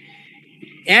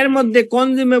 এর মধ্যে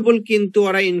কনজিউমেবল কিন্তু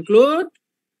ওরা ইনক্লুড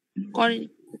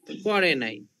করে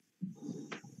নাই।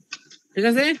 ঠিক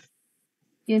আছে?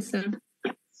 Yes sir.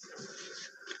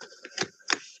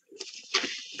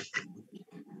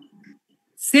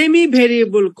 Semi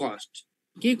variable cost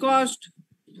কি cost?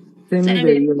 Semi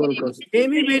variable cost.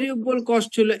 Semi variable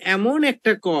cost হলো এমন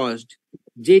একটা কস্ট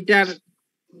যেটার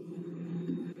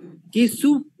কিছু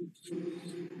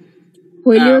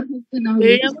হইলেও থাকবে না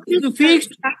হইলেও কিছু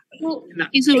ফিক্সড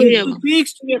কিছু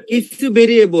কিছু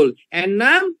ভেরিয়েবল এর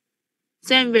নাম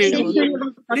সেম ভেরিয়েবল।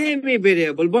 Semi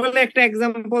variable. বলে একটা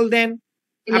এক্সাম্পল দেন।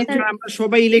 আপনারা আমরা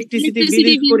সবাই ইলেকট্রিসিটি বিল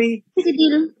করি।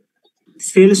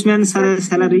 Salesman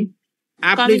salary.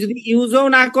 আপনি যদি ইউজও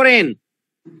না করেন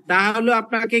তাহলে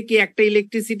আপনাকে কি একটা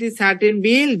ইলেকট্রিসিটি সার্টেন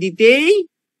বিল দিতেই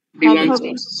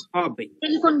হবে।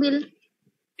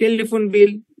 Telephone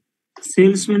bill,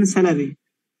 salesman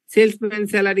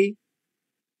salary.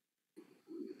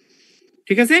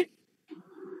 ঠিক আছে?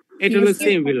 এটা হলো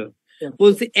সেম বিল।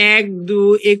 বলছে 1, 2,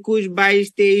 21, 22,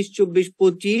 23, 24,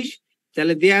 25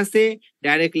 তাহলে দেয়া আছে।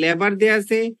 ডাইরেক্ট লেবার দেয়া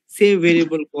আছে, সেম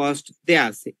ভেরিয়েবল কস্ট দেয়া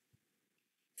আছে,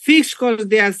 ফিক্সড কস্ট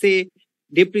দেয়া আছে,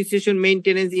 depreciation,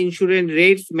 maintenance, insurance,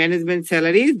 rates, management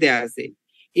salaries দেয়া আছে।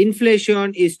 Inflation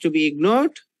is two B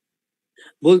ignored.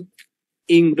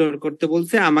 Ignore করতে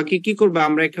বলছে। আমাকে কি করবো?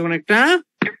 আমরা এখন একটা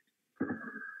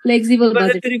ফ্লেক্সিবল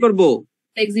বাজেট তৈরি করব।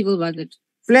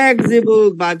 ফ্লেক্সিবল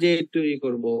বাজেট তৈরি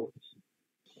করব।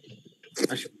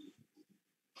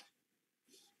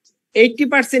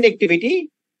 80% অ্যাক্টিভিটি,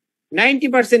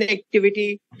 90% অ্যাক্টিভিটি,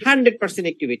 100%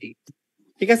 অ্যাক্টিভিটি।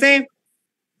 ঠিক আছে?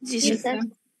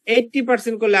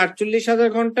 80% করলে 48,000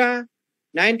 ঘন্টা,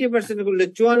 90% করলে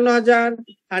 54,000,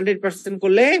 100%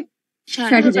 করলে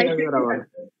 60,000 hour.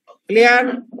 Clear?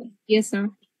 Yes sir.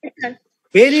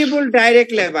 Variable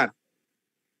direct labour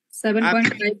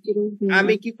 7.50।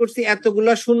 আমি কি করছি?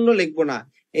 এতগুলা শূন্য লিখবো না,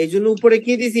 এই জন্য উপরে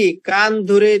কি দিছি? কান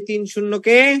ধরে 3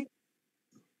 শূন্যকে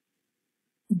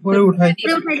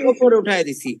উপরে উঠাই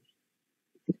দিছি।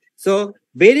 সো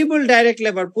ভেরিয়েবল ডাইরেক্ট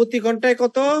লেবার প্রতি ঘন্টায়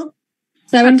কত?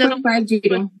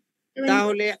 7.50।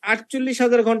 তাহলে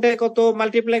 48,000 ঘন্টায় কত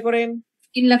মাল্টিপ্লাই করেন?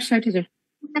 3,60,000।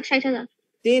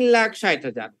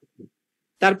 3,60,000।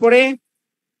 তারপরে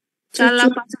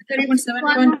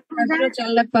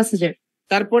 4,05,000।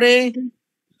 তারপরে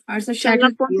আর স্যার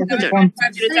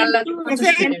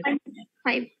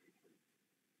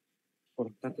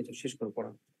 60,000 শেষ করো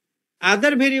পড়া।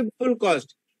 আদার variable cost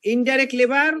indirect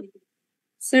labour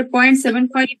sir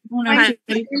 0.75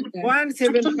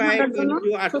 0.75 into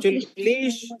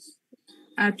 48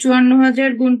 আর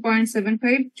 54,000 গুণ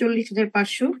 0.75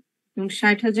 40,500 এবং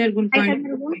 60,000 গুণ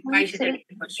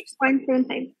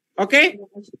 0.22,500। ওকে?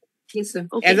 Yes sir.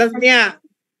 এজাজ মিয়া,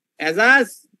 এজাজ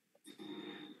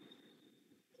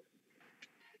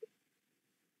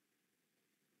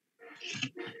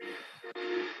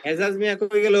এজাজ মিয়া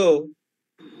কই গেল?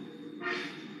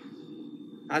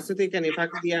 আসো তো এখানে,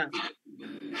 ফাঁকি দিয়া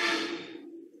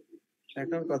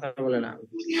এখন কথা বলে না।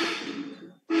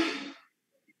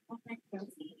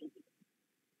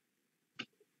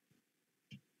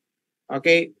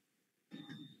 ওকে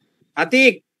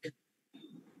আতিক।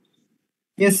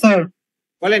 Yes sir.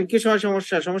 বলেন কি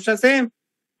সমস্যা আছে?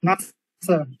 না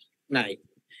স্যার। নাই।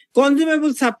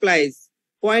 কনজিউমেবল সাপ্লাইজ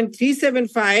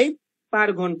 0.375 পার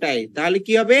ঘন্টায়, তাহলে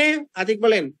কি হবে? আতিক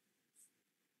বলেন।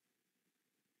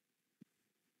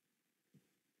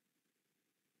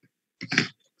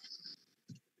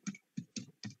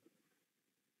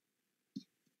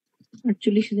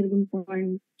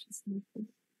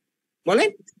 বলেন।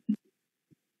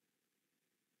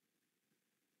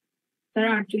 তারা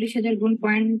 48,000 গুণ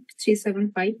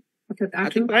 0.375 অর্থাৎ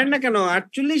পারেন না কেন?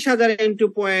 48,000 ইন্টু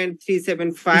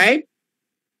 0.375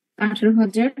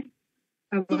 18,000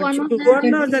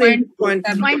 54,000 ইন্টু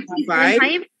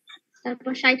 0.375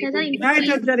 তারপর 60,000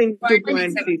 60,000 ইন্টু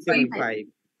 0.375।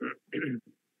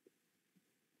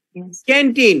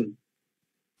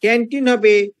 ক্যান্টিন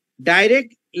হবে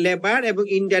ডাইরেক্ট লেবার এবং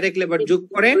ইনডাইরেক্ট লেবার যোগ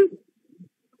করেন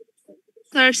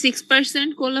স্যার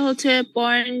 6% করলে হচ্ছে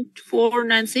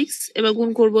 0.496 এবার গুণ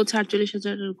করবো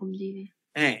 48,000 এরকম দিয়ে।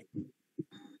 হ্যাঁ,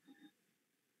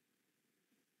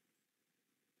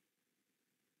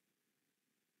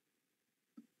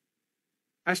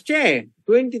 আসছে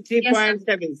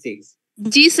 23.76।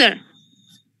 জি স্যার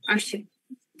আসছে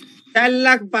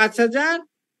 4,05,000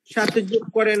 সাথে যোগ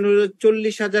করেন হলো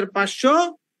 40,500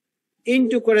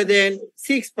 ইন্টু করে দেন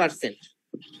 6%।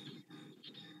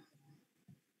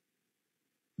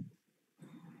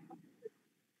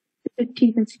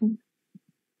 ঠিক আছে।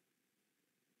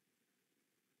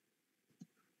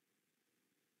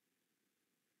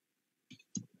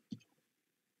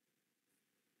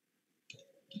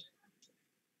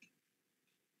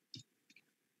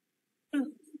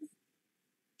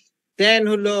 দেন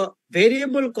হলো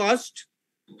ভেরিয়েবল কস্ট,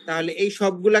 তাহলে এই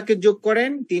সবগুলাকে যোগ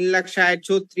করেন 3,60,000,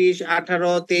 36,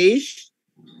 18, 23,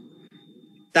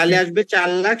 তাহলে আসবে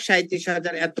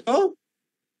 4,37,000 এত,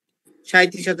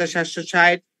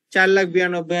 37,760,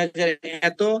 4,92,000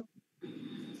 এত,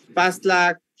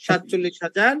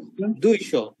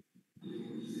 5,47,200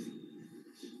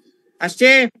 আসছে।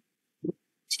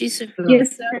 জি স্যার। ইয়েস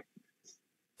স্যার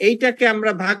এইটাকে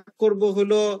আমরা ভাগ করব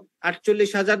হলো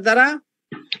 48,000 দ্বারা,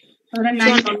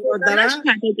 দ্বারা,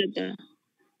 60,000 দ্বারা।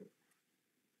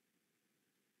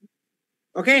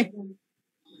 ওকে,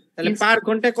 তাহলে পার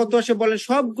ঘন্টায় কত আসে বলেন?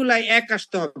 সবগুলাই এক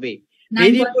আসতে হবে।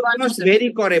 9.12 ভেরি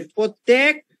করে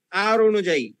প্রত্যেক আর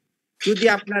অনুযায়ী। যদি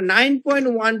আপনার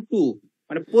 9.12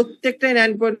 মানে প্রত্যেকটাই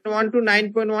 9.12,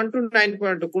 9.12,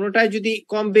 9.12 কোনোটাই যদি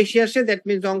কম বেশি আসে দ্যাট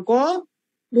মিনস অঙ্ক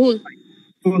ভুল।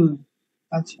 ভুল।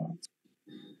 আচ্ছা,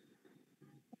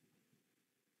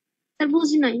 স্যার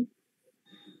বুঝি নাই।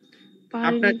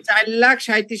 আপনার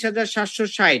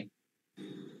 4,37,760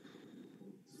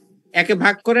 একে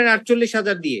ভাগ করেন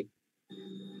 48,000 দিয়ে,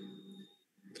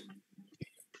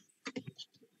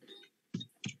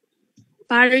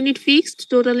 per unit fixed,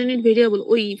 total unit variable,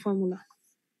 ওই ফর্মুলা।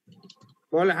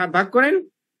 বলে হ্যাঁ ভাগ করেন।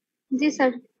 জি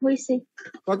স্যার হইছে।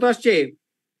 কত আসছে?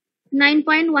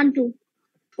 9.12।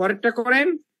 পরেরটা করেন।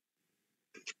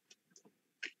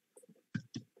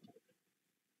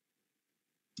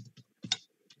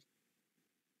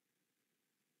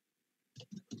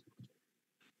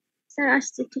 স্যার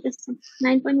আসছে, ঠিক আছে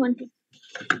 9.12।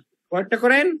 পরেরটা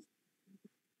করেন।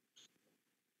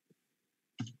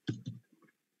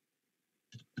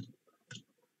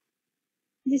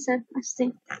 জি স্যার আসছে।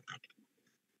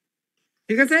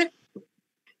 ঠিক আছে,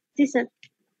 জি স্যার।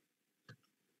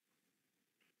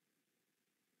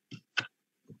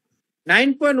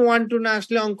 9.12 না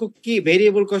আসলে অঙ্ক কি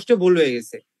ভেরিয়েবল কস্টে ভুল হয়ে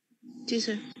গেছে। জি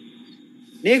স্যার।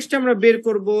 নেক্সট আমরা বের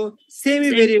করব সেমি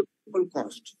ভেরিয়েবল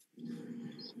কস্ট।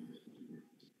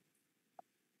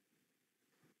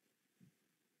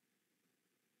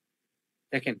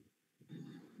 দেখেন,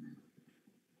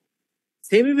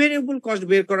 সেমি ভেরিয়েবল কস্ট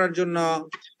বের করার জন্য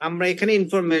আমরা এখানে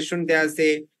ইনফরমেশন দেয়া আছে,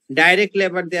 ডাইরেক্ট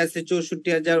লেবার দেয়া আছে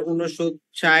 64,000,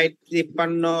 59,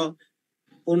 53,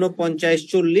 49,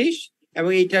 40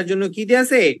 এবং এইটার জন্য কি দেয়া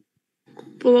আছে?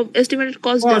 এস্টিমেটেড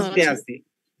কস্ট দেয়া আছে।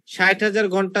 60,000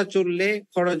 ঘন্টা চললে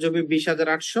খরচ হবে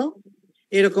 20,800,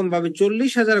 এরকম ভাবে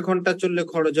 40,000 ঘন্টা চললে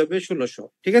খরচ হবে 1,600।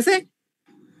 ঠিক আছে,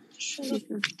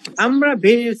 আমরা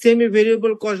সেমি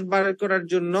ভেরিয়েবল কস্ট বার করার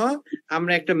জন্য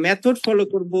আমরা একটা মেথড ফলো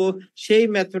করব, সেই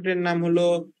মেথডের নাম হলো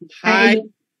হাই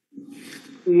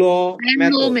লো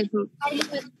মেথড।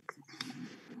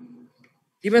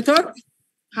 কি মেথড?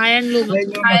 হাই এন্ড লো।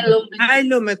 হাই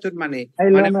লো মেথড মানে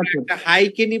একটা হাই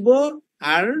কে নিব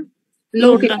আর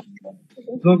লোটা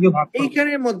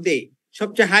এইখানের মধ্যে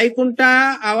সবচেয়ে হাই কোনটা?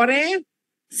 আওয়ারে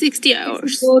 60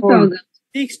 আওয়ার্স।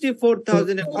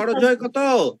 64,000 এর খরচ হয় কত?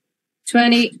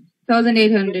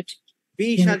 20,800।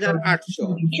 20,800।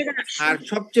 আর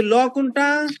সবচেয়ে লো কোনটা?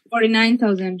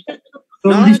 49,000।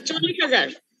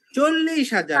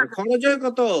 40,000 খরচ হয়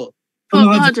কত?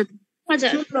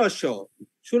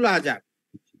 16,000।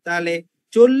 তাহলে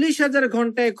 40,000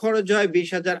 ঘন্টায় খরচ হয়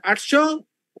 20,800,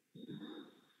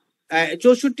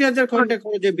 64,000 ঘন্টায়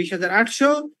খরচ হয় 20,800,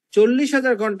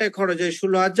 40,000 ঘন্টায় খরচ হয়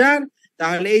 16,000।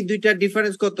 তাহলে এই দুইটার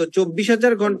ডিফারেন্স কত?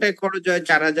 24,000 ঘন্টায় খরচ হয়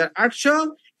 4,800,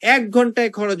 1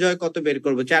 ঘন্টায় খরচ হয় কত বের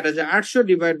করবো? 4,800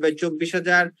 ডিভাইড বাই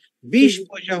 24,000, 20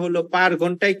 পয়সা হলো পার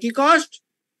ঘন্টায় কি cost?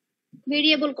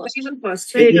 Variable cost.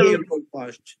 Variable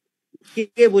cost.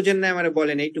 কে বুঝেন না আমারে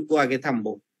বলেন, এইটুকু আগে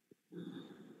থামবো।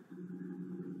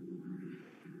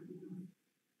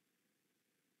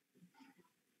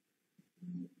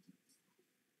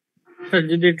 স্যার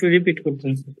যদি একটু রিপিট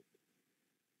করতেন।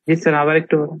 জি স্যার, আবার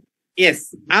একটু। ইয়েস,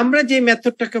 আমরা যে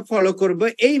মেথডটাকে ফলো করব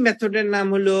এই মেথডের নাম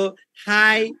হলো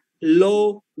হাই লো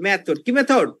মেথড। কি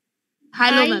method? High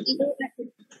low method.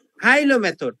 High low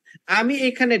method. আমি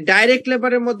এখানে ডাইরেক্ট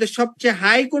লেবারের মধ্যে সবচেয়ে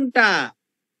হাই কোনটা?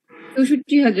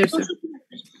 64,000 স্যার।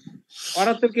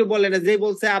 ওরা তো কেউ বলে না, যে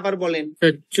বলছে আবার বলেন।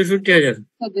 64,000।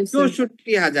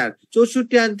 64,000।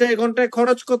 64,000 ঘন্টায়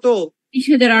খরচ কত?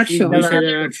 20,800।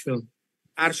 20,800।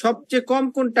 আর সবচেয়ে কম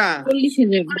কোনটা?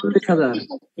 40,000।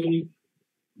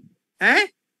 হ্যাঁ,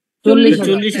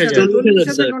 40,000।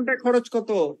 40,000 ঘন্টায় খরচ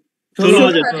কত?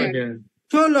 16,000।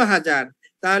 16,000।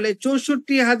 তাহলে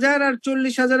 64,000 আর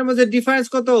 40,000 মধ্যে ডিফারেন্স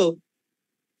কত?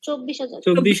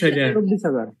 24,000।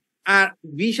 24,000। আর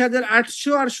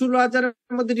 20,800 আর 16,000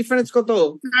 এর মধ্যে ডিফারেন্স কত?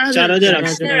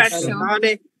 4,800।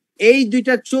 তাহলে এই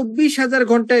দুইটা 24,000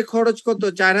 ঘন্টায় খরচ কত?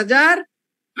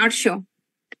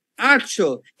 4,800।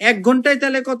 1 ঘন্টায়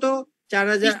তাহলে কত?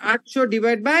 4,800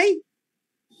 ডিভাইড বাই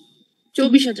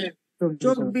 24,000।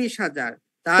 24,000।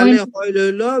 তাহলে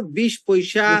হইল 20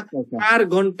 পয়সা পার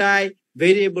ঘন্টায়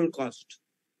ভেরিয়েবল কস্ট।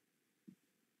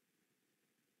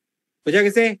 বুঝা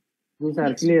গেছে? জি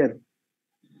স্যার, ক্লিয়ার।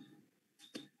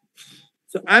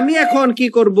 আমি এখন কি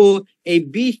করব? এই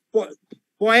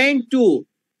 20.2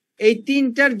 এই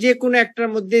তিনটার যে কোনো একটার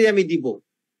মধ্যে আমি দিব,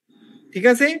 ঠিক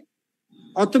আছে?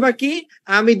 অথবা কি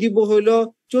আমি দিব হলো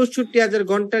 64,000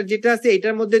 ঘন্টার যেটা আছে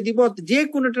এটার মধ্যে দিব, যে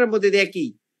কোনোটার মধ্যে দেখি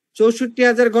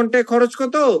 64,000 ঘন্টায় খরচ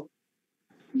কত?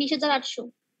 20,800।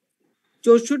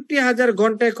 64,000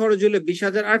 ঘন্টায় খরচ হলো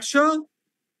 20,800।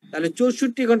 তাহলে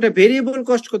 64 ঘন্টা ভেরিয়েবল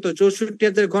কস্ট কত?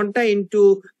 64,000 ঘন্টা ইন্টু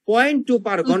 0.2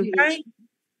 পার ঘন্টায়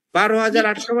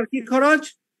 12,800 আমার কি খরচ?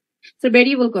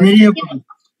 Variable cost.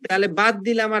 তাহলে বাদ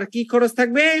দিলে আমার কি খরচ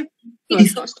থাকবে?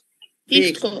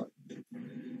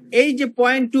 এই যে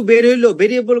 0.2 বের হইলো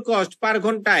ভেরিয়েবল কস্ট পার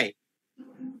ঘন্টায়,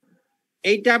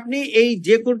 এইটা আপনি এই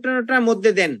যে কোনটার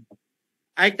মধ্যে দেন,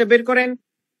 আরেকটা বের করেন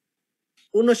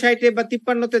 59 বা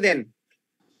 53-তে দেন,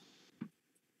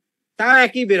 তা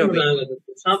একই বের হবে।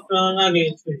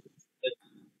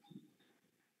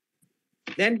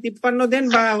 দেন 53 দেন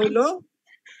বা হইলো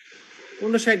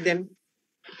 59 দেন।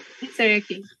 স্যার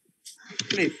একই।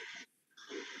 প্লিজ।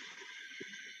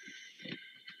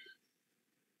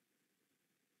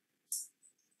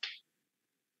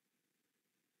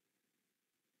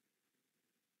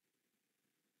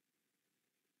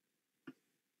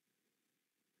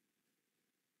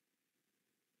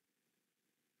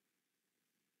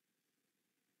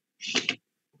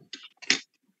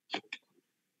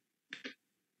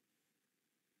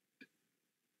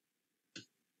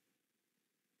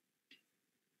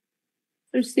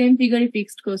 সেম ফিগারে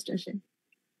ফিক্সড কস্ট আসে।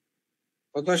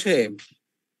 কত আসে?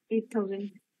 8,000।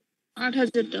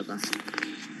 8,000 টাকা।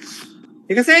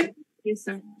 ঠিক আছে? Yes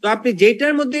sir. তো আপনি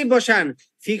যেটার মধ্যেই বসান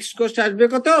ফিক্সড কস্ট আসবে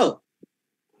কত?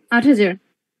 8,000।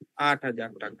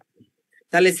 8,000 টাকা।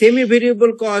 তাহলে সেমি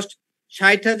ভেরিয়েবল কস্ট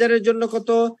 60,000 এর জন্য কত?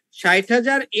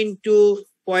 60,000 ইন্টু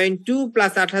 0.2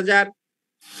 প্লাস 8,000।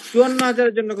 54,000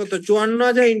 এর জন্য কত?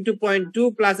 54,000 ইন্টু 0.2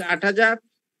 প্লাস 8,000।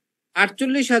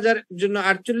 48,000 এর জন্য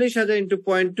 48,000 ইন্টু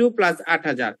 0.2 প্লাস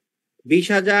 8,000।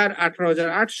 20,000,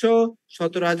 18,800,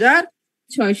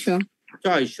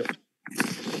 17,600।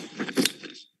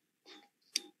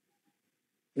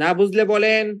 না বুঝলে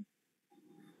বলেন।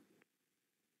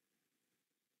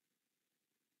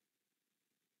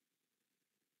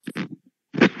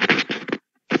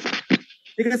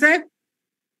 ঠিক আছে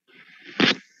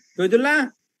শহীদুল্লাহ?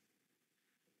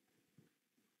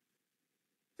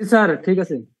 স্যার ঠিক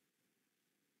আছে।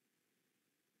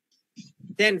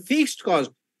 দেন ফিক্সড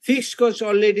কস্ট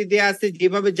অলরেডি দেয়া আছে,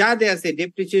 যেভাবে যা দেয়া আছে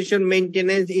depreciation,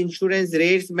 maintenance, insurance,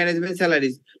 rates, management,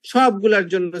 salaries সবগুলোর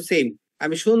জন্য সেম।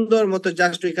 আমি সুন্দর মতো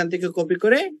জাস্ট ওইখান থেকে কপি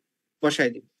করে বসাই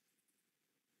দিব।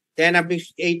 দেন আপনি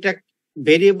এইটা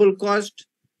variable cost,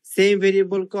 same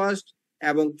variable cost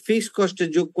এবং ফিক্সড কস্টে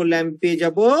যোগ করলে আমি পেয়ে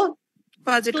যাব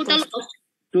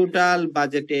টোটাল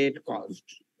বাজেটেড কস্ট।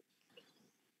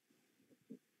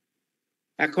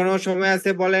 এখনো সময় আছে,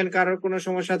 বলেন কারোর কোনো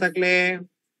সমস্যা থাকলে।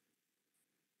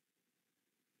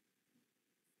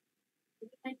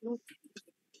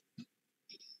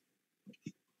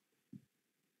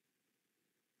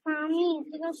 আমি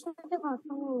ইন্টিগ্রেশনের সাথে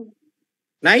কথা বলবো।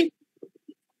 নাই?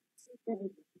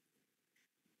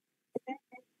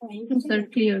 Sir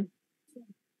clear.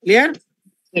 ক্লিয়ার?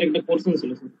 স্যার একটা কোশ্চেন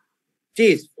ছিল স্যার। জি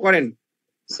করেন।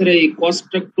 স্যার এই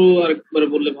কস্টটা একটু আরেকবার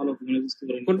বললে ভালো হবে, মানে বুঝতে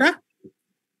পারিনি। কোনটা?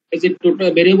 এই যে টোটাল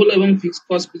ভেরিয়েবল এবং ফিক্সড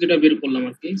কস্ট যেটা বের করলাম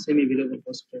আর কি, সেমি ভেরিয়েবল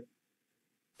কস্টটা।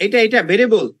 এটা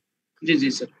ভেরিয়েবল। জি জি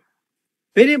স্যার।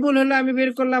 ভেরিয়েবল হলো আমি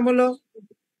বের করলাম হলো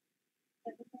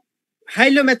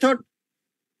হাইলো মেথড।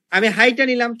 আমি হাইটা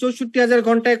নিলাম 64,000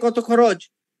 ঘন্টায় কত খরচ?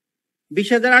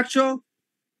 20,800।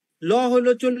 ল হলো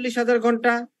 40,000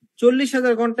 ঘন্টা।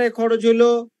 40,000 ঘন্টায় খরচ হলো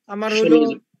আমার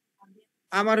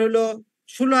হলো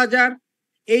 16,000।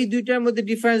 এই দুইটার মধ্যে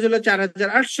ডিফারেন্স হলো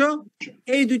 4,800,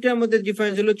 এই দুইটার মধ্যে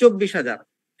ডিফারেন্স হলো 24,000।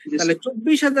 তাহলে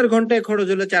 24,000 ঘন্টায় খরচ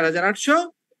হলো 4,800।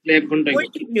 1 ঘন্টায় ওই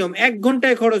নিয়ম 1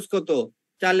 ঘন্টায় খরচ কত?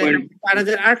 তাহলে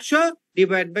 4,800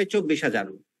 ডিভাইড বাই 24,000।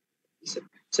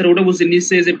 স্যার ওটা বলছি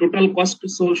নিচে যে টোটাল কস্ট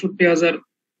 64,000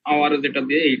 আওয়ার যেটা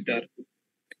দিয়ে এইটা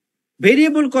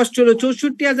ভেরিয়েবল কস্ট হলো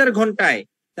 64,000 ঘন্টায়।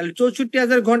 তাহলে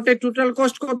 64,000 ঘন্টায় টোটাল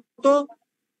কস্ট কত?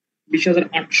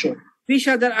 20,800।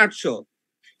 20,800।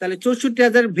 তাহলে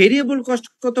 64,000 ভেরিয়েবল কস্ট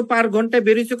কত পার ঘন্টায়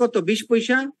বেরিয়েছে কত? 20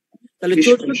 পয়সা। তাহলে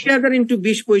 64,000 ইন্টু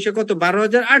 20 পয়সা কত?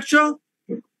 12,800।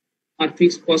 আর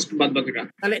ফিক্স কস্ট বাদ বাকিটা।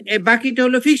 তাহলে এই বাকিটা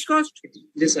হলো ফিক্সড কস্ট।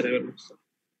 জি স্যার।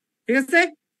 ঠিক আছে?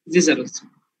 জি স্যার।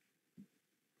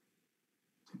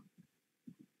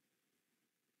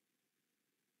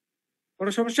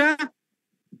 কোনো সমস্যা?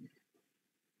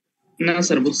 না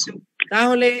স্যার বুঝছি।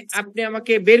 তাহলে আপনি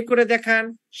আমাকে বের করে দেখান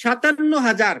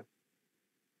 57,000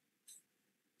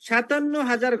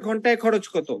 ঘন্টায় খরচ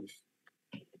কত?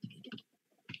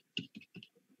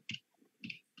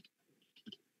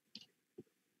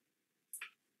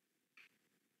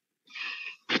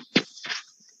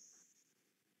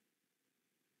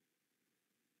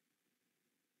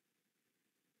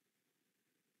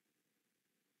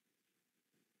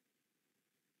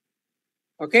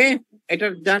 ওকে, এটা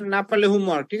জান না পারলে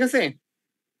হোমওয়ার্ক। ঠিক আছে?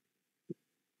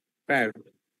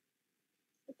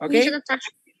 ওকে,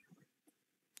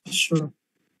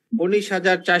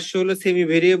 19,400 হলো semi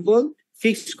variable,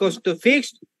 fixed cost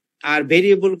fixed, আর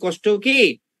ভেরিয়েবল কস্ট কি?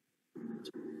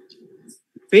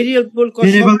 ভেরিয়েবল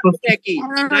কস্ট একই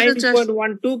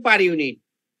 9.12 পার ইউনিট।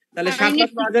 তাহলে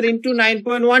 57,000 ইন্টু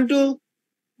 9.12।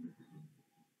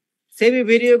 সেমি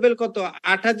ভেরিয়েবল কত?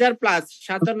 8,000 প্লাস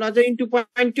 57,000 ইন্টু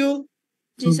 0.2।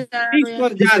 ফিক্সড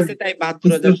কস্ট যা আছে তাই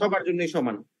 72,000 সবার জন্যই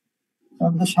সমান।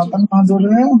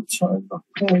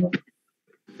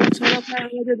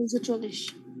 57,240।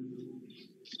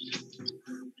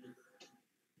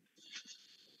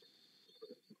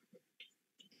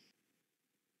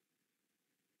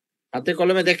 হাতে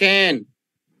কলমে দেখেন।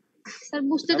 স্যার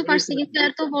বুঝতে তো পারছি কিন্তু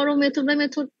এত বড় মেথড বাই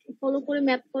মেথড ফলো করে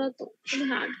ম্যাথ করা তো খুবই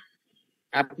হার্ড।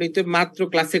 আপনি তো মাত্র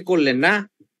ক্লাসে করলেন না?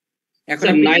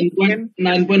 এখন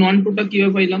 9.12টা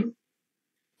কিভাবে পাইলাম?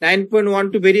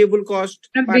 9.12 ভেরিয়েবল কস্ট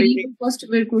ভেরিয়েবল কস্ট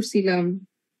বের করছিলাম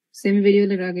সেমি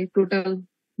ভেরিয়েবলের আগে টোটাল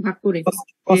ভাগ করে।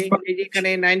 এখানে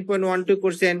 9.12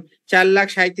 করছেন,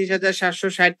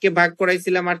 4,37,760 কে ভাগ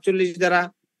করাইছিলাম 48 দ্বারা।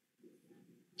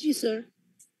 জি স্যার।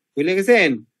 ভুলে গেছেন?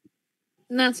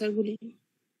 না স্যার ভুলিনি।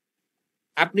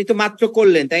 আপনি তো মাত্র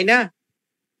করলেন তাই না?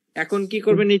 এখন কি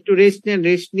করবেন? একটু রেস্ট নেন,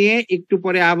 রেস্ট নিয়ে একটু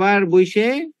পরে আবার বসে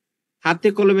হাতে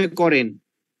কলমে করেন,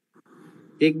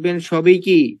 দেখবেন সবই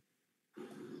কি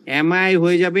এমআই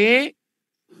হয়ে যাবে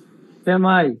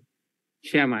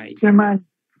শ্যামাই।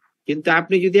 কিন্তু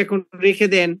আপনি যদি এখন রেখে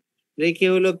দেন, রেখে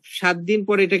হলো 7 দিন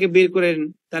পরে এটাকে বের করেন,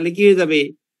 তাহলে কি হয়ে যাবে?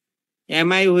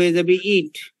 এমআই হয়ে যাবে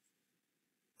ইট।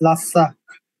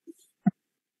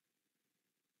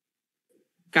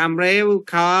 কামড়ায়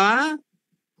খাওয়া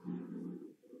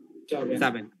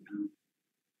যাবেন।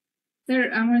 স্যার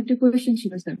আমার একটা কোয়েশ্চেন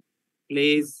ছিল স্যার।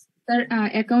 প্লিজ। স্যার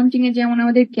অ্যাকাউন্টিং এ যেমন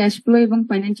আমাদের ক্যাশ ফ্লো এবং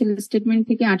ফাইন্যান্সিয়াল স্টেটমেন্ট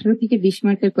থেকে 18 থেকে 20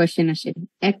 মার্কের কোয়েশ্চেন আসে,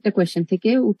 একটা কোয়েশ্চেন থেকে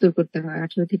উত্তর করতে হয়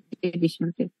 18 থেকে 20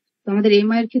 মার্কের। তো আমাদের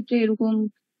এমআই এর ক্ষেত্রে এরকম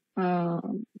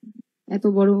এত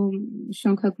বড়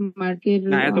সংখ্যক মার্কের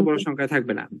না, এত বড় সংখ্যা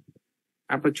থাকবে না।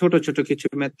 আপনার ছোট ছোট কিছু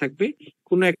ম্যাথ থাকবে,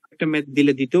 কোনো একটা ম্যাথ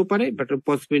দিলে দিতেও পারে, বাট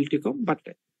পসিবিলিটি কম। বাট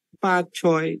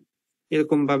 5-6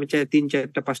 এরকম ভাবে চাই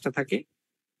 3-4-5টা থাকে,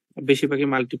 বেশিরভাগই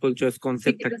মাল্টিপল চয়েস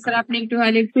কনসেপ্ট থাকে। স্যার আপনি একটু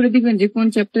হাইলাইট করে দিবেন যে কোন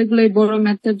চ্যাপ্টার গুলো এই বড়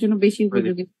ম্যাথটার জন্য বেশি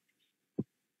উপযোগী।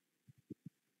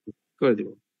 করে দিব।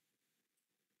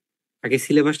 আগে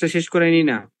সিলেবাসটা শেষ করাইনি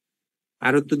না,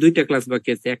 আরো তো 2টা ক্লাস বাকি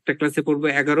আছে। একটা ক্লাসে পড়বো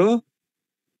 11,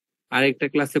 আর একটা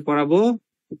ক্লাসে পড়াবো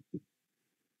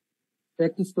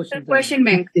কোয়েশ্চেন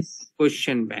ব্যাংক।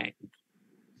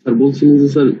 স্যার বলছিলেন যে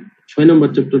স্যার 6 নাম্বার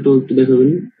চ্যাপ্টারটা একটু দেখাবেন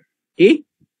কি?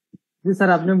 জি স্যার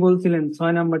আপনি বলছিলেন 6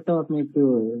 নাম্বারটাও আপনি একটু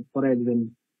পড়াই দিবেন।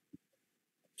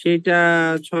 সেটা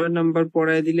 6 নাম্বার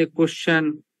পড়ায় দিলে কোশ্চেন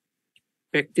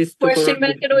প্র্যাকটিস তো কোয়েশ্চেন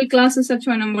ব্যাংকের ওই ক্লাসে স্যার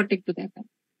 6 নাম্বারটা একটু দেখান।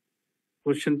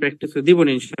 কোশ্চেন প্র্যাকটিস দিব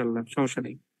না ইনশাআল্লাহ, সমস্যা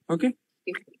নেই। ওকে,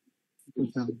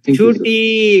 ছুটি,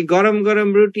 গরম গরম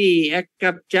রুটি, 1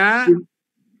 কাপ চা,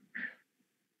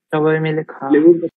 সবাই মিলে খাওয়া।